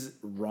is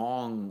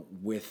wrong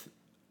with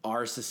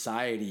our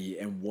society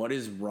and what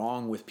is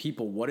wrong with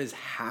people? What is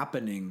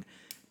happening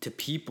to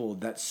people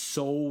that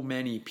so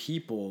many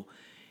people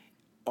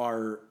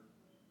are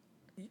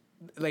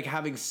like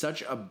having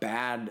such a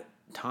bad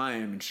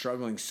time and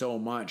struggling so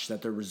much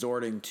that they're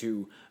resorting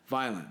to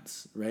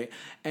violence, right?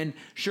 And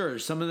sure,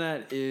 some of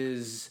that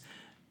is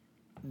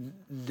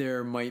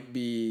there might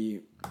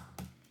be.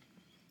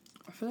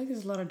 I feel like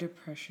there's a lot of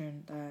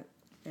depression that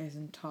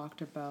isn't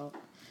talked about.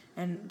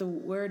 And the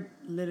word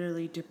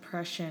literally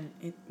depression,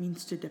 it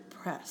means to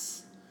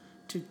depress,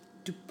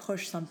 to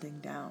push something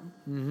down,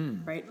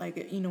 right?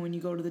 Like, you know, when you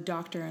go to the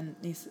doctor and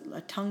they say a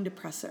tongue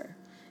depressor,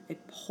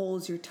 it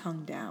holds your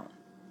tongue down.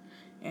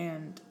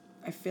 And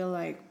I feel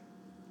like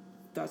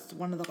that's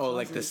one of the causes.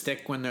 Like the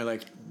stick when they're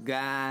like,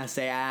 ah,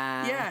 say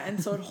ah. Yeah,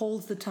 and so it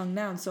holds the tongue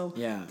down. So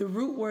yeah. The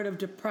root word of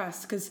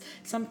depressed, because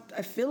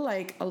I feel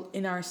like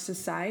in our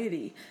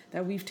society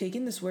that we've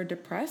taken this word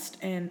depressed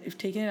and we've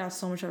taken it out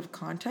so much out of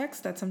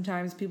context that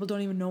sometimes people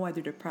don't even know why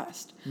they're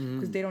depressed,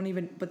 because they don't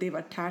even, but they've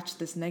attached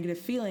this negative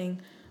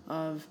feeling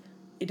of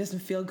it doesn't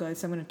feel good,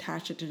 so I'm going to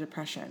attach it to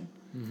depression.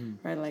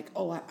 Right, like,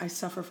 oh, I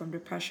suffer from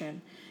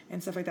depression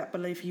and stuff like that.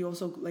 But if you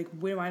also like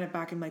rewind it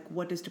back and like,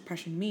 what does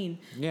depression mean?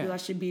 Yeah. You'll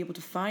actually be able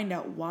to find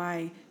out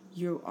why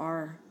you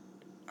are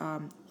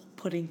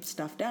putting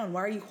stuff down.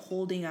 Why are you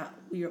holding out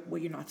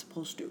what you're not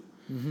supposed to?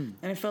 And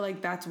I feel like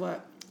that's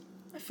what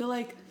I feel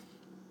like.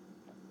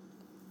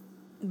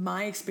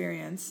 My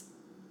experience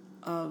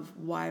of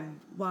why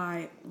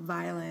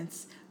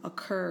violence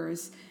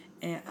occurs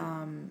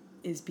and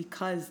is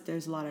because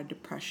there's a lot of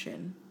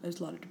depression. There's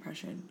a lot of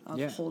depression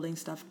of holding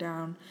stuff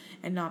down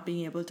and not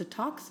being able to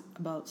talk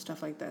about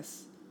stuff like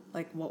this,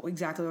 like what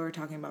exactly we're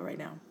talking about right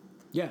now.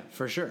 Yeah,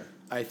 for sure.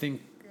 I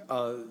think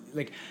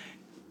like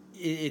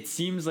it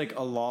seems like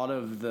a lot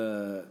of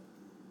the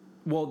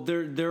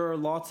there are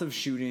lots of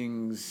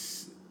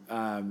shootings.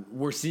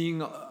 We're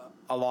seeing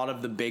a lot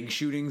of the big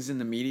shootings in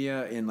the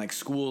media in like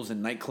schools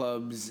and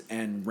nightclubs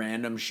and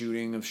random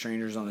shooting of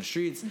strangers on the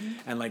streets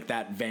and like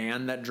that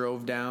van that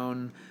drove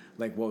down.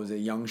 Like, what was it,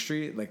 Yonge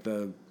Street? Like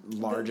the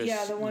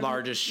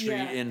largest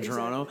street in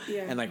Toronto,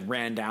 and like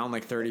ran down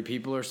like 30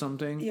 people or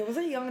something. Yeah, was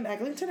it Yonge and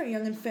Eglinton or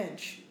Yonge and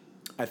Finch?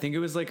 I think it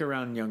was like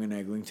around Yonge and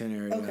Eglinton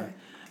area. Okay.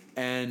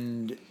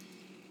 And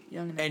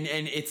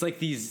it's like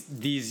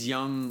these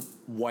young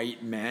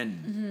white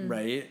men,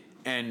 right?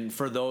 And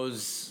for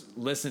those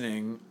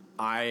listening,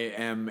 I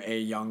am a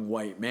young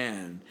white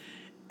man,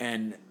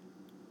 and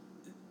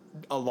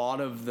a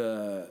lot of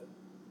there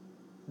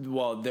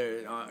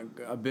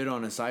a bit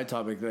on a side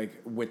topic,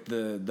 like with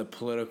the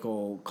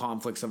political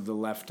conflicts of the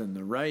left and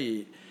the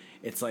right,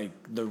 it's like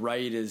the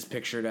right is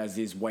pictured as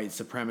these white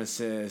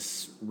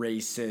supremacists,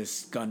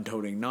 racist,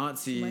 gun-toting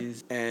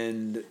Nazis,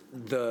 and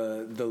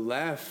the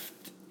left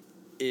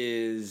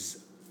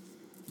is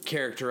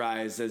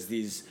characterized as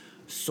these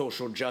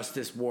social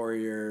justice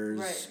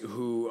warriors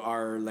who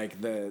are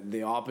like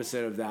the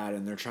opposite of that,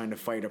 and they're trying to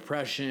fight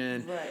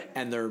oppression,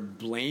 and they're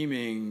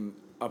blaming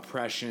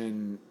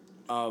oppression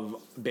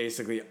of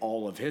basically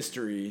all of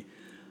history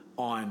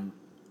on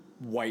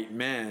white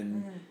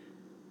men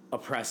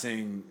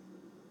oppressing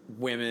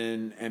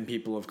women and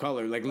people of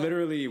color. Like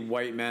literally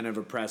white men have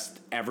oppressed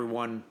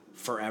everyone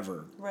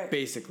forever,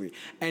 basically.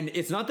 And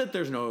it's not that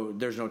there's no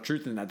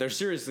truth in that. There's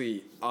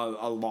seriously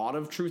a lot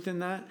of truth in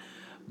that,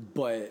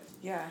 but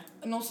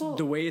and also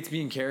the way it's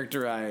being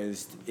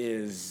characterized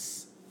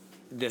is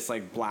this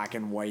like black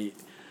and white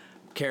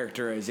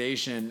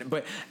characterization.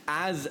 But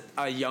as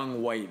a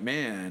young white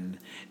man,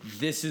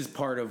 this is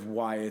part of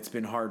why it's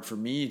been hard for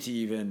me to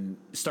even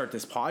start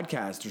this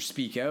podcast or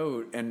speak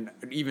out and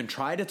even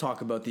try to talk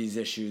about these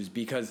issues,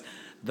 because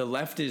the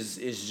left is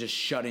just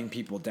shutting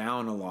people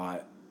down a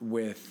lot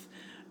with,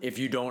 if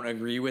you don't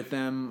agree with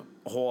them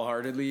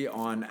wholeheartedly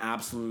on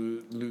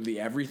absolutely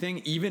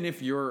everything, even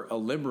if you're a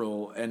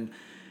liberal, and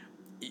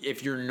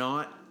if you're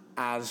not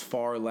as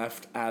far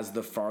left as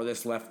the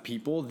farthest left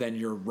people, then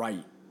you're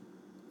right.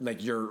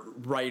 Like you're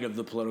right of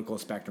the political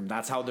spectrum.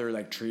 That's how they're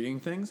like treating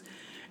things.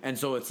 And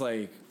so it's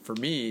like, for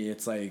me,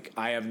 it's like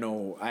I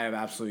have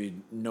absolutely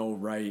no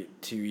right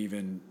to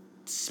even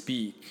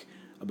speak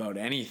about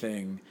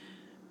anything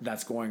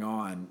that's going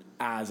on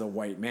as a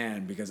white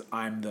man, because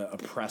I'm the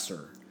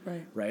oppressor.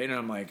 Right. And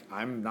I'm like,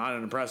 I'm not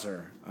an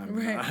oppressor.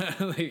 I'm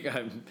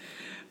not,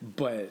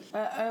 but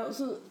I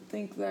also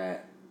think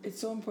that it's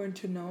so important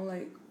to know,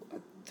 like,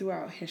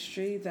 throughout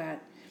history,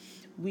 that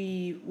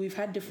we've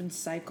had different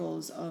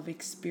cycles of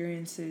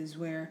experiences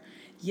where,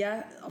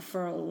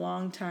 for a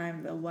long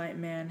time the white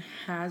man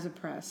has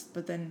oppressed,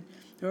 but then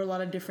there are a lot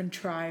of different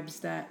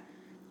tribes that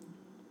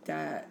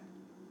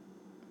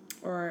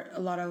or a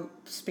lot of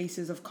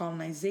spaces of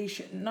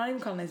colonization, not even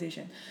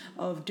colonization,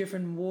 of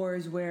different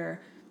wars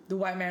where the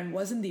white man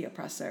wasn't the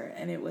oppressor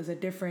and it was a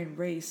different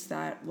race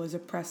that was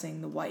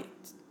oppressing the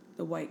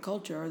white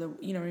culture, or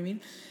you know what I mean?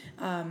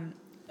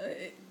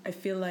 I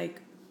feel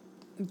like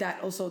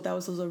that was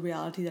also a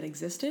reality that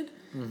existed.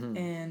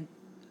 And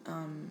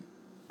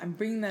I'm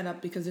bringing that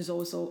up because there's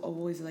also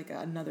always like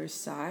another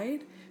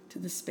side to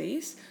the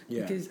space.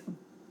 Yeah. Because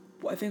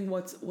I think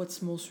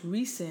what's most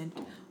recent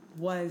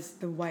was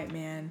the white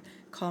man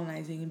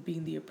colonizing and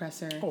being the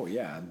oppressor. Oh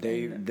yeah,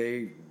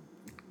 they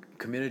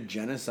committed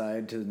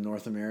genocide to the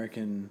North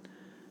American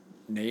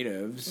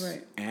natives,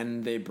 Right.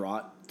 and they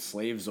brought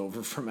slaves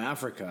over from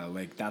Africa.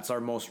 Like, that's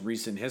our most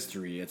recent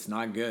history. It's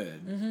not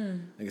good.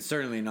 Like, it's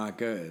certainly not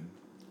good.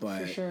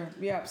 But For sure.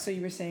 Yeah. So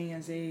you were saying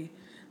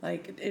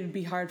it'd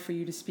be hard for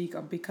you to speak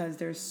up because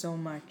there's so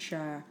much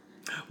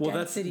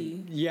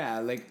density.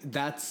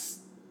 That's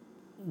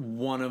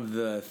one of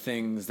the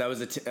things that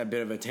was a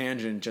bit of a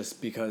tangent,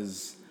 just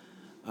because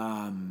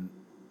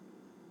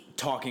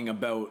talking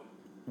about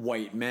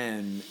white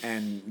men,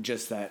 and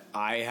just that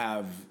I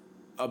have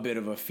a bit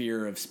of a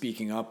fear of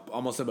speaking up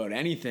almost about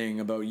anything,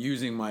 about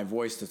using my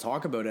voice to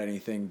talk about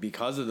anything,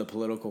 because of the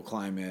political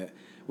climate,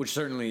 which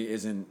certainly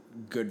isn't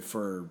good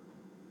for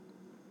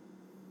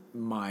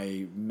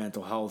my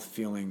mental health,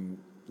 feeling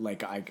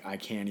like I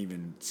can't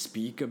even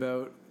speak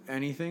about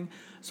anything,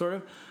 sort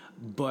of.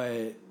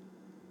 But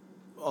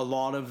a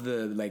lot of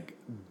the like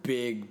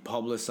big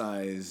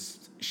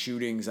publicized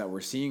shootings that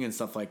we're seeing and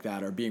stuff like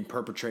that are being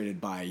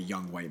perpetrated by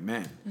young white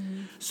men.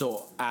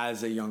 So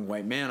as a young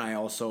white man, I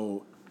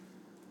also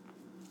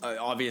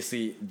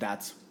obviously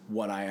that's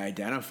what I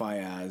identify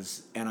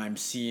as, and I'm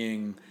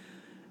seeing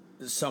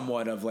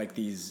somewhat of like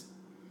these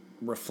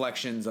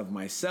reflections of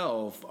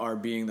myself are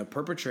being the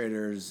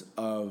perpetrators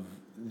of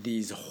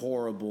these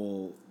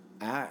horrible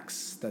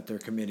acts that they're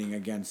committing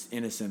against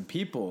innocent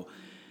people.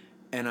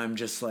 And I'm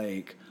just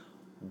like,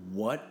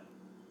 what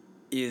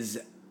is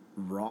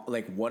wrong?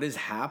 Like, what is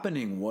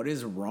happening? What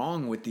is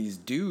wrong with these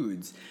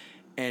dudes?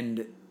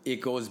 And it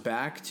goes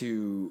back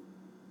to,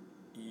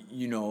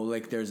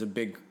 like, there's a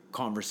big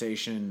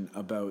conversation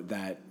about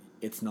that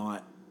it's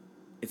not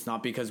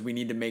because we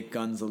need to make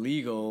guns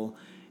illegal.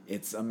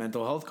 It's a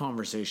mental health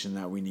conversation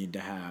that we need to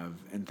have,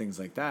 and things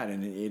like that.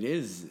 And it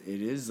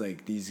is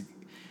like these,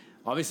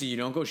 obviously you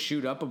don't go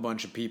shoot up a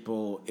bunch of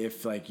people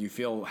if like you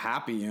feel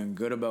happy and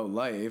good about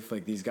life.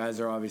 Like, these guys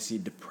are obviously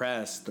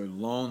depressed, they're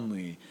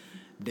lonely,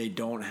 they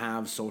don't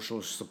have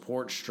social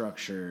support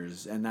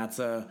structures. And that's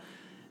a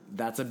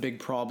big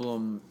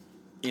problem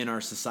in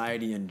our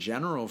society in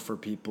general, for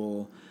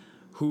people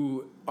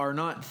who are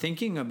not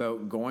thinking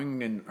about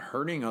going and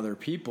hurting other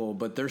people,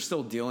 but they're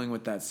still dealing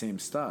with that same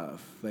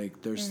stuff.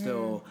 Like, they're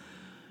still,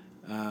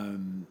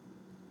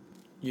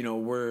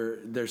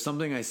 there's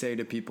something I say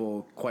to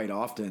people quite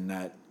often,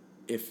 that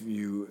if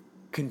you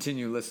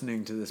continue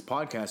listening to this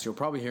podcast, you'll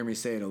probably hear me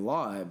say it a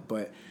lot,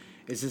 but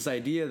it's this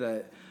idea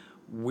that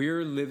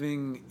we're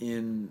living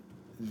in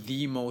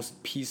the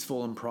most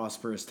peaceful and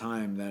prosperous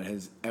time that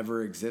has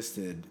ever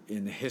existed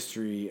in the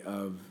history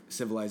of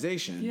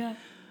civilization. Yeah.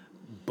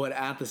 But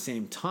at the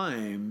same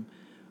time,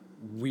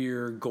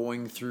 we're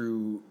going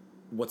through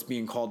what's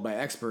being called by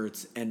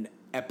experts an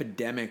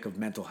epidemic of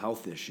mental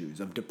health issues,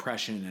 of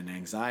depression and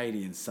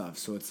anxiety and stuff.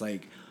 So it's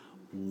like,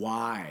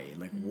 why?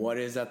 Like, what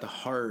is at the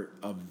heart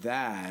of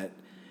that?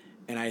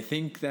 And I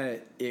think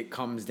that it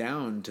comes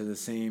down to the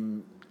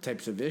same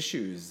types of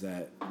issues,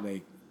 that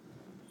like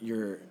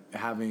you're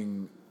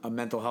having a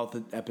mental health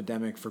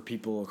epidemic for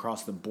people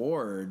across the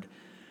board,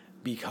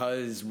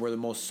 because we're the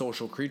most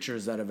social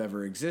creatures that have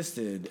ever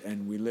existed,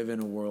 and we live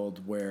in a world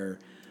where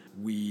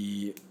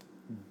we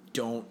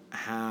don't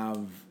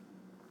have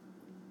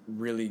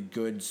really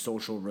good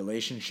social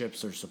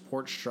relationships or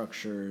support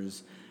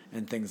structures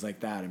and things like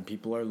that, and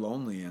people are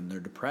lonely and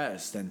they're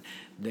depressed, and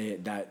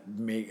that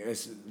make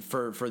us,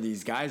 for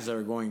these guys that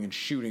are going and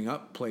shooting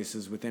up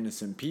places with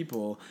innocent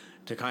people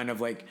to kind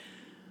of like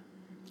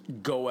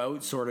go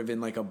out sort of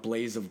in like a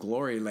blaze of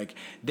glory, like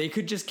they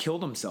could just kill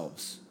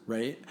themselves,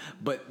 right?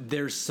 But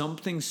there's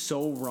something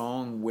so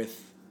wrong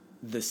with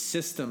the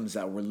systems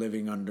that we're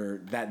living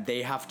under, that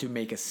they have to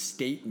make a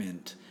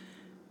statement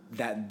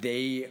that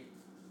they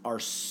are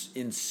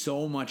in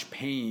so much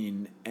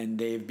pain, and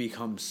they've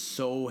become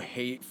so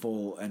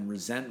hateful and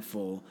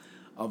resentful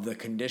of the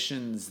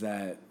conditions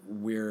that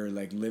we're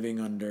like living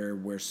under,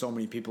 where so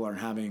many people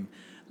aren't having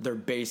their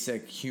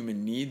basic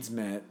human needs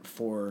met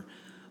for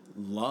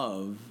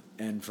love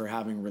and for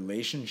having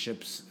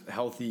relationships,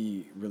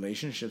 healthy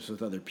relationships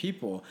with other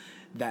people,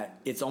 that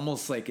it's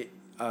almost like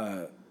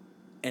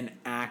an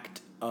act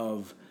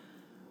of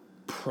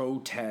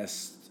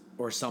protest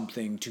or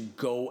something to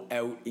go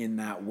out in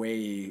that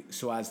way,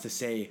 so as to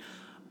say,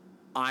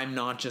 I'm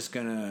not just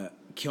gonna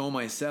kill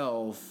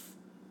myself,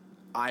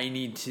 I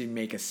need to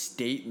make a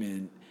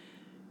statement.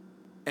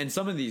 And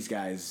some of these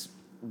guys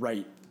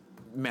write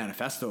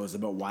manifestos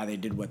about why they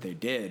did what they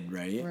did,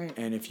 right?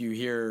 And if you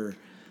hear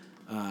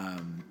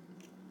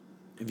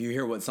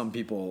what some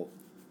people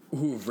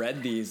who've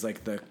read these,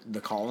 like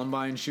the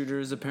Columbine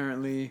shooters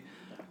apparently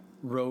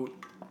wrote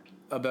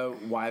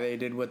about why they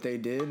did what they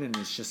did, and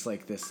it's just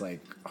like this like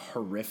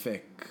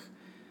horrific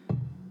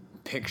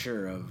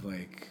picture of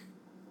like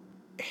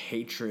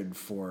hatred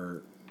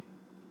for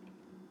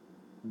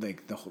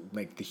like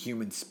the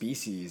human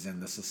species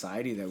and the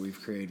society that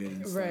we've created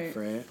and stuff,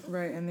 right?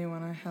 Right, and they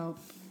want to help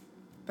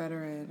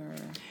better it, or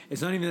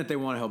it's not even that they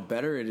want to help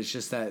better it. It's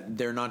just that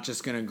they're not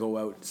just gonna go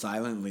out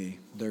silently.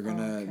 They're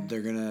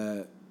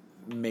gonna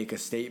make a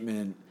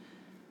statement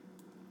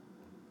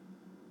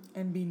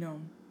and be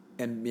known.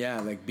 And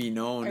like be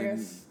known. I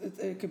guess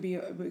it could be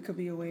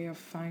a way of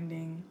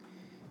finding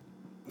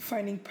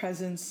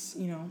presence.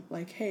 You know,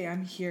 like, hey,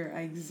 I'm here.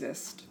 I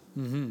exist.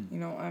 Mm-hmm. You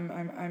know,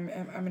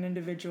 I'm an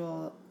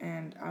individual,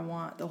 and I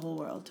want the whole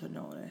world to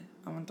know it.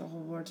 I want the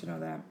whole world to know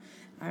that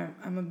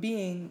I'm a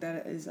being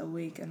that is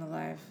awake and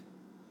alive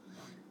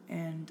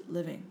and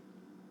living.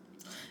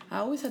 I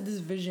always had this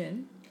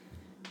vision,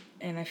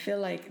 and I feel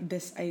like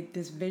this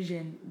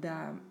vision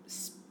that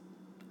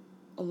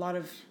a lot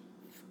of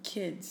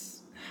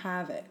kids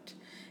have it,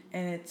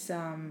 and it's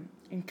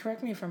and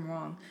correct me if I'm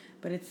wrong,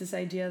 but it's this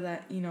idea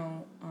that, you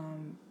know,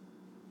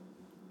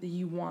 that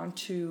you want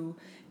to,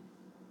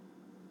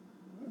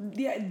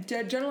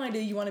 the general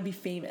idea, you want to be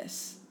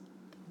famous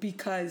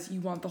because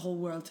you want the whole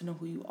world to know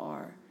who you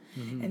are.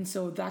 Mm-hmm. And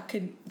so that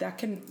can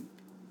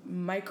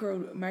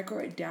micro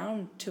it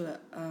down to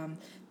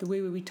the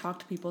way we talk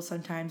to people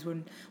sometimes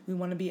when we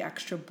want to be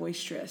extra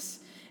boisterous,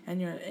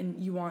 and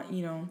you want,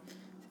 you know,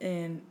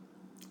 and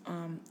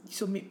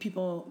so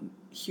people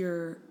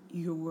hear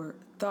your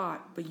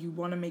thought, but you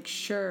want to make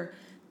sure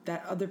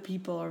that other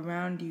people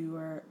around you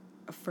are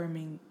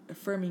affirming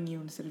you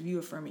instead of you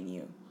affirming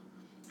you.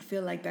 I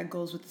feel like that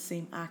goes with the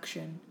same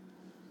action,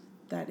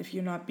 that if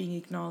you're not being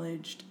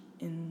acknowledged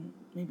in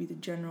maybe the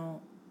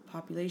general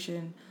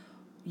population,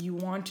 you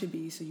want to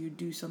be, so you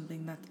do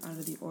something that's out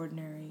of the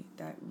ordinary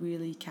that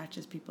really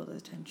catches people's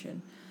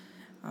attention.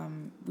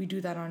 We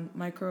do that on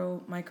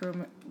micro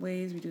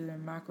ways, we do it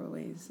in macro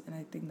ways, and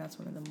I think that's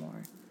one of the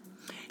more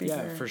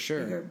for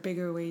sure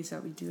bigger ways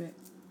that we do it.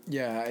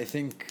 Yeah, I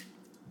think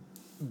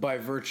by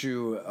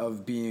virtue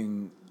of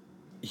being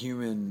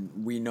human,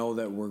 we know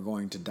that we're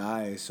going to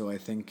die, so I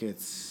think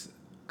it's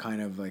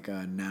kind of like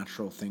a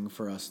natural thing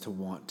for us to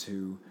want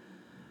to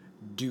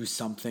do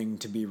something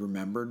to be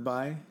remembered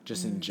by,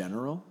 just in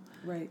general.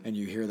 Right. And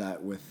you hear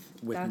that with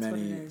that's many, what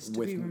it is, to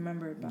be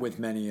remembered by. With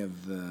many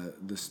of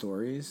the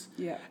stories.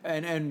 Yeah.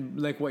 And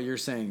like what you're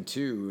saying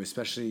too,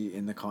 especially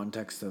in the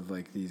context of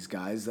like these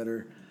guys that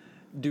are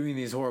doing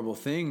these horrible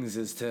things,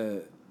 is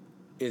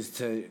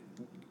to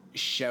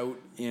shout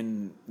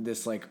in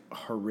this like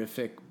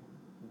horrific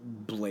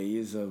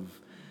blaze of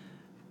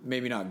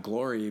maybe not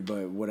glory,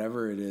 but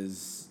whatever it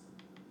is,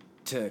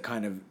 to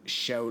kind of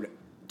shout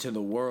to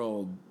the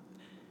world,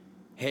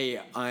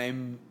 hey,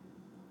 I'm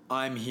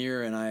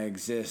here and I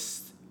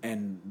exist,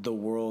 and the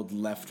world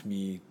left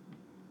me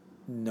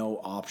no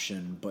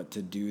option but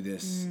to do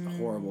this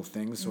horrible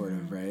thing, sort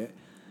of, right?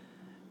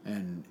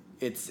 And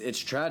it's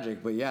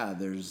tragic, but yeah,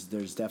 there's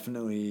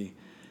definitely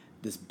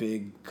this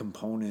big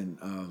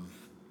component of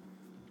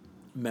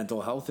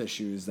mental health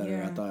issues that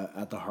are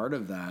at the heart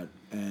of that,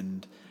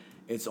 and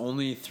it's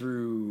only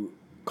through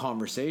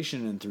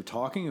conversation and through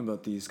talking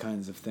about these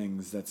kinds of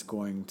things that's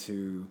going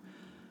to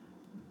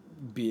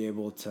be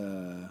able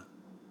to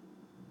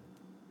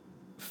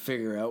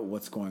figure out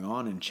what's going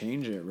on and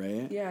change it,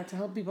 right? Yeah, to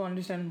help people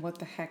understand what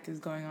the heck is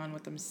going on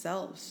with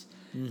themselves,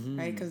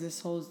 right? Because this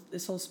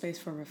whole space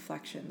for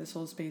reflection, this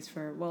whole space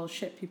for, well,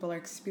 shit, people are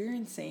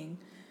experiencing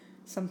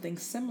something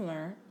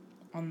similar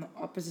on the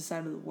opposite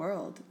side of the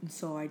world, and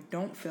so I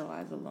don't feel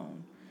as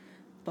alone.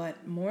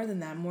 But more than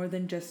that, more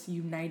than just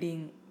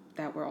uniting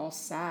that we're all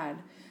sad,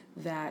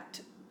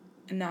 that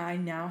I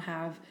now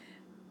have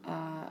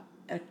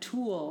a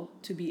tool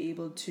to be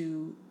able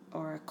to,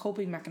 or a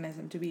coping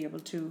mechanism to be able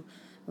to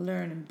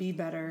learn and be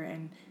better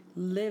and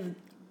live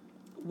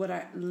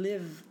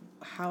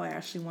how I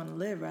actually want to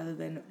live, rather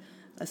than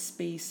a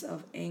space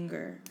of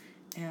anger.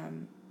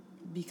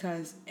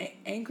 Because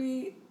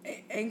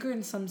anger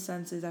in some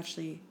sense is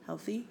actually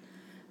healthy,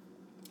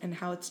 and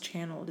how it's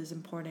channeled is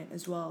important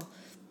as well.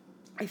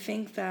 I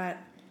think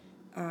that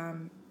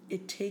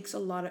it takes a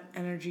lot of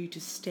energy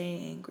to stay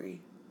angry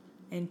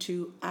and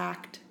to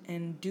act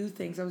and do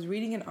things. I was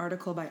reading an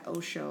article by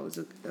Osho,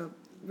 a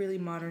really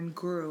modern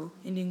guru,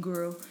 Indian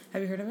guru.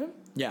 Have you heard of him?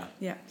 Yeah.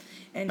 Yeah.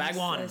 And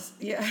Bhagwan.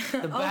 Yeah.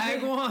 The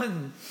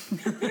Bhagwan.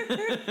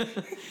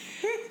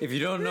 If you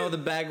don't know the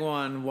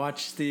Bhagwan,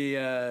 watch the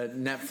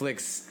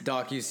Netflix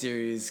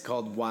docuseries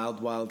called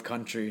Wild Wild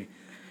Country,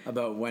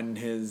 about when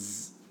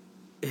his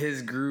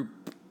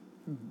group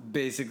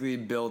basically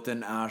built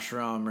an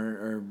ashram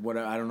or what,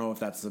 I don't know if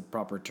that's the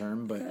proper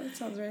term, but that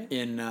sounds right.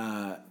 In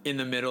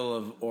the middle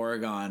of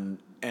Oregon,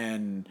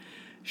 and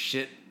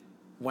shit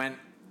went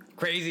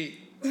crazy.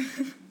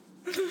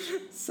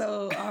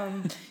 So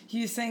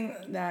he was saying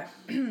that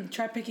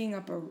try picking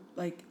up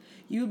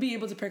you'll be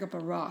able to pick up a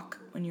rock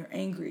when you're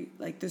angry,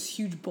 like this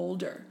huge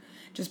boulder,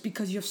 just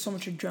because you have so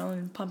much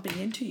adrenaline pumping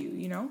into you,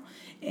 you know?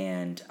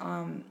 And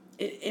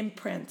it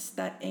imprints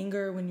that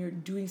anger when you're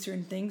doing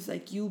certain things.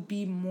 Like, you'll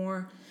be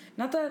more,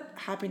 not that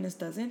happiness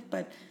doesn't,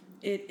 but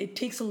it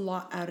takes a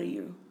lot out of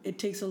you. It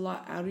takes a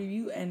lot out of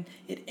you, and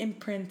it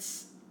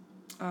imprints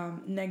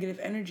negative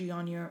energy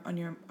on your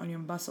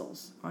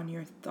muscles, on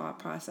your thought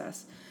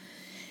process.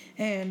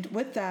 And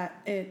with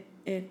that,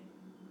 it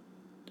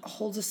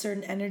holds a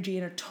certain energy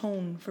and a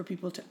tone for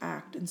people to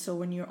act. And so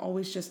when you're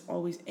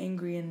always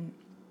angry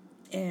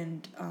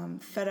and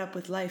fed up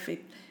with life,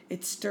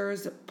 it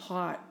stirs the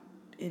pot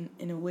in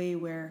a way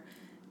where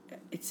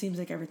it seems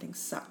like everything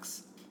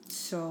sucks.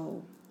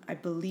 So I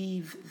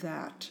believe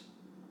that.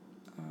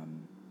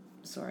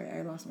 Sorry,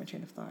 I lost my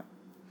train of thought.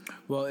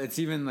 Well, it's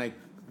even like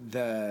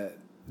that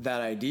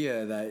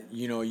idea that,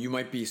 you know, you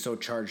might be so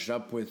charged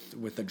up with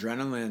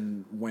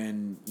adrenaline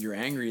when you're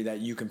angry that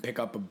you can pick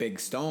up a big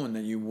stone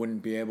that you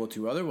wouldn't be able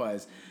to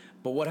otherwise.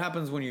 But what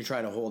happens when you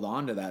try to hold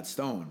on to that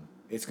stone?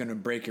 It's going to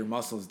break your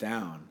muscles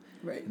down.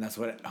 Right. And that's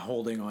what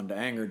holding on to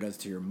anger does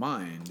to your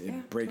mind.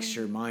 It breaks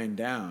your mind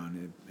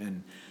down.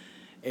 And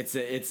it's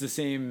the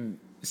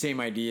same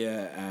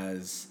idea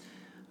as,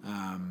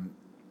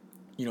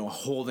 you know,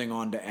 holding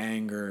on to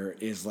anger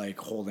is like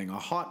holding a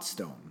hot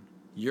stone.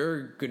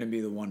 You're going to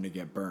be the one to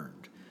get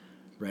burned,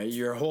 right?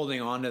 You're holding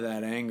on to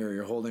that anger.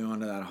 You're holding on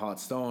to that hot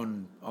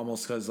stone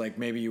almost because, like,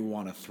 maybe you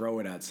want to throw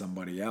it at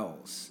somebody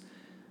else.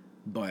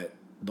 But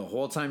the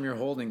whole time you're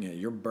holding it,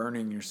 you're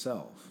burning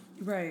yourself.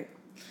 Right.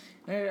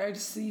 I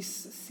just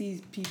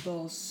see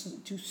people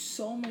do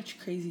so much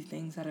crazy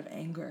things out of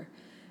anger.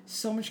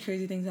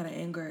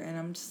 And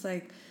I'm just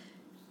like,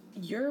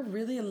 you're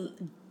really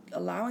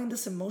allowing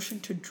this emotion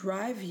to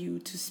drive you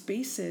to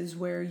spaces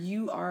where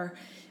you are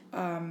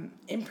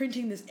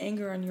imprinting this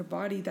anger on your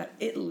body that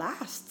it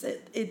lasts.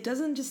 It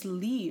doesn't just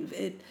leave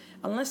it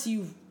unless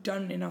you've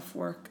done enough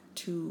work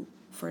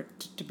for it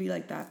to be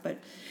like that. But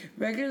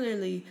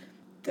regularly,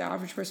 the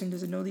average person who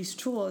doesn't know these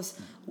tools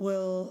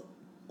will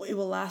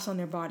last on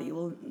their body. It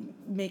will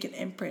make an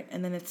imprint,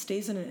 and then it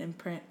stays in an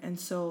imprint. And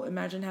so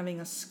imagine having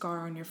a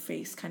scar on your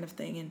face kind of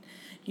thing, and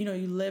you know,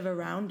 you live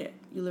around it,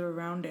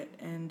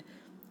 and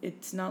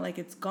it's not like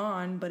it's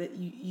gone, but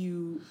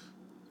you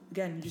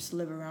just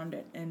live around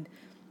it, and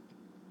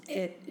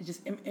it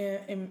just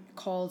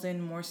calls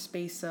in more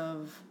space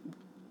of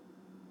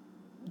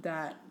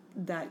that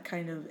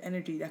kind of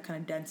energy, that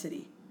kind of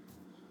density,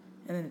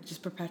 and then it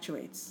just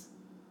perpetuates.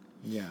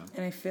 Yeah.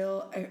 And I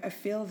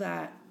feel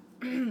that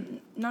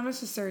not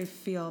necessarily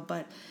feel,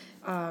 but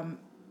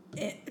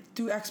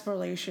through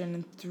exploration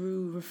and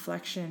through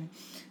reflection,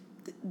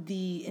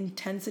 the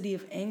intensity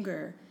of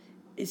anger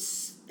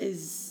is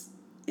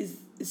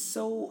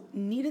so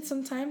needed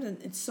sometimes, and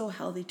it's so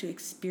healthy to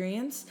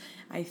experience.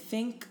 I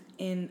think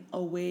in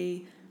a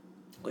way,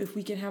 if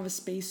we can have a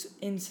space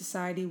in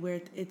society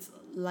where it's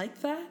like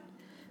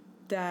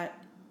that,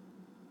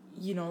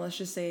 you know, let's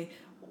just say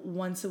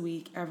once a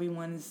week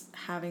everyone's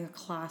having a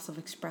class of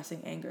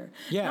expressing anger.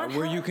 Yeah,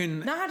 you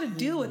can not how to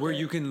deal with where it.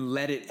 you can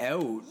let it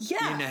out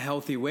in a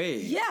healthy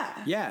way.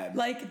 Yeah.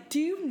 Like, do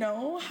you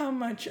know how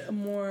much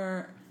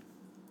more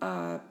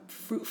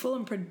fruitful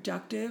and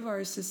productive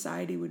our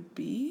society would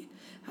be?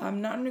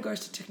 Not in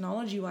regards to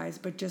technology wise,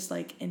 but just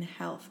like in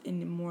health,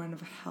 in more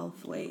of a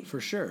health way.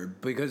 For sure,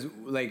 because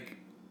like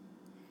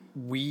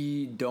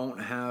we don't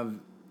have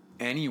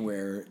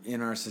anywhere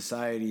in our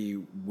society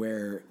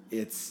where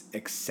it's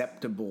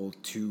acceptable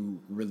to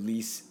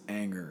release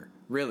anger.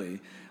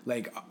 Really,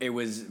 like it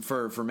was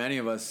for many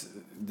of us.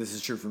 This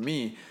is true for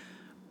me.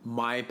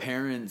 My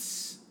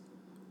parents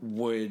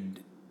would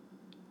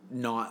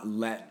not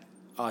let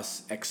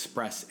us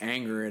express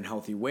anger in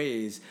healthy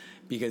ways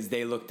because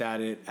they looked at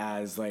it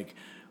as like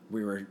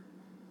we were,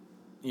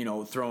 you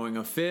know, throwing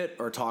a fit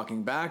or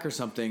talking back or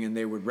something, and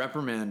they would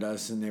reprimand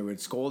us and they would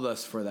scold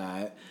us for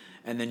that.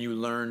 And then you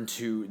learn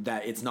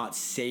that it's not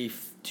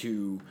safe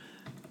to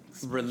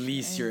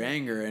release your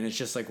anger. And it's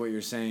just like what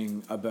you're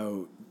saying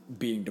about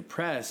being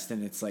depressed.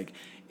 And it's like,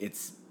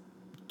 it's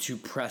to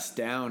press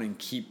down and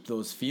keep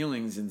those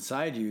feelings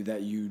inside you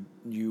that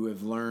you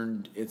have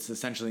learned. It's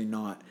essentially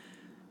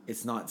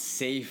it's not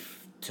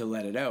safe to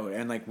let it out.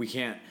 And like, we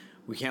can't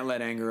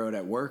let anger out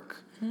at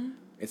work. Mm-hmm.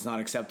 It's not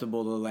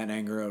acceptable to let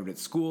anger out at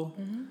school.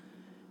 Mm-hmm.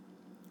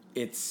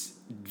 It's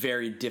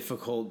very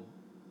difficult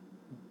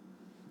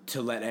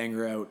to let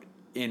anger out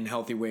in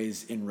healthy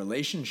ways in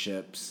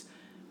relationships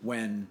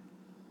when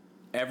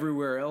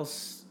everywhere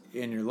else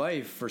in your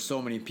life, for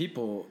so many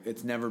people,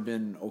 it's never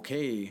been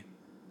okay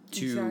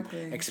to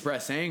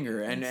express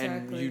anger.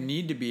 And you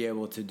need to be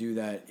able to do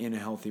that in a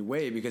healthy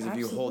way, because if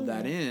you hold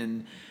that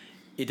in,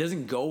 it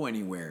doesn't go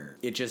anywhere.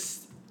 It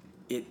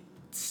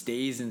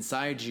stays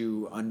inside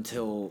you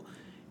until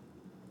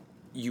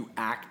you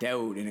act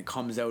out and it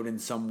comes out in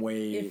some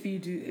way if you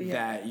do,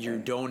 that you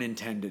don't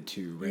intend it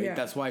to, right? Yeah.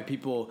 That's why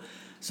people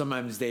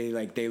sometimes they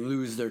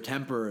lose their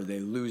temper, or they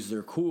lose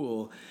their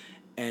cool,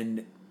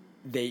 and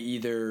they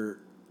either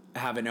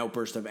have an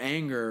outburst of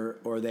anger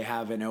or they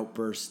have an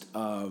outburst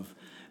of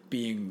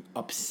being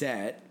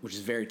upset, which is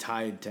very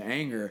tied to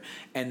anger,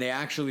 and they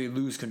actually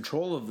lose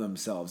control of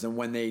themselves. And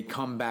when they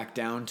come back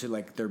down to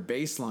like their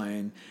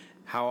baseline,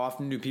 how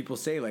often do people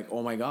say like,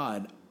 oh my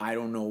God, I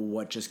don't know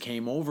what just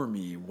came over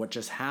me, what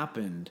just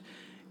happened?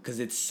 because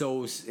it's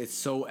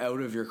so out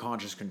of your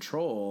conscious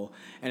control,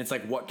 and it's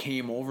like what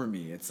came over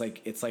me. It's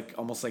like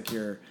almost like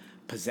you're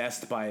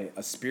possessed by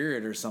a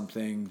spirit or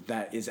something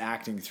that is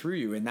acting through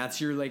you, and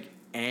that's your like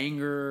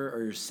anger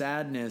or your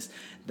sadness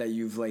that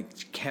you've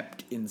like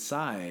kept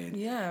inside.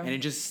 Yeah. And it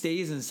just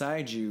stays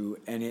inside you,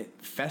 and it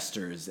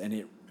festers, and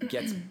it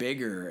gets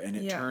bigger, and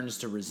it turns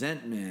to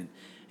resentment,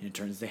 and it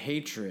turns to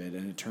hatred,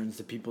 and it turns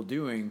to people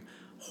doing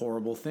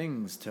horrible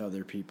things to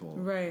other people.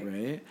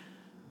 Right.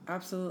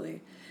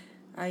 Absolutely.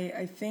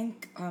 I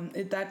think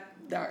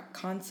that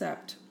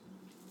concept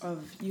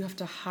of you have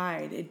to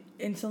hide, it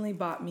instantly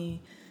brought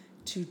me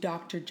to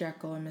Dr.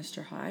 Jekyll and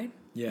Mr. Hyde.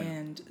 Yeah.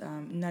 And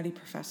Nutty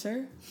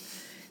Professor.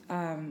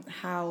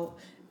 How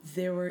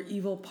there were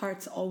evil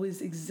parts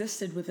always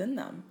existed within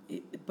them,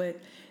 but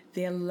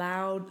they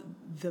allowed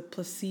the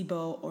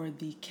placebo or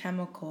the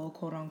chemical,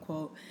 quote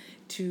unquote,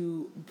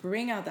 to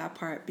bring out that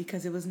part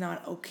because it was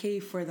not okay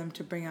for them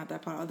to bring out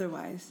that part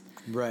otherwise.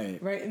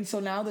 Right. And so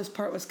now this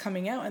part was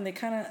coming out, and they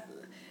kind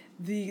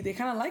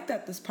of liked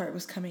that this part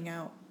was coming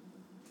out,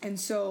 and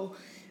so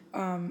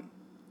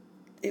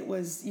it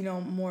was,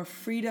 more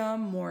freedom,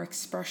 more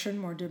expression,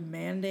 more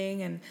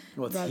demanding, and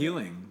it's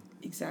healing.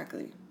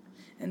 Exactly.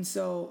 And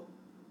so,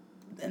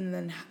 and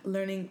then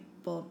learning,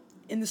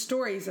 in the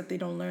stories that they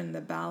don't learn the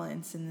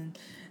balance, and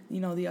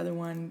then, the other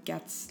one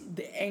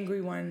the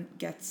angry one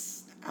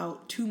gets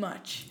out too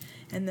much,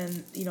 and then,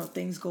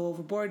 things go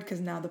overboard because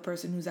now the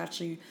person who's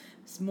actually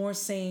more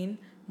sane,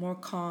 more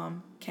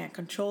calm, can't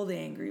control the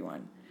angry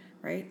one,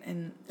 right?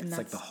 And it's that's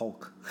like the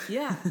Hulk.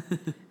 Yeah,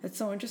 it's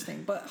so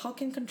interesting. But Hulk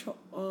can control.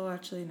 Oh,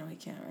 actually, no, he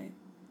can't, right?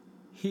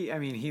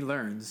 He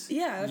learns.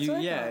 Yeah, that's what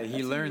I thought.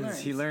 He learns.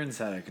 He learns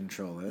how to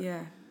control it.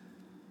 Yeah.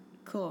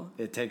 Cool.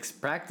 It takes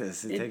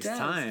practice. It takes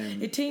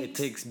time. It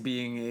takes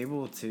being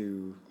able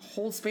to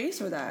hold space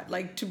for that,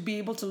 like to be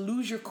able to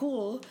lose your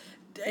cool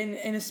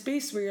in a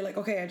space where you're like,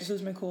 okay, I just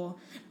lose my cool,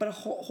 but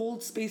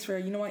hold space where,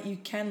 you know what, you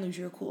can lose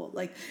your cool.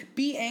 Like,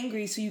 be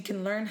angry so you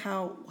can learn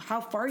how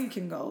far you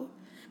can go,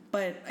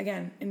 but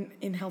again,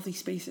 in healthy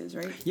spaces,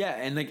 right? Yeah,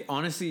 and like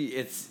honestly,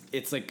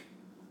 it's like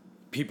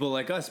people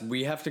like us,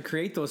 we have to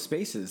create those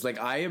spaces. Like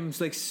I am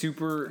like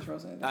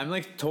I'm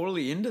like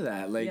totally into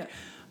that. Like,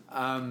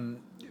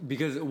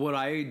 because what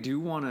I do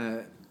want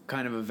to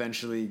kind of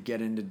eventually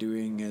get into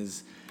doing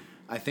is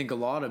I think a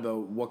lot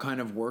about what kind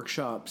of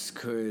workshops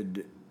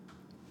could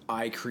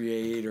I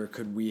create or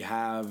could we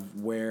have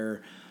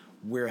where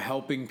we're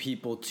helping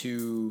people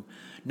to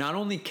not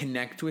only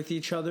connect with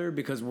each other,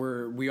 because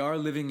we are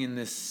living in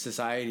this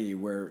society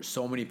where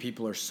so many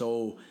people are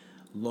so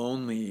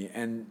lonely,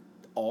 and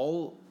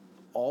all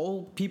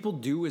people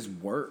do is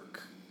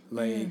work.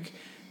 Like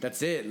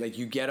that's it. Like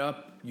you get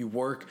up, you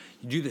work,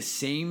 you do the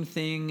same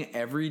thing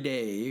every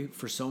day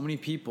for so many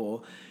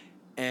people,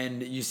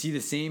 and you see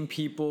the same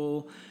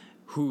people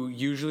who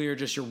usually are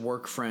just your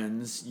work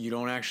friends. You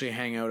don't actually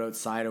hang out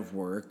outside of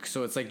work.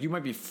 So it's like you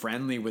might be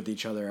friendly with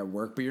each other at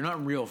work, but you're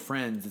not real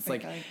friends. It's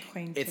like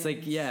it's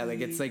like, yeah,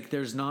 like it's like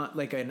there's not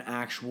like an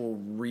actual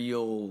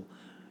real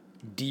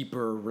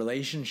deeper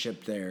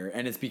relationship there.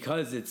 And it's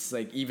because it's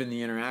like even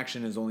the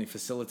interaction is only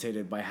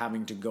facilitated by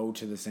having to go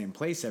to the same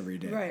place every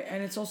day. Right.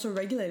 And it's also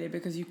regulated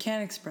because you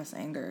can't express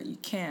anger. You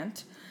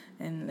can't.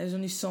 And there's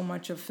only so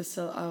much of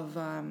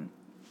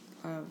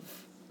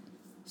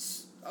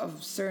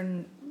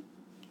certain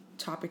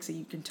topics that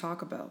you can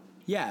talk about.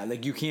 Yeah,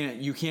 like you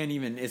can't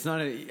even, it's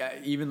not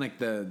even like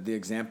the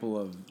example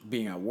of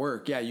being at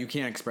work. Yeah, you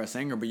can't express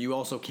anger, but you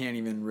also can't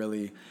even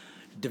really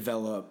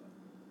develop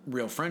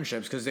real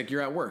friendships because like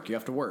you're at work, you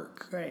have to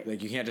work. Right.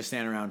 Like you can't just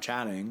stand around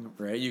chatting,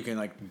 right? You can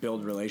like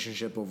build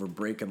relationship over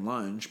break and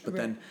lunch, but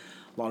then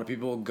a lot of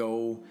people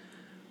go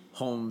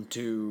home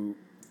to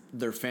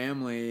their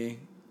family,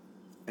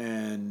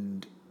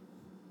 and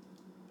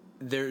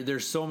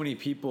there's so many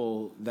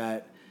people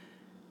that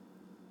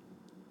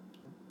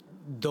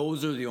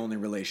those are the only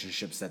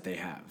relationships that they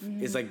have.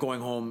 It's like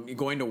going home,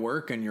 going to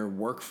work, and your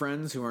work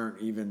friends who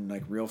aren't even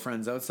like real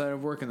friends outside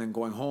of work, and then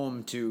going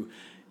home to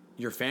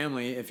your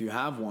family if you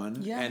have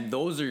one, and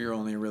those are your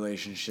only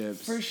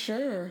relationships for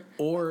sure.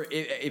 Or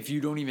if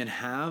you don't even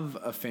have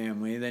a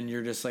family, then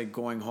you're just like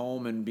going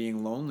home and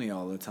being lonely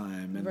all the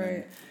time. And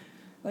right.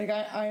 Like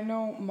I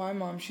know my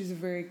mom, she's a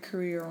very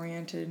career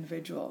oriented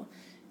individual,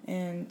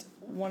 and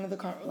one of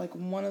the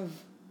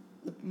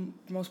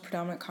most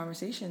predominant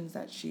conversations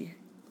that she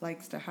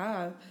likes to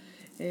have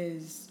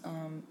is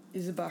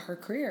about her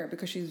career,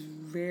 because she's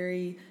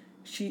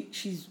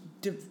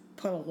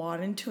put a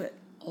lot into it.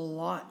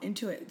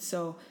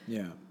 So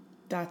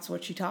that's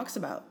what she talks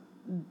about,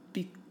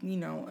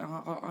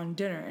 on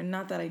dinner. And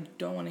not that I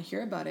don't want to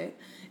hear about it.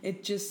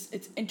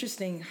 It's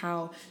interesting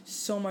how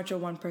so much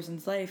of one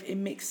person's life, it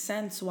makes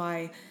sense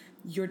why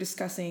you're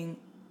discussing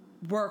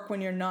work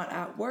when you're not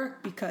at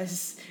work,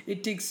 because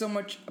it takes so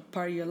much a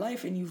part of your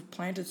life, and you've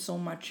planted so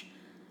much,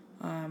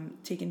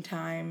 taken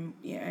time,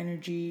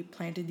 energy,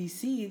 planted these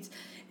seeds,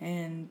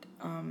 and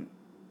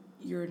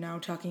you're now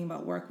talking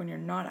about work when you're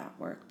not at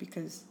work,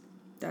 because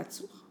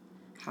that's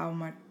how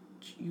much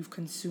you've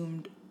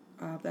consumed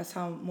that's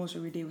how most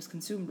of your day was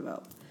consumed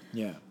about.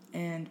 Yeah.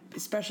 And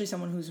especially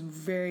someone who's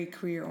very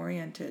career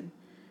oriented,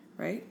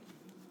 right?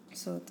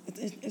 So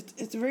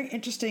it's very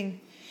interesting.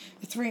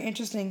 It's very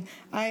interesting.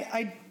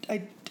 I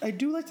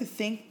do like to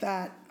think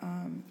that.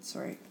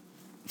 Sorry,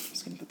 I'm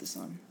just gonna put this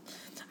on.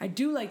 I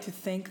do like to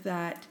think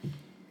that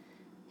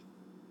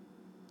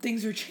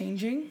things are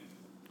changing,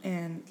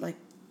 and like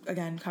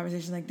again,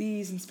 conversations like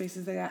these and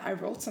spaces like that. I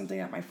wrote something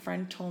that my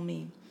friend told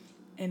me,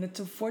 and it's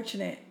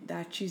unfortunate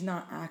that she's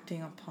not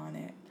acting upon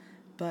it,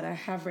 but I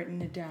have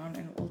written it down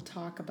and we'll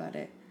talk about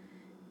it.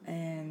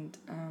 And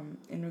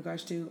in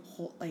regards to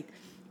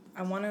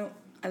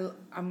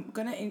I'm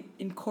gonna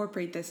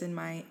incorporate this in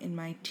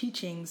my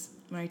teachings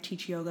when I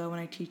teach yoga, when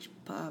I teach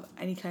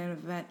any kind of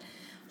event,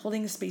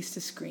 holding a space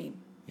to scream.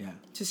 Yeah.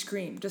 To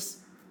scream, just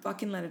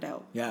fucking let it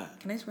out. Yeah.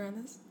 Can I swear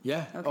on this?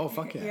 Yeah. Okay. Oh,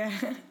 fuck yeah.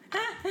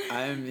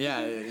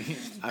 Yeah.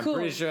 I'm Cool.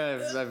 pretty sure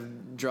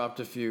I've dropped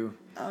a few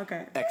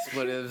Okay.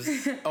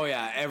 expletives. Oh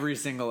yeah, every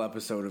single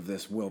episode of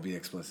this will be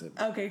explicit.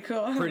 Okay,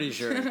 cool. Pretty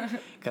sure,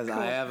 because Cool.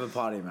 I have a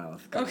potty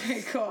mouth. 'Cause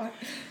Okay, cool.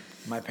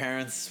 My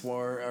parents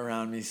swore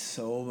around me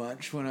so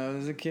much when I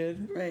was a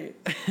kid. Right.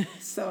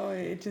 So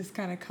it just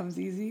kind of comes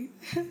easy.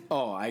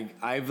 Oh,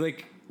 I've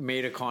like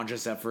made a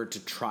conscious effort to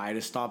try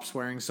to stop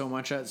swearing so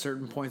much at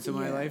certain points in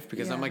my Yeah, life,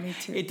 because yeah, I'm like, me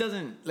too. it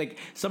doesn't, like,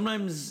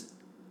 sometimes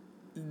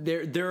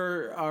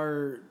there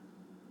are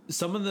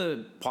some of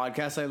the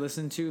podcasts I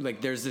listen to, like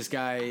there's this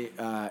guy,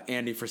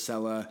 Andy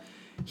Frisella.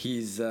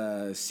 He's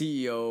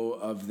CEO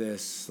of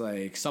this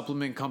like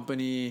supplement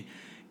company.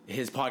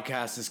 His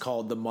podcast is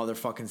called The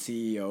Motherfucking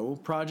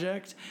CEO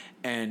Project.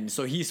 And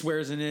so he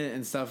swears in it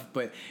and stuff,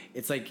 but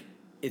it's like,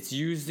 it's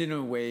used in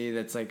a way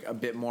that's like a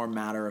bit more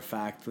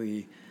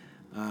matter-of-factly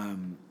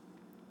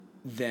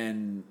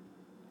than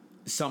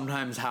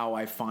sometimes how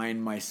I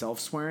find myself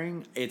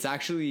swearing. It's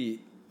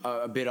actually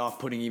a bit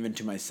off-putting even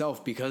to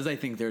myself, because I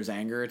think there's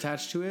anger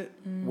attached to it.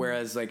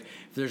 Whereas like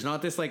if there's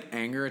not this like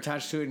anger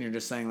attached to it and you're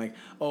just saying like,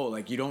 oh,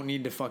 like you don't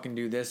need to fucking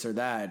do this or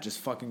that, just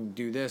fucking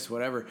do this,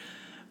 whatever.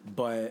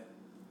 But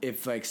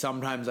if like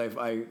sometimes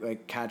I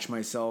like catch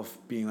myself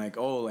being like,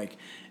 oh, like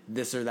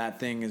this or that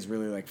thing is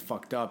really like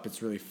fucked up,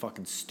 it's really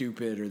fucking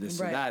stupid or this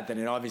or Right. that, then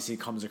it obviously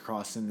comes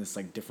across in this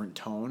like different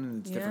tone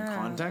and it's different Yeah,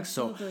 context.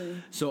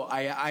 absolutely. So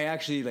I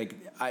actually like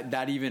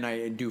that even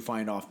I do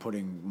find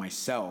off-putting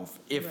myself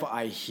if Right.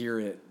 I hear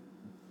it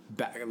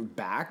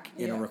back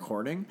in a Yeah.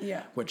 recording.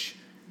 Yeah. Which,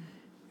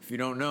 if you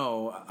don't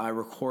know, I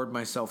record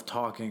myself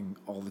talking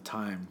all the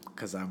time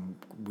because I'm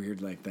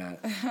weird like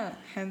that.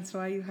 Hence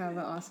why you have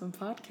an awesome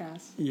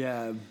podcast.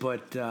 Yeah,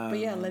 but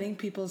Yeah, letting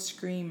people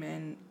scream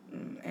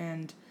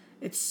and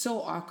it's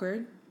so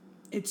awkward.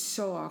 It's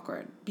so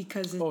awkward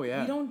because Oh,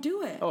 yeah. we don't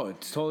do it. oh,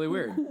 it's totally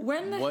weird.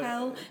 When the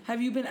hell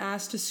have you been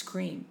asked to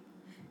scream?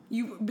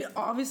 You've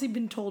obviously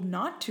been told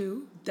not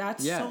to.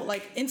 That's Yeah. so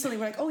like instantly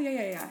we're like, oh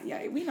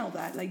yeah, we know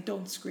that. Like,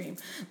 don't scream.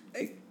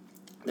 Like,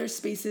 there's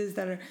spaces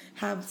that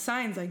have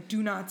signs like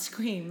do not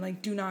scream,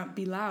 like do not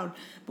be loud.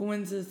 But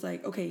when it's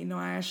like, okay, no,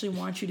 I actually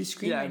want you to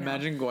scream. Yeah, right now.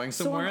 imagine going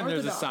So somewhere and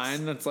there's a unorthodox.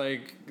 sign that's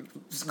like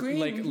Scream.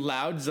 like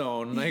loud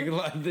zone, like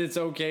it's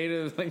okay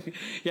to like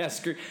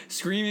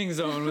screaming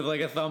zone with like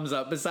a thumbs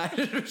up beside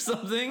it or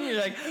something. You're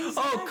like,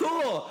 oh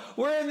cool,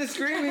 we're in the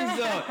screaming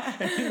zone.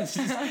 And it's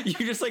just,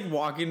 you just like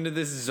walk into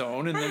this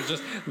zone and there's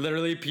just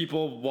literally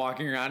people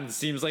walking around.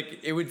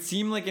 It would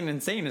seem like an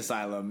insane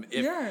asylum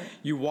if Yeah.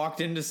 you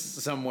walked into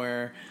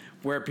somewhere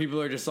where people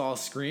are just all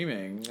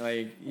screaming.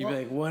 Like you'd be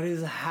like, what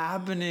is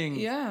happening?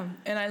 Yeah,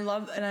 and I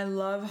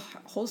love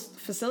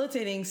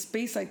facilitating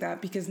space like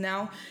that, because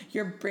now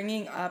you're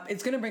bringing up.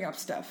 It's gonna bring up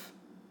stuff.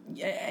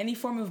 Any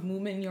form of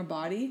movement in your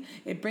body,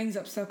 it brings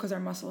up stuff because our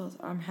muscles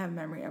have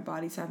memory, our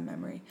bodies have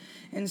memory,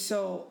 and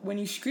so when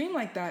you scream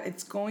like that,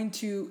 it's going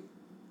to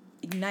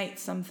ignite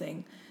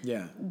something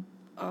Yeah.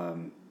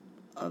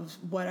 of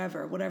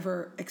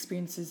whatever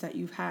experiences that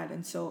you've had.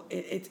 And so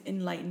it's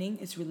enlightening,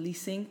 it's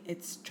releasing,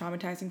 it's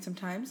traumatizing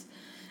sometimes,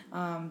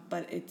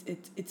 but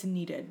it's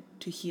needed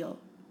to heal,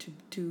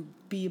 to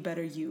be a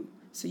better you,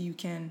 so you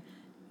can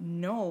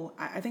know.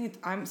 I think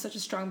I'm such a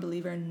strong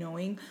believer in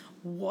knowing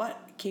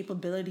what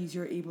capabilities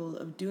you're able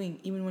of doing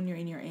even when you're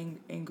in your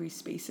angry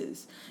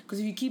spaces, because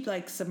if you keep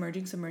like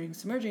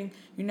submerging,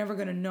 you're never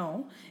going to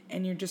know,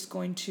 and you're just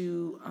going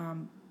to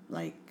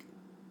like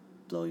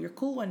blow your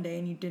cool one day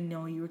and you didn't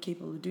know you were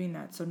capable of doing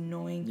that. So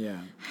knowing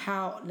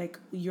how, like,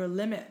 your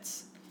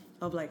limits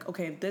of like,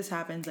 okay, if this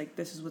happens, like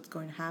this is what's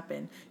going to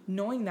happen,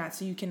 knowing that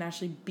so you can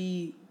actually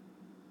be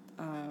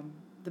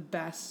the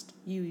best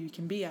you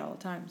can be at all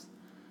times.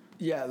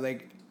 Yeah,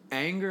 like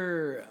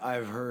anger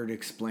I've heard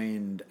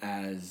explained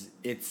as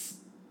it's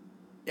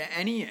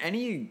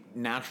any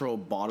natural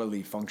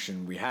bodily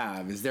function we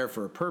have is there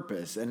for a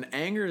purpose, and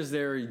anger is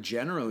there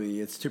generally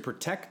it's to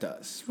protect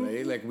us,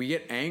 right? Like we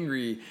get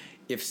angry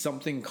if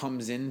something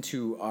comes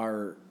into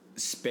our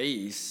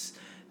space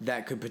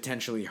that could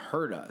potentially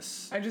hurt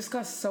us. I just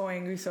got so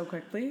angry so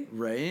quickly.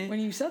 Right? When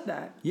you said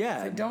that.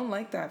 Yeah. I don't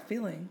like that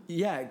feeling.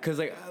 Yeah, because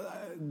like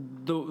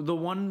the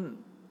one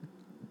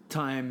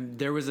time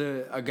there was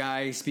a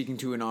guy speaking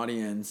to an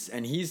audience,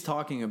 and he's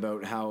talking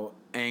about how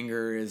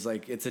anger is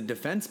like, it's a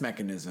defense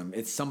mechanism.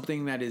 It's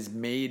something that is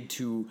made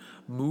to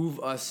move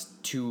us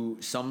to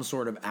some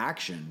sort of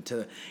action,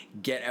 to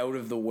get out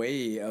of the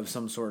way of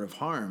some sort of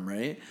harm,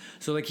 right?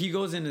 So like he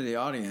goes into the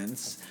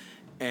audience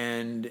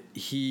and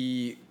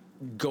he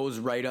goes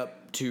right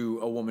up to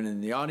a woman in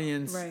the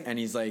audience, Right. and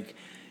he's like,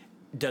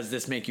 does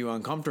this make you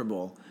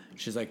uncomfortable?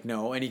 She's like,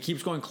 no. And he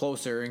keeps going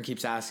closer and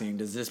keeps asking,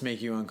 does this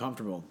make you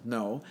uncomfortable?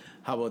 No.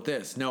 How about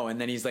this? No.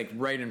 And then he's like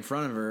right in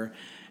front of her,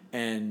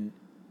 and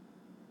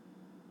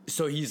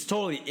so he's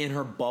totally in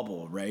her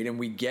bubble, right? And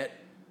we get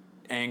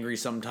angry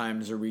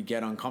sometimes, or we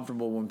get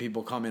uncomfortable when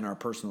people come in our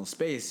personal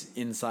space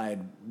inside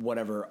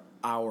whatever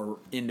our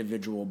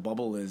individual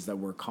bubble is that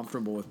we're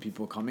comfortable with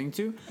people coming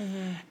to.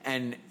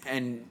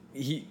 And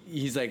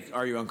he's like,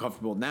 are you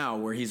uncomfortable now?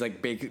 Where he's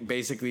like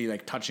basically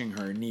like touching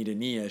her knee to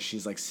knee as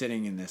she's like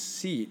sitting in this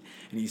seat,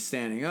 and he's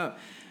standing up,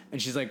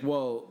 and she's like,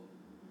 well,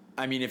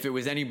 I mean, if it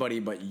was anybody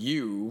but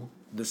you,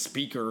 the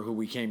speaker who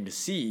we came to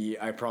see,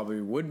 I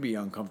probably would be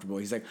uncomfortable.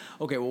 He's like,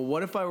 okay, well,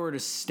 what if I were to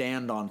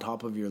stand on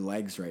top of your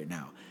legs right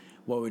now?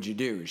 What would you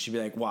do? She'd be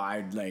like, well,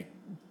 I'd like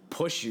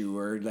push you,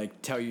 or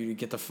like tell you to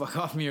get the fuck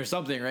off me or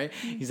something, right?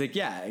 He's like,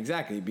 yeah,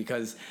 exactly.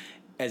 Because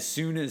as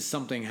soon as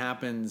something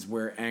happens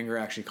where anger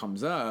actually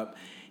comes up,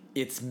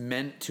 it's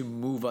meant to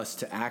move us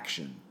to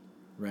action,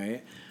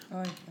 right? I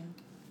like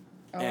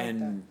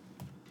that.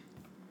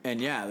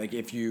 And yeah, like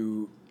if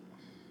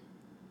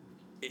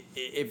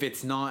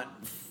it's not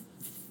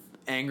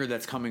anger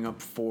that's coming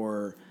up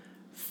for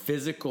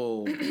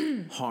physical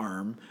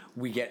harm,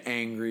 we get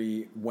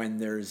angry when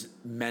there's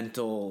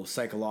mental,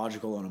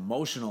 psychological, and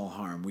emotional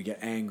harm. We get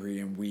angry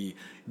and we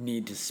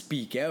need to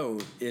speak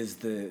out, is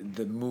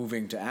the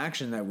moving to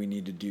action that we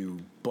need to do.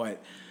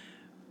 But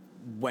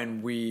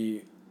when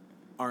we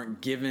aren't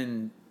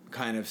given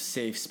kind of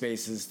safe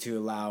spaces to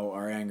allow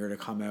our anger to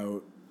come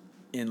out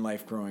in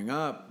life growing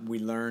up, we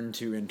learn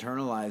to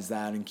internalize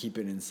that and keep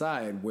it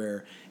inside,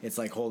 where it's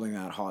like holding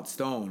that hot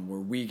stone, where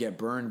we get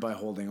burned by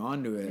holding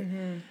on to it.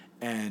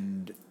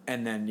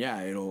 And then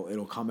yeah,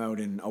 it'll come out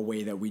in a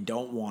way that we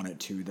don't want it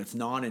to, that's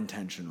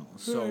non-intentional.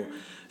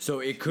 So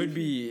it could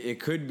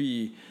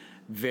be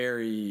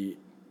very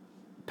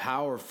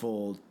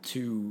powerful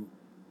to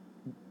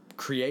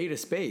create a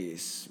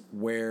space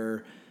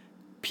where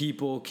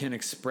people can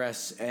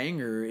express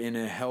anger in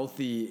a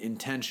healthy,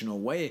 intentional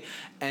way,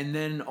 and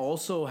then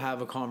also have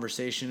a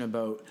conversation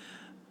about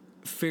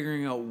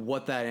figuring out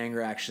what that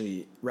anger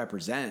actually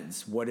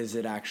represents. What is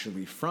it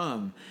actually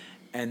from?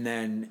 And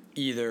then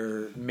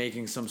either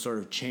making some sort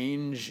of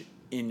change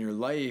in your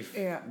life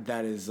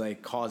that is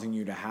like causing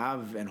you to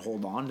have and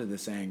hold on to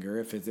this anger,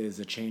 if it is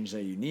a change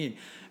that you need.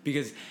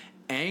 Because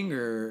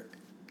anger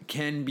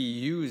can be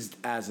used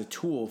as a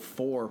tool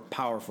for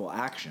powerful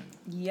action.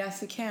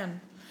 Yes, it can.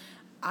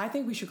 I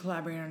think we should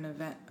collaborate on an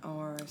event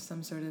or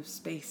some sort of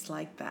space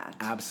like that.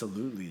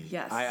 Absolutely.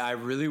 Yes. I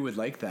really would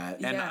like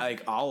that. And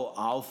like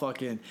I'll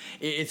fucking,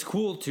 it's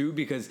cool too,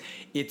 because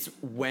it's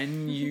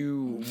when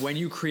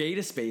you create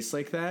a space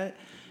like that,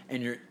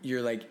 and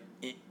you're like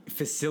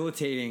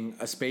facilitating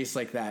a space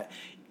like that,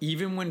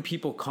 even when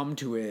people come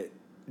to it,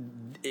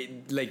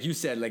 like you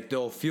said, like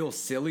they'll feel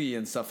silly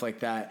and stuff like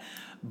that,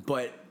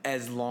 but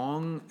as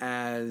long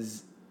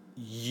as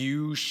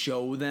you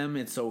show them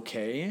it's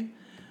okay,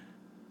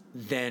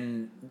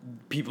 then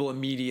people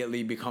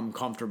immediately become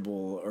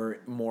comfortable or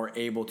more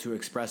able to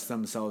express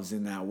themselves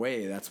in that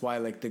way. That's why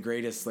like the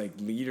greatest like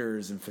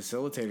leaders and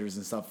facilitators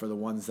and stuff are the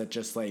ones that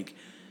just like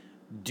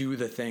do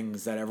the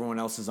things that everyone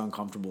else is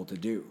uncomfortable to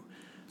do.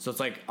 So it's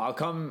like, I'll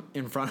come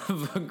in front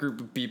of a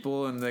group of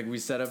people and like we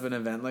set up an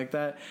event like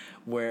that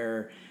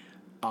where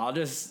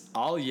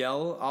I'll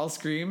yell, I'll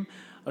scream,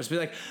 I'll just be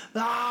like,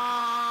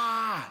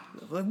 ah,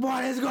 like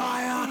what is going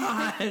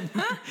on?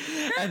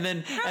 and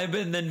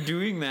then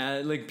doing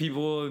that, like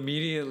people will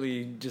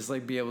immediately just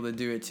like be able to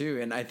do it too.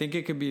 And I think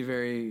it could be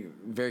very,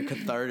 very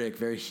cathartic,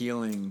 very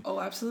healing. Oh,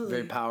 absolutely.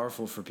 Very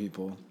powerful for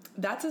people.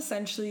 That's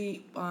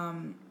essentially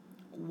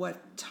what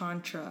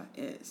Tantra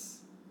is.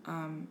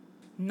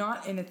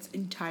 Not in its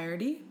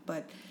entirety,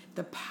 but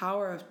the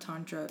power of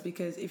Tantra.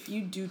 Because if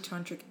you do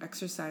tantric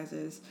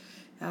exercises,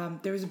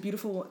 there is a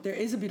beautiful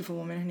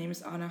woman. Her name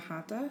is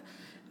Anahata.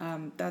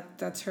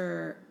 That's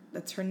her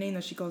name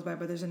that she goes by.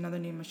 But there's another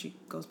name that she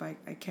goes by.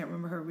 I can't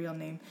remember her real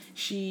name.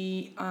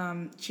 She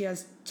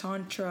has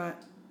Tantra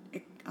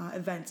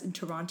events in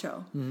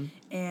Toronto,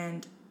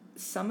 and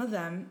some of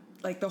them,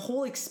 like the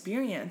whole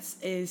experience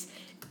is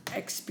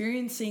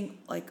experiencing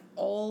like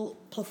all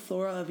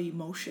plethora of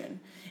emotion,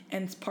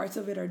 and parts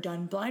of it are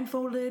done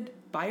blindfolded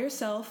by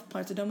yourself,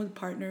 parts are done with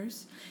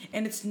partners,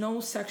 and it's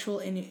no sexual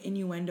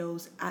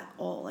innuendos at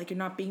all. Like you're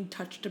not being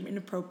touched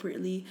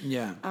inappropriately.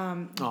 Yeah.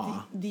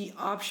 The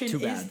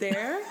option is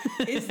there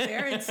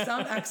in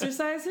some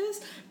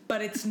exercises,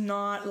 but it's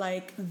not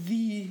like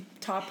the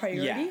top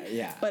priority.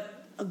 Yeah.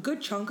 But a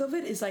good chunk of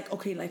it is like,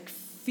 okay, like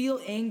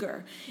feel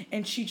anger,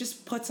 and she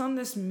just puts on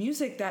this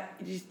music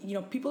that, you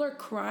know, people are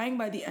crying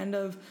by the end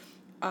of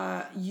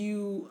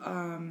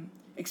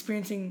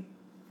experiencing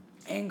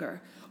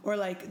anger, or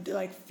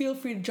like feel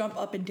free to jump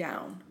up and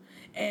down.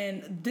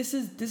 And this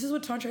is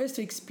what Tantra is,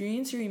 to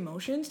experience your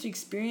emotions, to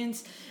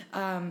experience,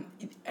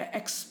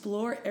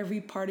 explore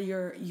every part of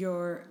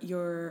your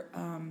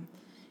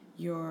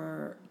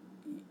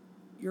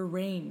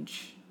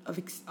range of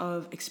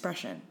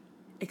expression,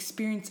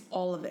 experience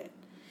all of it,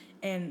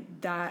 and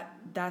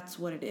that's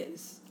what it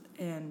is.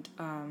 And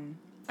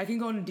I can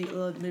go into a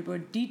little bit more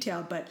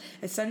detail, but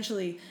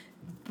essentially,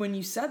 when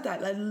you said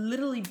that, that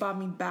literally brought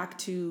me back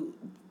to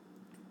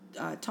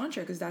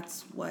Tantra, because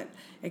that's what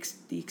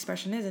the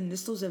expression is. And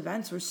those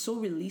events were so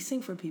releasing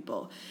for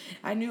people.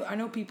 I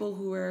know people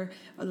who were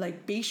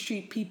like Bay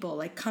Street people,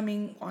 like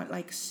coming on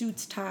like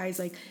suits, ties,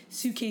 like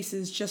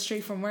suitcases, just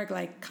straight from work,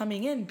 like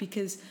coming in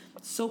because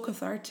it's so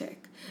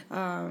cathartic.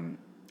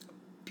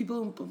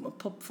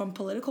 People from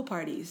political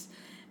parties.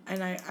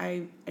 And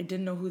I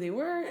didn't know who they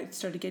were. I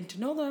started getting to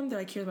know them. They're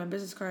like, here's my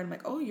business card. I'm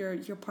like, oh,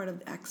 you're part of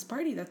the X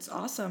party. That's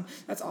awesome.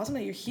 That's awesome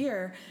that you're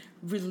here,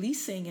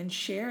 releasing and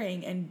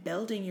sharing and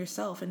building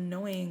yourself and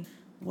knowing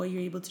what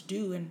you're able to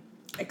do and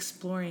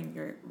exploring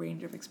your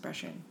range of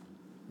expression.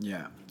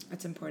 Yeah.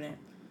 That's important.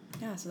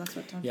 Yeah, so that's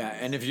what Tantra Yeah,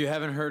 is. and if you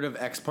haven't heard of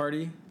X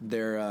Party,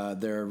 they're a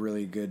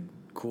really good,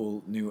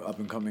 cool, new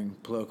up-and-coming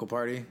political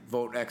party.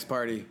 Vote X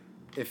Party.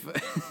 If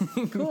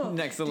Cool.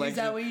 next election. Is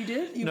that what you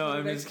did? You no, voted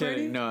I'm just X Party?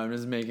 kidding. No, I'm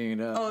just making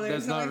it up. Oh,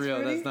 there's that's no not X real.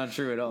 Party? That's not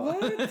true at all.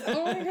 What?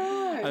 Oh my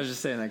gosh. I was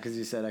just saying that because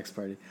you said X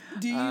Party.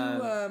 Do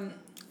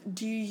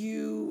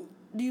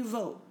you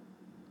vote?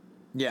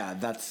 Yeah,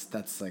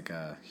 that's like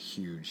a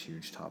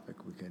huge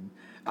topic. We could,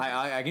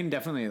 I can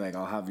definitely, like,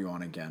 I'll have you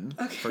on again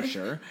for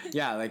sure.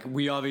 Yeah, like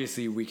we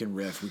can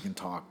riff, we can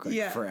talk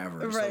like, forever.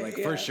 Right, so like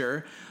for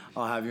sure,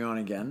 I'll have you on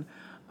again.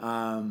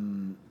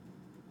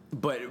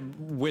 But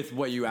with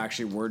what you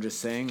actually were just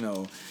saying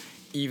though,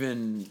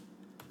 even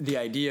the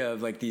idea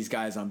of like these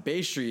guys on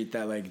Bay Street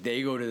that like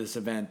they go to this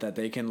event that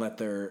they can let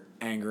their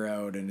anger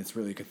out and it's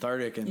really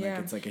cathartic and like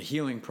it's like a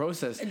healing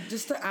process. And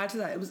just to add to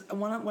that, it was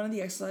one of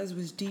the exercises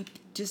was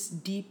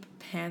deep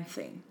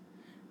panting,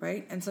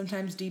 right? And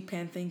sometimes deep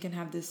panting can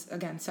have this,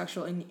 again,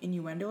 sexual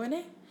innuendo in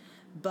it.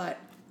 But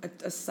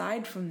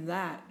aside from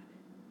that,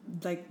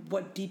 like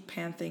what deep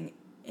panting,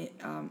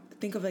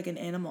 think of like an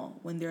animal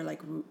when they're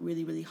like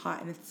really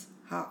hot and it's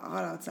hot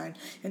outside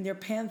and they're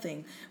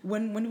panting.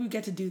 When do we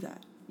get to do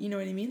that? You know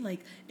what I mean?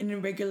 Like in a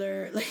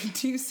regular, like,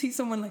 do you see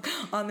someone like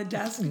on the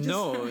desk?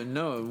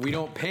 No, we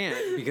don't pant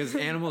because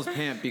animals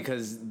pant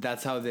because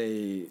that's how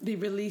they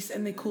release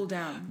and they cool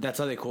down. That's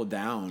how they cool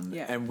down.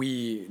 Yeah. And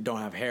we don't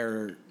have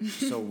hair,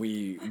 so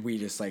we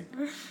just like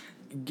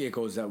it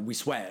goes out. We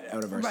sweat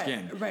out of our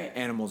skin. Right.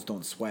 Animals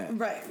don't sweat.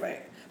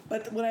 Right.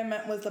 But what I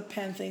meant was the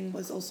panting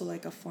was also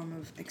like a form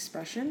of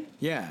expression.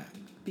 Yeah.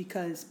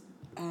 Because,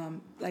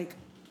 like,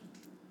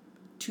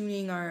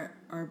 tuning our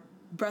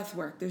breath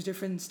work. There's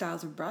different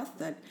styles of breath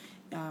that,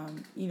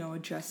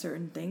 address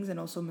certain things and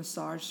also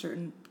massage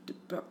certain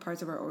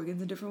parts of our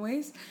organs in different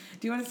ways.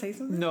 Do you want to say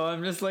something? No,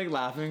 I'm just like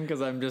laughing because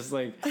I'm just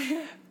like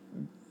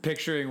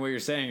picturing what you're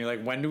saying. You're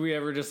like, when do we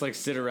ever just like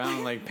sit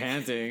around like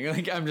panting?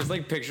 Like I'm just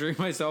like picturing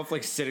myself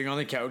like sitting on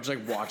the couch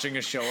like watching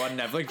a show on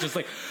Netflix, just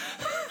like.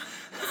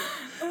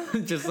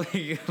 Just like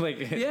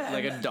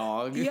a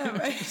dog,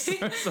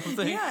 right. or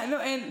something. Yeah, no,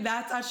 and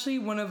that's actually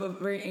one of a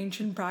very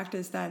ancient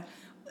practice that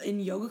in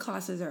yoga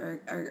classes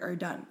are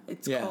done.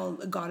 It's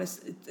called a goddess.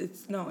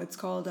 It's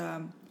called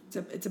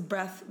it's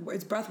breath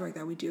work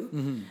that we do.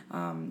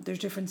 Mm-hmm. There's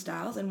different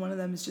styles, and one of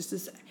them is just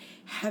this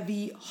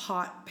heavy,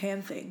 hot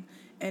panting,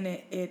 and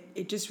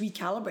it just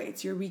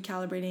recalibrates. You're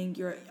recalibrating.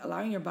 You're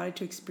allowing your body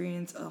to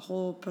experience a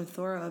whole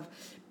plethora of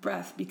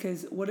breath,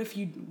 because what if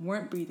you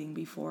weren't breathing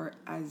before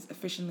as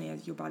efficiently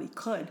as your body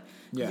could?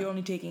 You're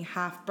only taking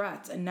half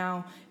breaths, and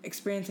now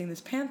experiencing this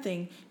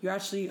panting, you're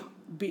actually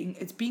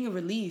being a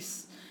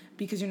release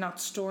because you're not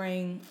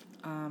storing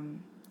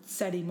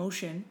said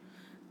emotion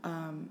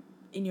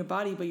in your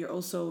body, but you're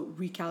also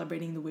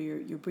recalibrating the way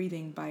you're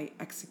breathing by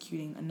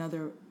executing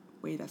another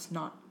way that's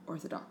not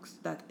orthodox,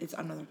 that it's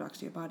unorthodox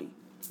to your body.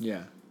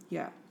 Yeah.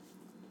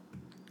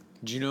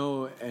 Do you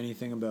know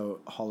anything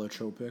about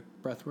holotropic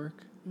breathwork?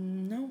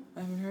 No, I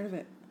haven't heard of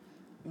it.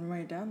 I'm gonna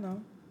write it down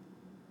though.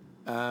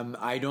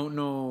 I don't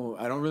know.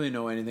 I don't really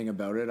know anything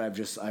about it.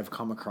 I've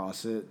come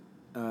across it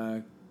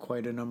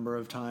quite a number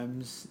of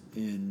times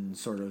in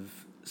sort of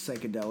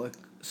psychedelic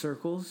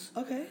circles.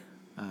 Okay.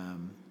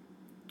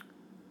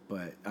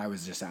 But I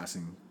was just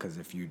asking because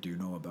if you do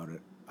know about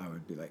it, I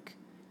would be like,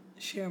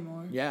 share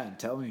more. Yeah,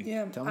 tell me.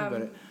 Yeah, tell me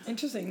about it.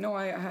 Interesting. No,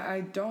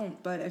 I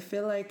don't. But I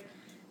feel like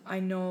I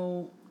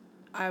know.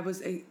 I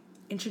was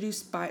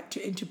introduced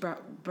into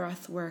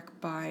breath work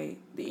by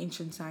the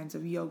ancient science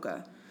of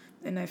yoga,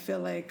 and I feel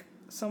like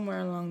somewhere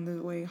along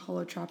the way,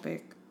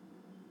 holotropic.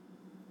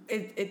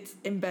 It's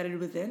embedded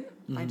within.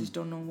 Mm-hmm. I just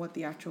don't know what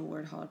the actual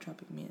word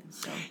holotropic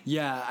means. So.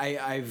 Yeah,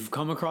 I've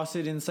come across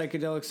it in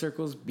psychedelic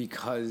circles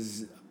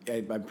because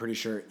I'm pretty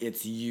sure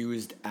it's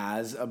used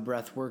as a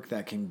breath work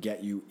that can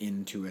get you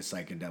into a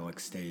psychedelic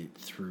state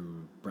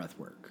through breath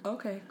work.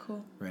 Okay,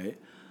 cool. Right?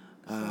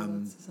 So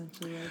that's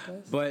essentially what it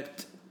does.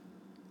 But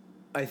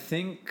I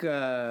think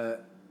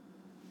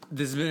this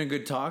has been a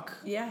good talk.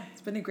 Yeah,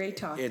 it's been a great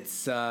talk.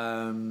 It's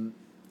been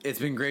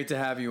great to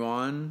have you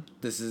on.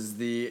 This is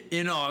the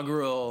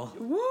inaugural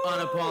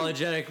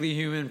Unapologetically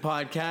Human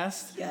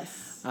podcast.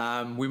 Yes.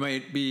 We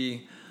might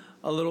be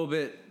a little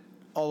bit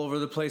all over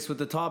the place with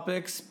the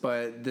topics,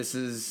 but this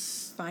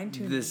is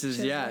fine-tuning. This is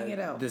chiseling it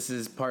out. This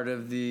is part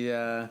of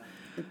the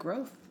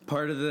growth.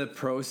 part of the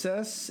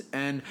process.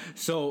 And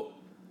so,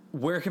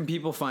 where can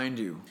people find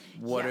you?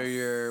 What are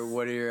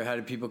your how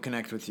do people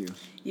connect with you?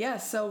 Yeah,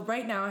 so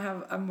right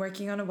now I'm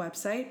working on a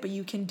website, but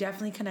you can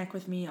definitely connect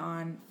with me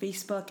on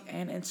Facebook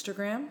and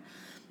Instagram.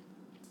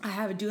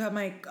 I do have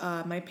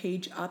my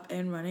page up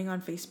and running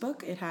on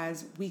Facebook. It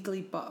has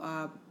weekly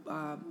blog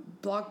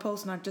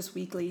posts, not just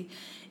weekly,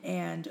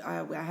 and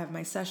I have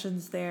my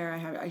sessions there.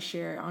 I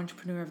share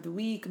Entrepreneur of the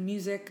Week,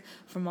 music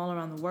from all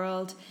around the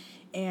world,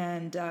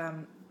 and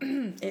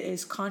it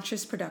is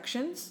Conscious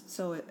Productions.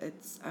 So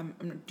it's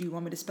do you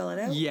want me to spell it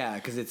out? Yeah,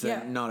 because it's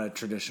not a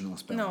traditional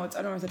spelling. No, it's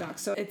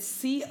unorthodox. So it's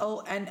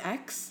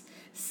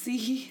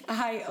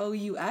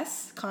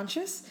CONXCIOUS,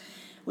 Conscious,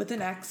 with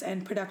an X,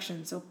 and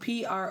Production. So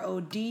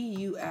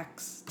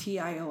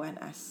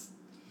PRODUXTIONS.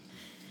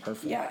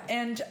 Perfect. Yeah,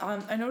 and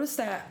I noticed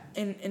that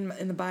in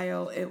the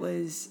bio it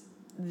was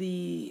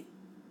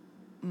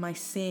my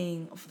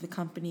saying for the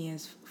company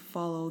is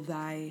 "Follow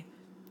thy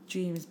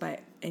dreams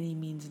by any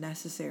means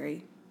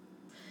necessary."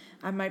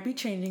 I might be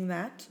changing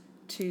that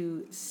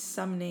to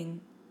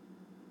summoning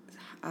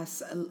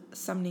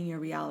your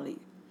reality.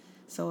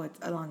 So it's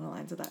along the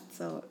lines of that.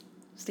 So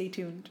stay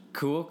tuned.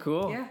 Cool.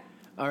 Yeah.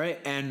 All right.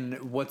 And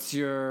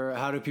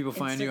how do people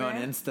find you on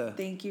Insta?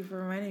 Thank you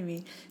for reminding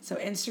me. So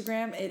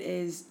Instagram, it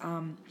is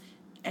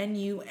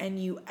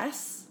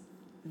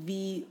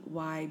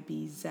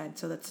NUNUSVYBZ.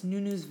 So that's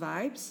Nunu's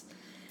Vibes.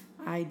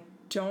 I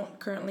don't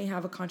currently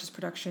have a Conscious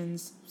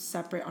Productions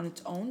separate on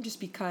its own,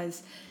 just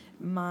because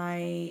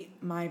my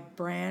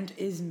brand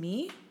is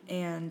me,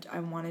 and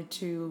I wanted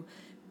to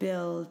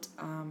build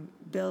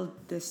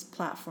this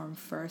platform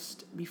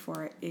first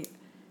before it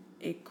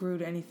grew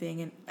to anything.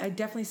 And I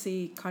definitely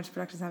see Conscious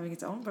Productions having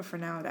its own, but for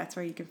now, that's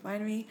where you can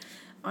find me,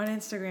 on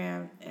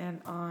Instagram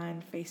and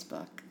on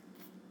Facebook.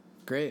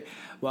 Great.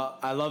 Well,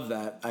 I love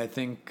that. I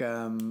think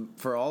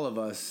for all of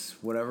us,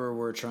 whatever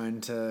we're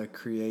trying to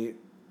create,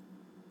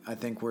 I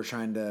think we're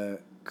trying to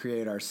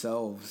create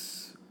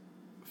ourselves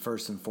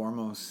first and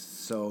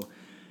foremost. So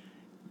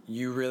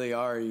you really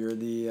are. You're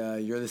the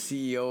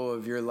CEO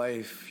of your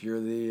life. You're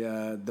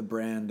the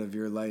brand of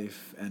your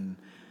life. And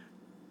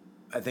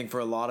I think for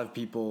a lot of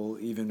people,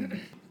 even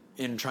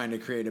in trying to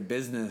create a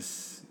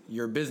business,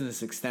 your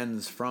business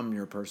extends from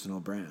your personal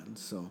brand.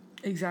 So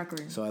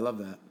exactly. So I love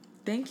that.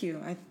 Thank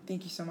you. I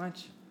thank you so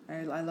much.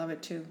 I love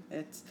it too.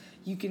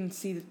 You can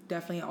see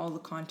definitely all the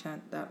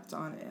content that's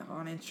on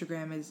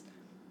Instagram is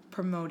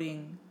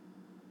promoting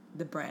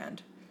the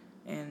brand,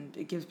 and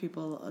it gives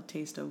people a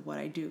taste of what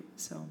I do.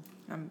 So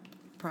I'm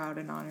proud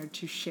and honored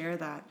to share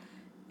that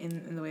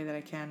in the way that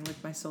I can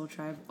with my soul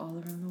tribe all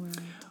around the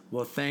world.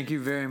 Well, thank you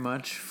very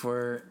much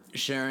for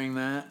sharing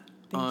that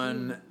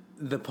on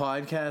the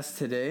podcast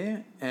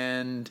today.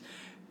 And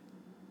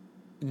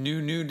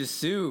New to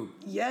Sue.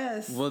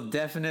 Yes. We'll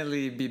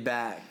definitely be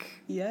back.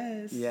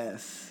 Yes.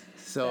 Yes.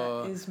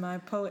 So that is my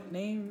poet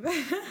name.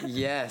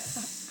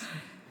 Yes.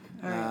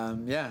 All right.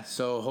 Yeah.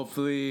 So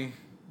hopefully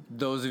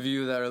those of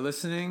you that are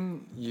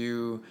listening,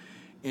 you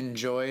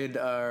enjoyed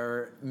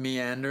our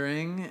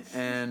meandering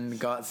and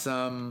got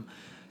some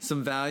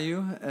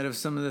value out of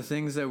some of the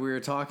things that we were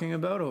talking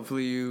about.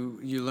 Hopefully you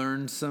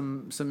learned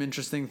some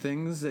interesting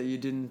things that you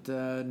didn't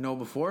know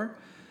before.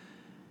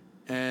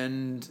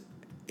 And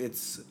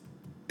it's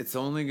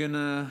only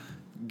gonna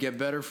get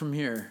better from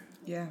here.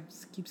 Yeah,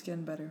 it keeps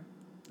getting better.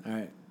 All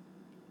right.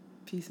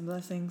 Peace and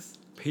blessings.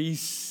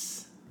 Peace.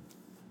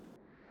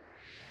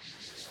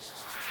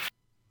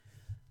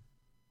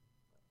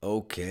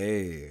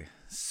 Okay,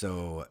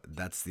 so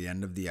that's the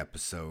end of the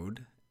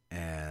episode,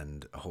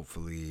 and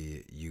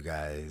hopefully you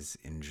guys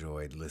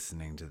enjoyed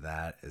listening to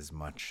that as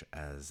much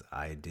as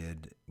I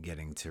did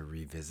getting to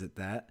revisit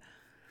that.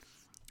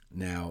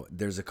 Now,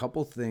 there's a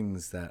couple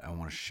things that I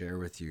want to share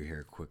with you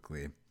here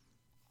quickly.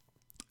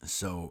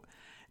 So,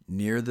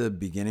 near the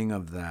beginning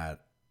of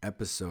that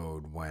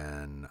episode,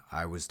 when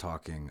I was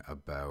talking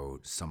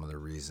about some of the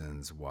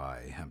reasons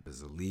why hemp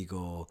is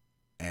illegal,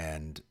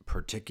 and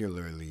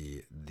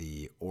particularly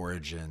the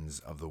origins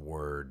of the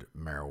word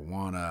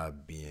marijuana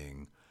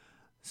being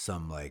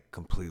some like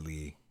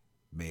completely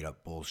made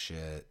up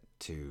bullshit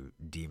to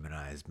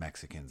demonize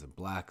Mexicans and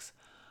blacks,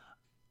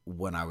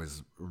 when I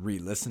was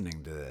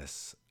re-listening to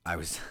this, I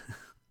was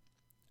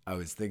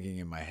thinking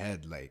in my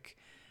head, like,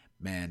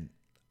 man,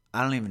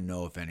 I don't even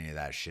know if any of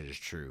that shit is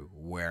true,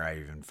 where I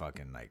even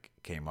fucking like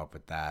came up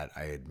with that.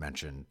 I had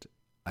mentioned,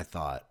 I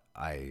thought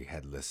I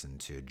had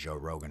listened to Joe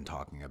Rogan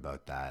talking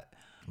about that,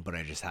 but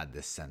I just had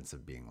this sense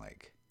of being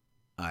like,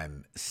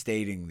 I'm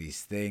stating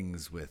these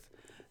things with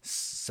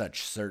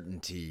such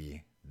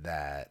certainty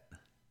that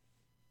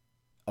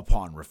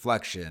upon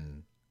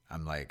reflection,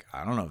 I'm like,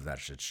 I don't know if that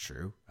shit's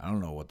true. I don't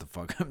know what the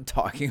fuck I'm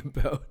talking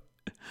about.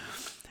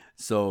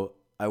 So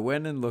I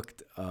went and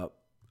looked up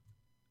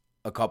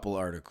a couple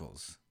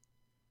articles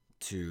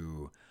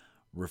to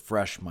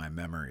refresh my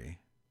memory.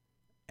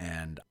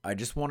 And I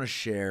just want to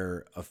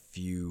share a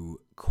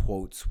few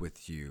quotes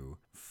with you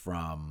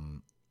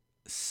from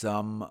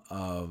some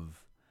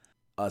of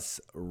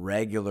us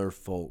regular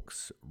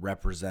folks,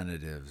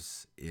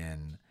 representatives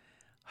in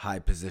high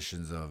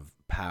positions of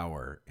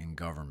power in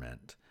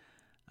government,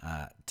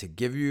 to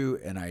give you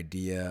an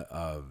idea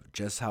of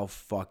just how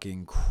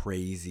fucking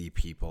crazy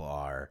people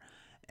are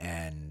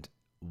and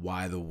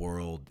why the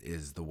world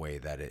is the way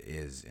that it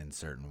is in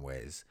certain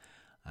ways.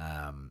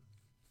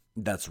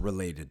 That's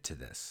related to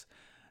this.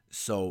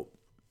 So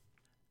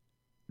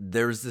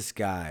there's this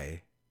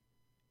guy,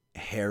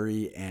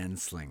 Harry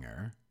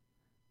Anslinger,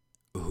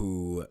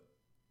 who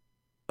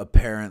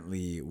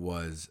apparently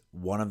was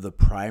one of the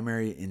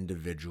primary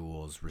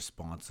individuals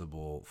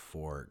responsible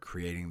for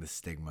creating the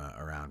stigma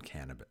around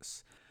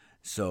cannabis.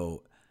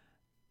 So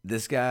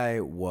this guy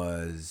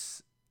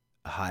was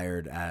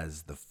hired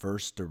as the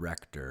first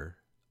director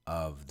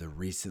of the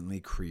recently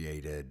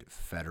created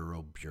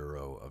Federal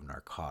Bureau of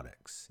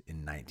Narcotics in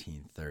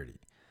 1930.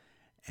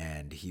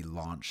 And he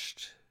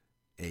launched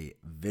a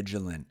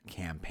vigilant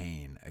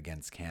campaign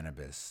against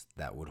cannabis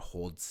that would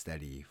hold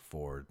steady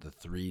for the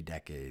 3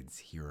 decades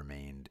he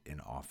remained in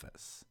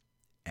office.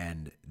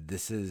 And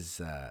this is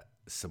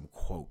some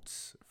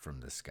quotes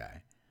from this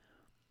guy.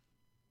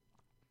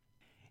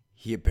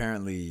 He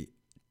apparently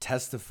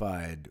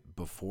testified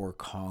before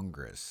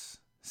Congress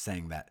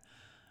saying that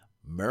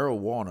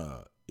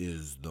marijuana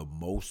is the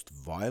most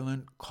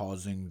violent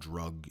causing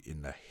drug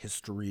in the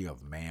history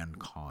of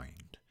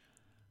mankind.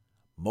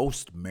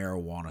 Most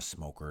marijuana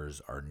smokers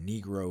are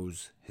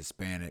Negroes,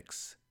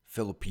 Hispanics,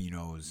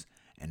 Filipinos,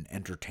 and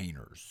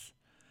entertainers.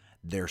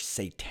 Their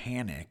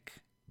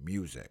satanic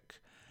music,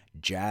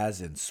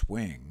 jazz and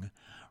swing,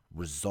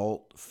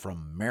 result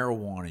from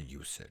marijuana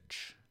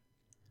usage.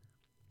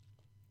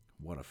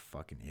 What a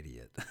fucking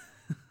idiot.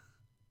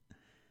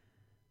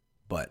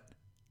 But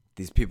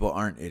these people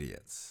aren't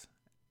idiots,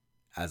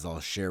 as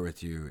I'll share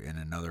with you in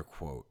another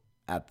quote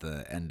at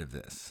the end of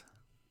this.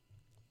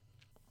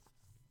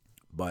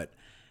 But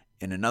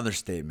in another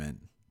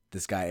statement,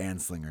 this guy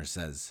Anslinger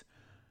says,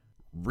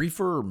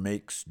 reefer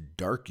makes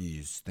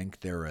darkies think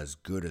they're as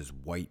good as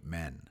white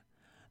men.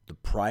 The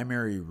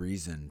primary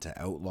reason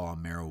to outlaw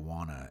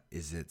marijuana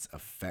is its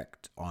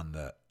effect on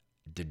the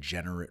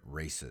degenerate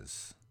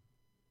races.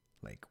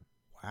 Like,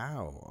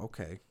 wow,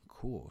 okay,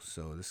 cool.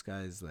 So this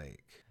guy's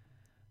like,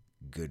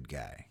 good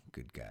guy.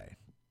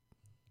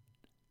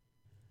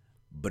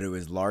 But it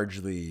was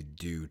largely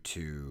due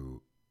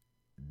to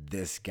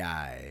this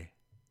guy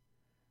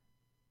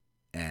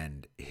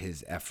and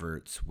his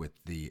efforts with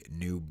the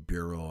new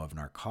Bureau of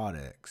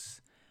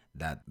Narcotics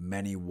that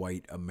many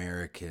white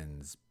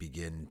Americans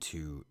begin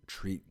to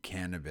treat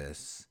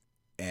cannabis,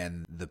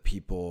 and the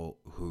people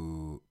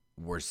who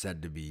were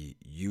said to be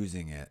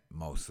using it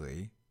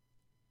mostly,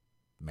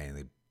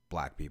 mainly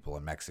black people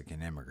and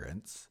Mexican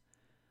immigrants,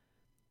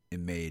 it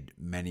made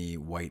many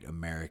white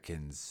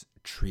Americans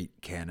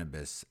treat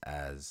cannabis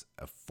as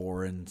a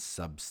foreign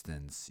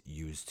substance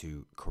used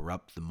to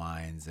corrupt the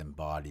minds and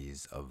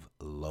bodies of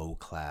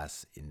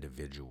low-class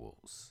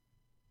individuals.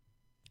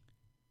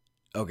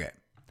 Okay,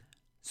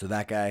 so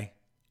that guy,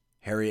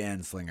 Harry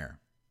Anslinger,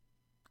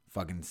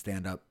 fucking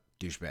stand-up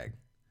douchebag.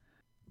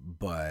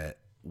 But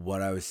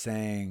what I was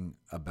saying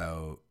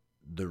about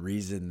the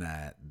reason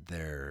that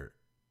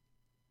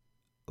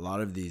a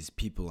lot of these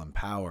people in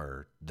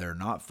power, they're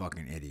not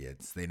fucking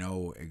idiots. They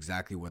know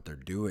exactly what they're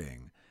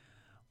doing.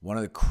 One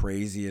of the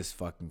craziest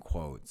fucking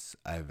quotes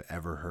I've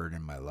ever heard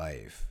in my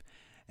life,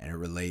 and it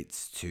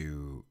relates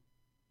to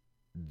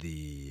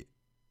the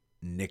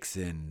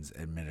Nixon's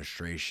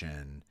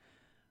administration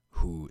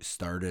who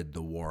started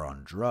the war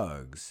on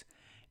drugs,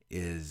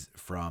 is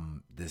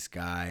from this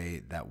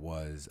guy that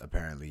was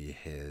apparently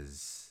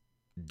his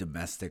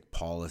domestic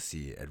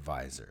policy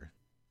advisor.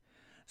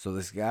 So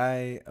this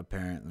guy,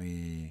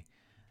 apparently,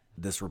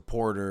 this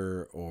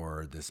reporter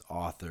or this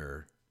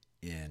author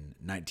in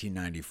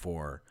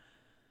 1994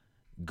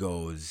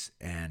 goes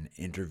and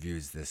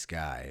interviews this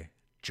guy,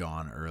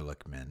 John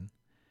Ehrlichman,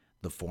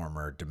 the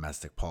former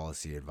domestic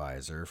policy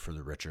advisor for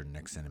the Richard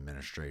Nixon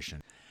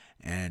administration.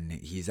 And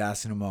he's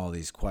asking him all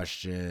these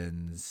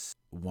questions,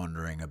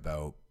 wondering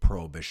about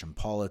prohibition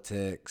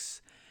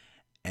politics.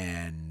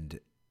 And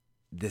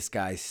this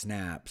guy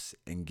snaps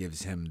and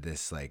gives him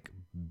this like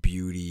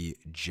beauty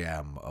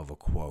gem of a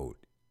quote,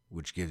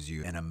 which gives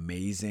you an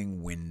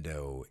amazing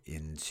window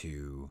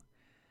into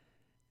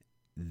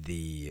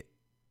the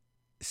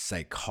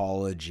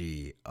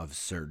psychology of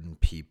certain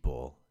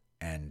people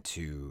and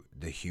to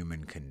the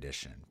human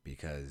condition,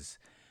 because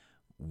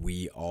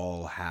we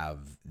all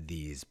have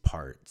these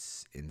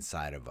parts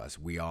inside of us.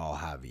 We all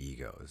have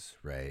egos,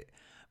 right?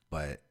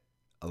 But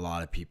a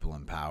lot of people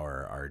in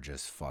power are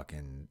just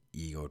fucking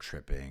ego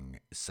tripping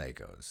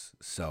psychos.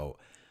 So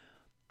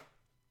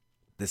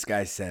this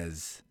guy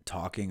says,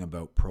 talking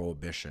about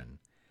prohibition,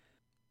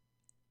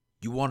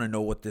 You want to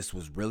know what this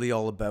was really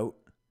all about?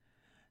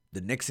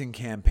 The Nixon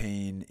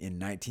campaign in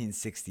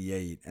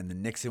 1968 and the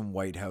Nixon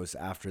White House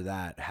after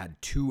that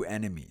had two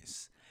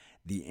enemies,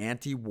 the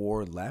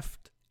anti-war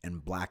left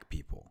and black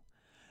people.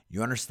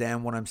 You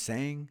understand what I'm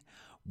saying?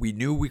 We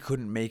knew we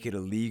couldn't make it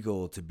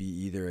illegal to be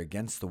either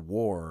against the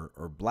war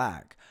or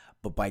black,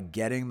 but by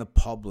getting the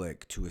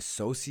public to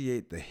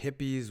associate the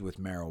hippies with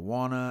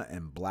marijuana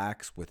and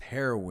blacks with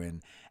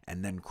heroin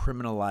and then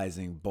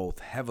criminalizing both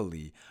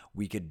heavily,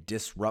 we could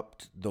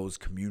disrupt those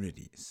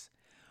communities.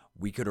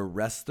 We could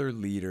arrest their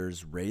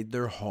leaders, raid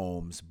their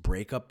homes,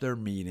 break up their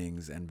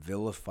meetings, and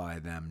vilify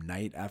them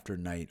night after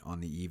night on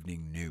the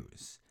evening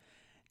news.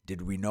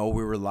 Did we know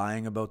we were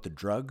lying about the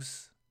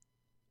drugs?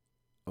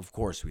 Of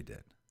course we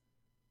did.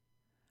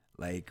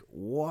 Like,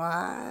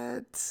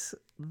 what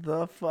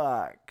the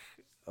fuck?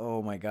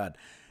 Oh my God.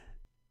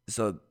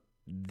 So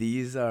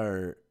these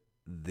are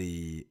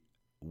the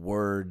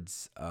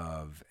words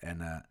of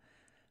and a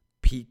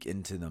peek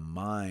into the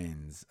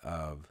minds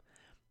of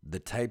the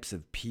types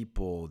of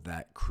people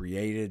that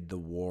created the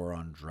war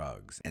on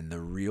drugs and the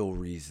real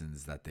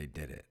reasons that they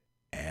did it.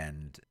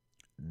 And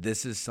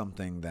this is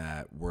something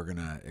that we're going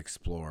to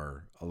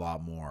explore a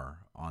lot more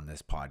on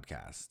this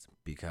podcast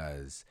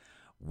because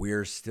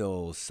we're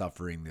still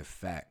suffering the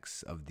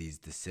effects of these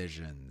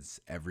decisions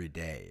every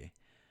day.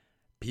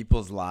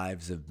 People's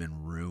lives have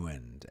been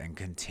ruined and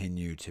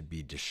continue to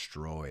be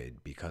destroyed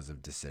because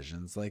of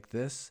decisions like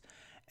this.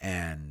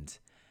 And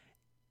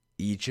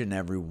each and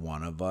every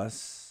one of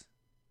us,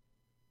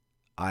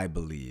 I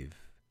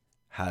believe,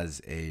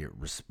 has a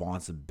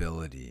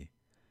responsibility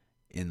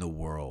in the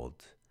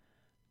world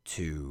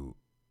to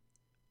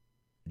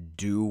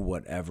do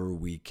whatever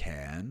we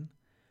can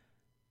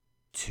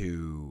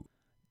to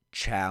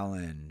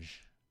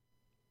challenge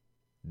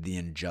the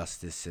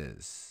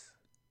injustices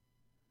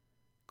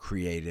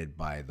created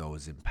by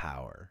those in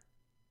power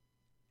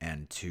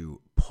and to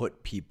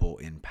put people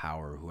in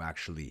power who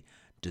actually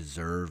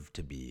deserve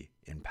to be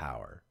in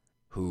power,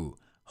 who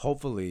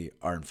hopefully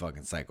aren't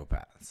fucking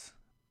psychopaths.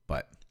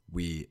 But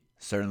we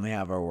certainly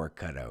have our work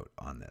cut out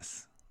on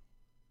this.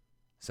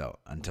 So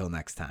until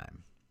next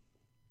time.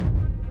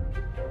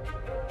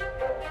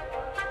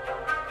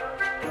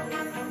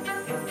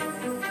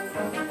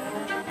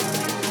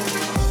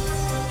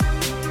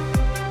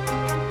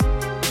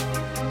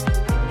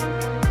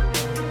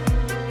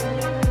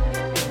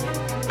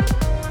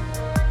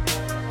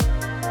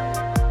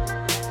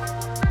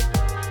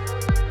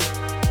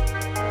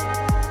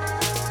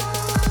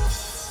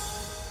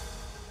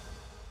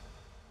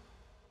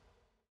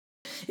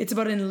 It's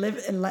about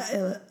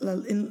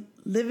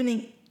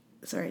living.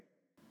 Sorry.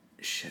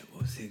 Shit,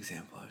 what was the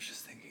example I was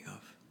just thinking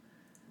of?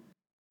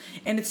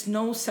 And it's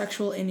no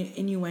sexual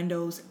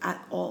innuendos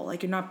at all.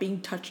 Like, you're not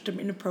being touched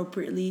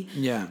inappropriately.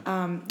 Yeah.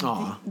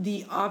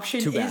 The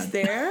option Too bad. is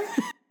there.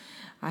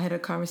 I had a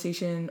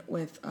conversation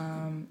with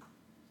a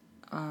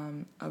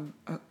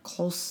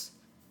close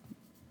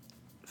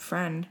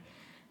friend,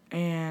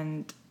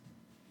 and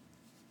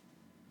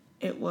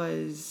it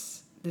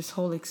was this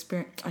whole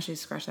experience. Actually,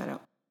 scratch that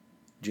out.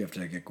 Do you have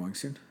to get going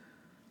soon?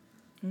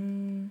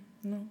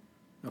 No.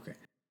 Okay.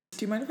 Do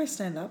you mind if I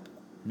stand up?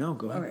 No,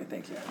 go ahead. Okay,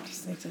 thank you. I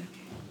just need to.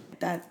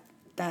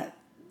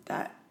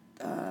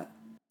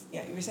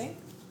 Yeah, you were saying?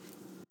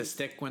 The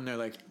stick when they're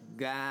like,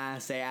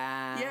 say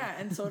ah. Yeah,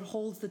 and so it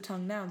holds the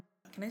tongue down.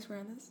 Can I swear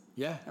on this?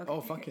 Yeah. Okay.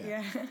 Oh, fuck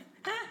yeah.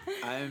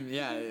 I'm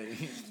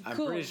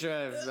Cool. pretty sure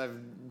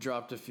I've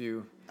dropped a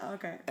few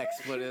Okay.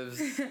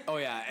 expletives. Oh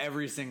yeah,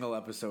 every single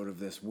episode of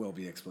this will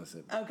be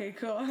explicit. Okay,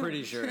 cool.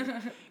 Pretty sure,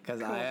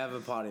 because I have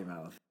a potty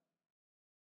mouth.